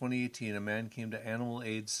 9th, 2018, a man came to Animal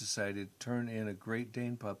Aid Society to turn in a Great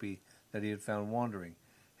Dane puppy that he had found wandering.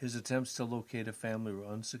 His attempts to locate a family were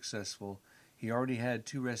unsuccessful. He already had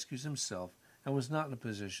 2 rescues himself and was not in a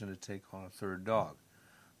position to take on a 3rd dog.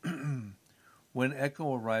 When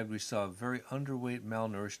Echo arrived, we saw a very underweight,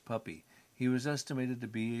 malnourished puppy. He was estimated to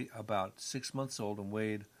be about 6 months old and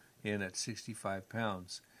weighed in at 65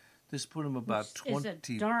 pounds. This put him about 20... It's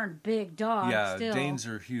a darn big dog. Yeah, still. Danes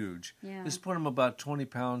are huge. Yeah. This put him about 20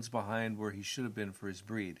 pounds behind where he should have been for his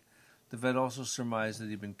breed. The vet also surmised that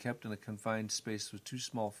he'd been kept in a confined space that was too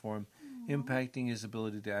small for him, impacting his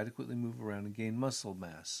ability to adequately move around and gain muscle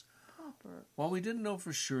mass. While we didn't know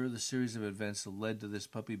for sure the series of events that led to this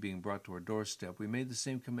puppy being brought to our doorstep, we made the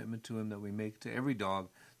same commitment to him that we make to every dog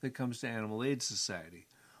that comes to Animal Aid Society.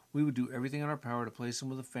 We would do everything in our power to place him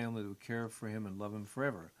with a family that would care for him and love him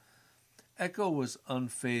forever. Echo was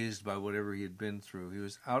unfazed by whatever he had been through. He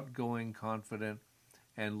was outgoing, confident,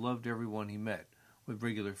 and loved everyone he met. With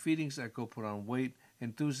regular feedings, Echo put on weight,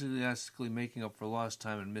 enthusiastically making up for lost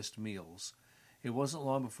time and missed meals. It wasn't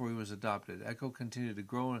long before he was adopted. Echo continued to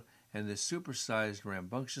grow, and this supersized,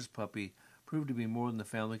 rambunctious puppy proved to be more than the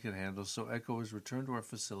family could handle, so Echo was returned to our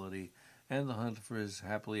facility, and the hunt for his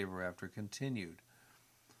happily ever after continued.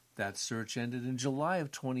 That search ended in July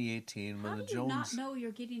of 2018 when How the do you Jones... not know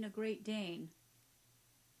you're getting a Great Dane?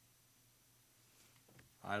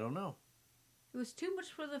 I don't know. It was too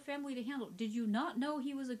much for the family to handle. Did you not know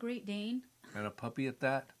he was a Great Dane? And a puppy at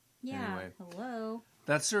that? Yeah. Anyway. Hello.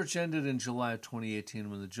 That search ended in July of 2018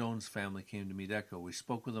 when the Jones family came to meet Echo. We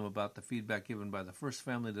spoke with them about the feedback given by the first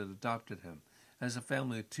family that adopted him. As a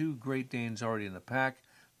family with 2 Great Danes already in the pack,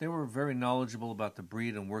 they were very knowledgeable about the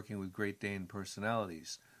breed and working with Great Dane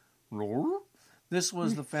personalities. This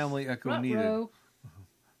was the family Echo needed.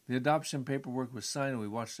 The adoption paperwork was signed and we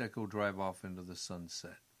watched Echo drive off into the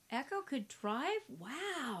sunset. Echo could drive?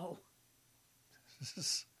 Wow.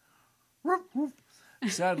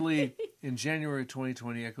 Sadly, In January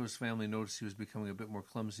 2020, Echo's family noticed he was becoming a bit more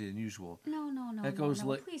clumsy than usual. No. Echo's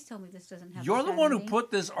Please tell me this doesn't have. You're the one who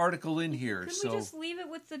put this article in here. Can we just leave it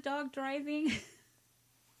with the dog driving?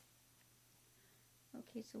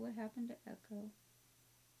 Okay, so what happened to Echo?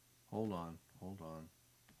 Hold on.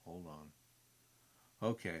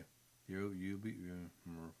 Okay, you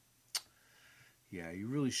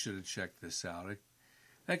really should have checked this out.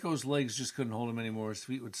 Echo's legs just couldn't hold him anymore. His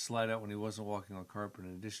feet would slide out when he wasn't walking on carpet.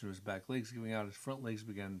 In addition to his back legs giving out, his front legs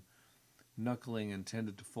began knuckling and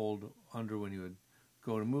tended to fold under when he would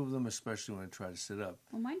go to move them, especially when he tried to sit up.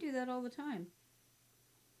 Well, mine do that all the time.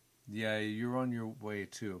 Yeah, you're on your way,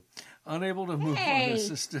 too. Unable to move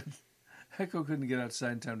unassisted, Echo couldn't get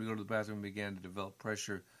outside in time to go to the bathroom and began to develop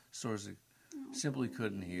pressure sores that simply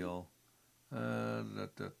couldn't heal.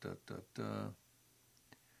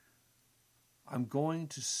 I'm going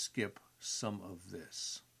to skip some of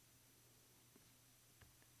this.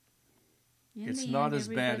 It's not as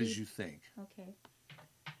bad as you think. Okay.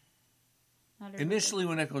 Initially,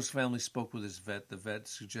 when Echo's family spoke with his vet, the vet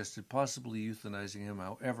suggested possibly euthanizing him.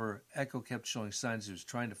 However, Echo kept showing signs he was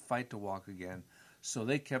trying to fight to walk again, so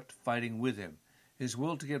they kept fighting with him. His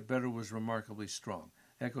will to get better was remarkably strong.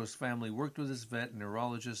 Echo's family worked with his vet and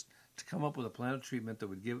neurologist to come up with a plan of treatment that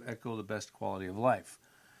would give Echo the best quality of life.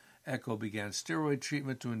 Echo began steroid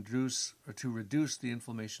treatment to reduce the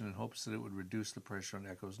inflammation in hopes that it would reduce the pressure on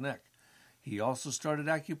Echo's neck. He also started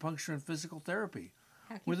acupuncture and physical therapy.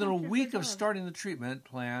 Within a week of starting the treatment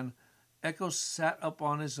plan, Echo sat up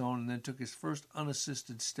on his own and then took his first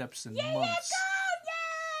unassisted steps in months.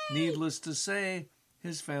 Echo! Yay! Needless to say,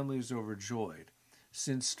 his family was overjoyed.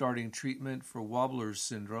 Since starting treatment for Wobbler's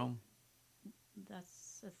syndrome,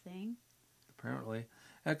 that's a thing. Apparently,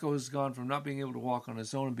 Echo has gone from not being able to walk on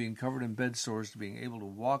his own and being covered in bed sores to being able to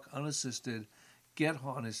walk unassisted, get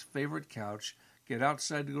on his favorite couch, get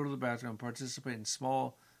outside to go to the bathroom, and participate in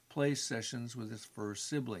small play sessions with his fur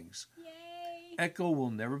siblings. Yay! Echo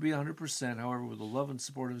will never be 100%. However, with the love and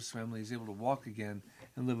support of his family, he's able to walk again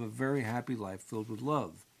and live a very happy life filled with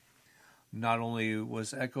love. Not only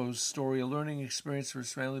was Echo's story a learning experience for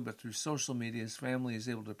his family, but through social media, his family is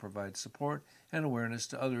able to provide support and awareness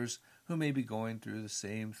to others who may be going through the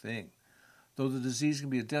same thing. Though the disease can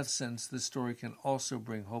be a death sentence, this story can also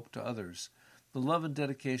bring hope to others. The love and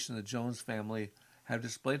dedication the Jones family have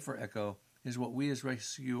displayed for Echo is what we as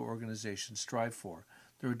rescue organizations strive for.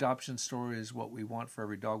 Their adoption story is what we want for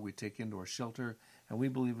every dog we take into our shelter, and we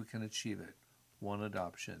believe we can achieve it, one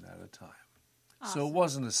adoption at a time. Awesome. So it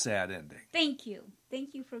wasn't a sad ending. Thank you.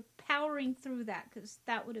 Thank you for powering through that, because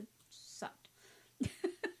that would have sucked.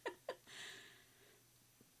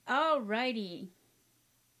 Alrighty.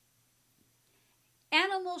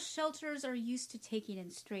 Animal shelters are used to taking in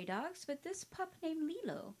stray dogs, but this pup named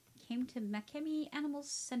Lilo came to Makemi Animal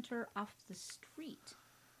Center off the street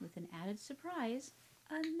with an added surprise,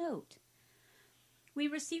 a note. We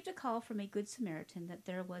received a call from a Good Samaritan that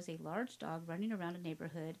there was a large dog running around a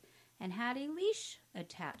neighborhood and had a leash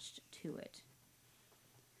attached to it.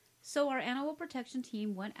 So our animal protection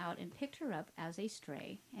team went out and picked her up as a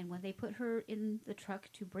stray, and when they put her in the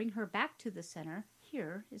truck to bring her back to the center,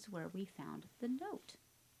 here is where we found the note.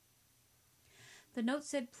 The note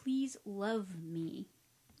said, "Please love me.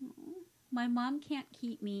 My mom can't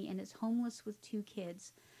keep me and is homeless with 2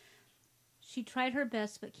 kids. She tried her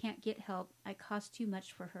best but can't get help. I cost too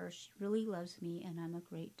much for her. She really loves me and I'm a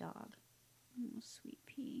great dog." Oh, sweet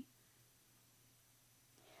pea.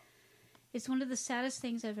 It's one of the saddest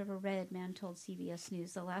things I've ever read, man told CBS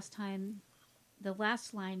News. The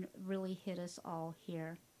last line really hit us all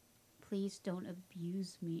here. Please don't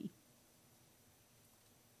abuse me.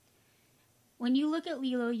 When you look at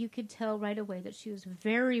Lilo, you could tell right away that she was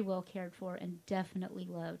very well cared for and definitely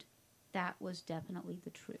loved. That was definitely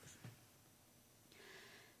the truth.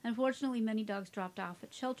 Unfortunately, many dogs dropped off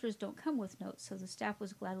at shelters don't come with notes, so the staff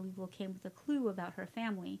was glad Lilo came with a clue about her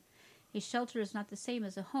family. A shelter is not the same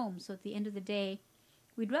as a home, so at the end of the day,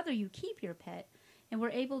 we'd rather you keep your pet, and we're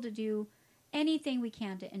able to do anything we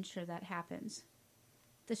can to ensure that happens.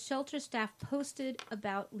 The shelter staff posted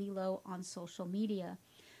about Lilo on social media,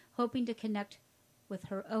 hoping to connect with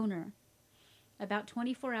her owner. About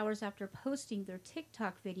 24 hours after posting their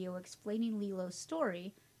TikTok video explaining Lilo's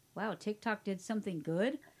story, wow, TikTok did something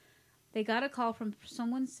good, they got a call from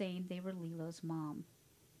someone saying they were Lilo's mom.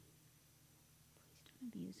 Please don't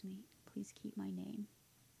abuse me. Please keep my name.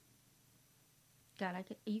 God,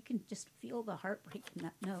 you can just feel the heartbreak in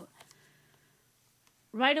that note.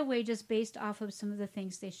 Right away, just based off of some of the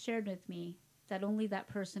things they shared with me that only that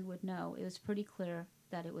person would know, it was pretty clear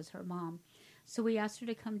that it was her mom. So we asked her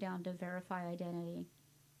to come down to verify identity.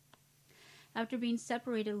 After being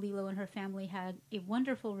separated, Lilo and her family had a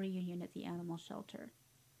wonderful reunion at the animal shelter.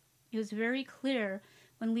 It was very clear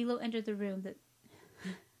when Lilo entered the room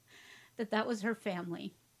that was her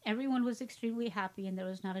family. Everyone was extremely happy and there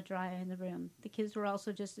was not a dry eye in the room. The kids were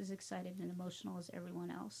also just as excited and emotional as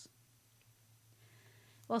everyone else.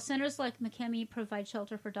 While centers like McKemmy provide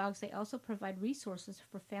shelter for dogs, they also provide resources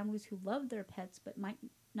for families who love their pets but might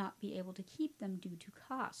not be able to keep them due to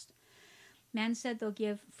cost. Man said they'll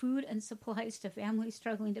give food and supplies to families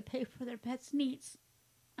struggling to pay for their pets' needs.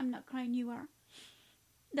 I'm not crying, you are.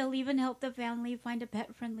 They'll even help the family find a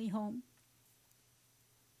pet-friendly home.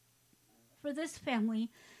 For this family,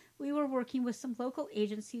 we were working with some local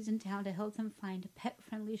agencies in town to help them find a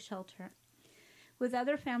pet-friendly shelter. With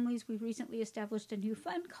other families, we recently established a new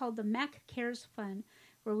fund called the Mac Cares Fund,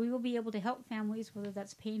 where we will be able to help families, whether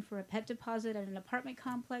that's paying for a pet deposit at an apartment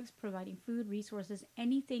complex, providing food, resources,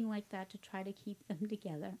 anything like that to try to keep them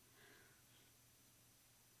together.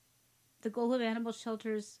 The goal of animal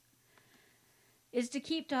shelters is to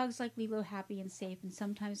keep dogs like Lilo happy and safe, and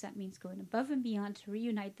sometimes that means going above and beyond to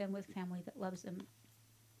reunite them with family that loves them.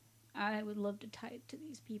 I would love to tie it to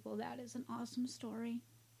these people. That is an awesome story.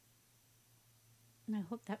 And I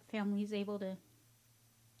hope that family is able to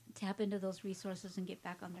tap into those resources and get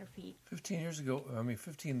back on their feet. 15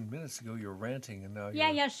 minutes ago, you were ranting, and now you're...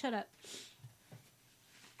 Yeah, shut up.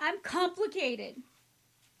 I'm complicated.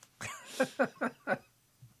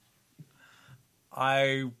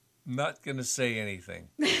 I'm not going to say anything.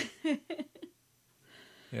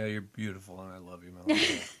 Yeah, you're beautiful, and I love you, man.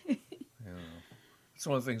 It's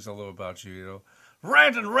one of the things I love about you,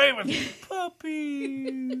 Rant and raving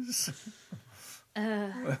puppies.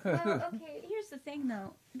 Well, okay, here's the thing,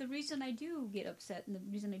 though. The reason I do get upset and the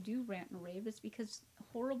reason I do rant and rave is because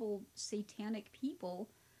horrible satanic people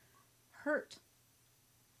hurt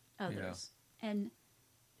others. Yeah. And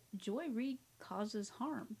Joy Reid causes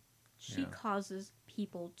harm. She causes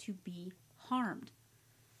people to be harmed.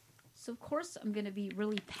 So, of course, I'm going to be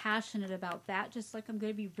really passionate about that, just like I'm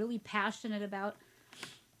going to be really passionate about,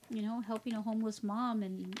 helping a homeless mom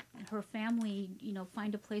and her family,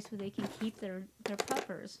 find a place where they can keep their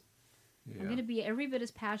puppers. Yeah. I'm going to be every bit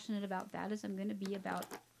as passionate about that as I'm going to be about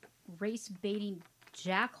race-baiting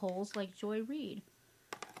jackholes like Joy Reid.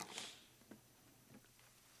 I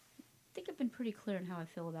think I've been pretty clear on how I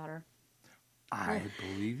feel about her. I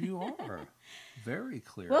believe you are. Very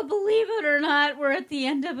clear. Well, believe it or not, we're at the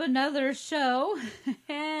end of another show.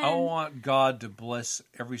 I want God to bless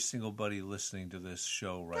every single buddy listening to this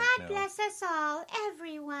show right now. God bless us all,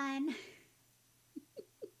 everyone.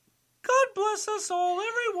 God bless us all,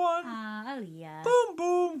 everyone. Oh, yeah. Boom,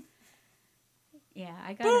 boom. Yeah,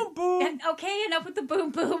 I got it. Boom, boom. Okay, enough with the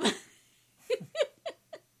boom, boom.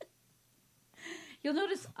 You'll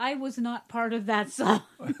notice I was not part of that song.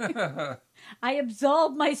 I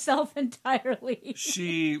absolved myself entirely.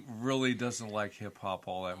 She really doesn't like hip-hop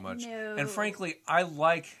all that much. No. And frankly, I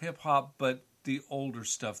like hip-hop, but the older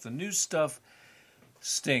stuff. The new stuff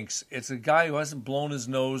stinks. It's a guy who hasn't blown his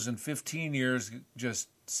nose in 15 years, just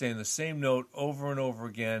saying the same note over and over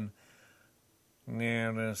again.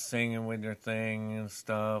 Yeah, they're singing with your thing and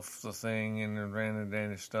stuff, the thing and the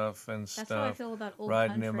random stuff and That's stuff. how I feel about old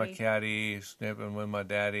Riding country. in my caddy, snipping with my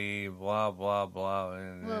daddy, blah, blah, blah.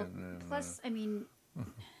 Well, plus, I mean,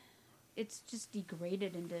 it's just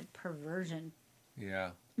degraded into perversion. Yeah.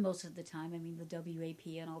 Most of the time. I mean, the WAP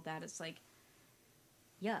and all that, it's like,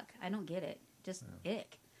 yuck. I don't get it. Just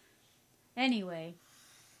ick. Anyway,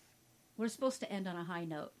 we're supposed to end on a high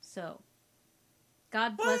note, so...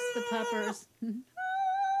 God bless the puppers.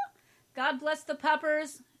 God bless the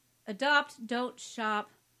puppers. Adopt, don't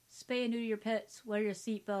shop. Spay and neuter your pets. Wear your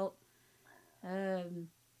seatbelt.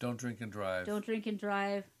 Don't drink and drive. Don't drink and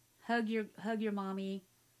drive. Hug your mommy.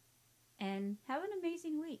 And have an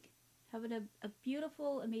amazing week. Have a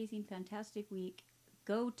beautiful, amazing, fantastic week.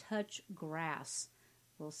 Go touch grass.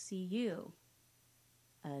 We'll see you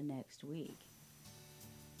next week.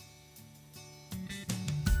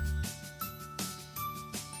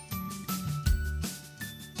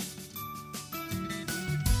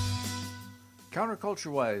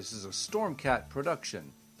 Counterculture-Wise is a Stormcat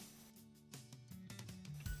production.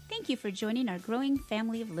 Thank you for joining our growing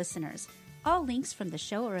family of listeners. All links from the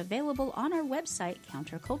show are available on our website,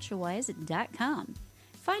 counterculturewise.com.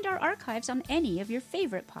 Find our archives on any of your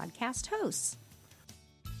favorite podcast hosts.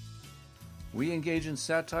 We engage in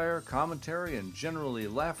satire, commentary, and generally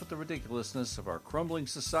laugh at the ridiculousness of our crumbling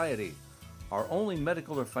society. Our only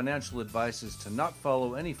medical or financial advice is to not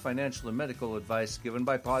follow any financial or medical advice given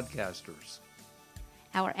by podcasters.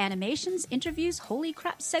 Our animations, interviews, Holy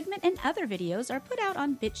Crap segment, and other videos are put out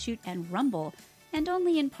on BitChute and Rumble. and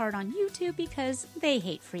only in part on YouTube because they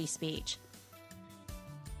hate free speech.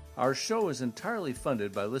 Our show is entirely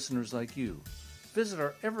funded by listeners like you. Visit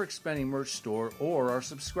our ever-expanding merch store or our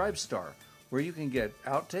Subscribe Star, where you can get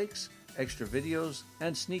outtakes, extra videos,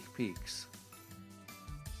 and sneak peeks.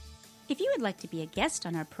 If you would like to be a guest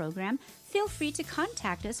on our program, feel free to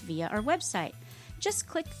contact us via our website. Just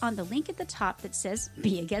click on the link at the top that says,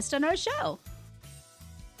 Be a Guest on Our Show.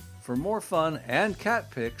 For more fun and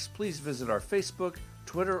cat pics, please visit our Facebook,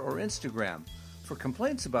 Twitter, or Instagram. For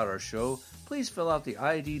complaints about our show, please fill out the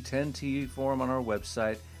ID10T form on our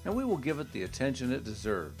website, and we will give it the attention it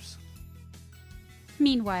deserves.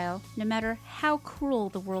 Meanwhile, no matter how cruel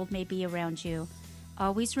the world may be around you,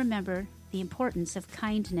 always remember the importance of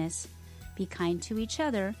kindness. Be kind to each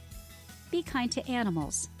other, be kind to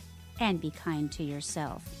animals, and be kind to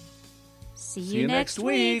yourself. See you next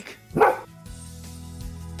week.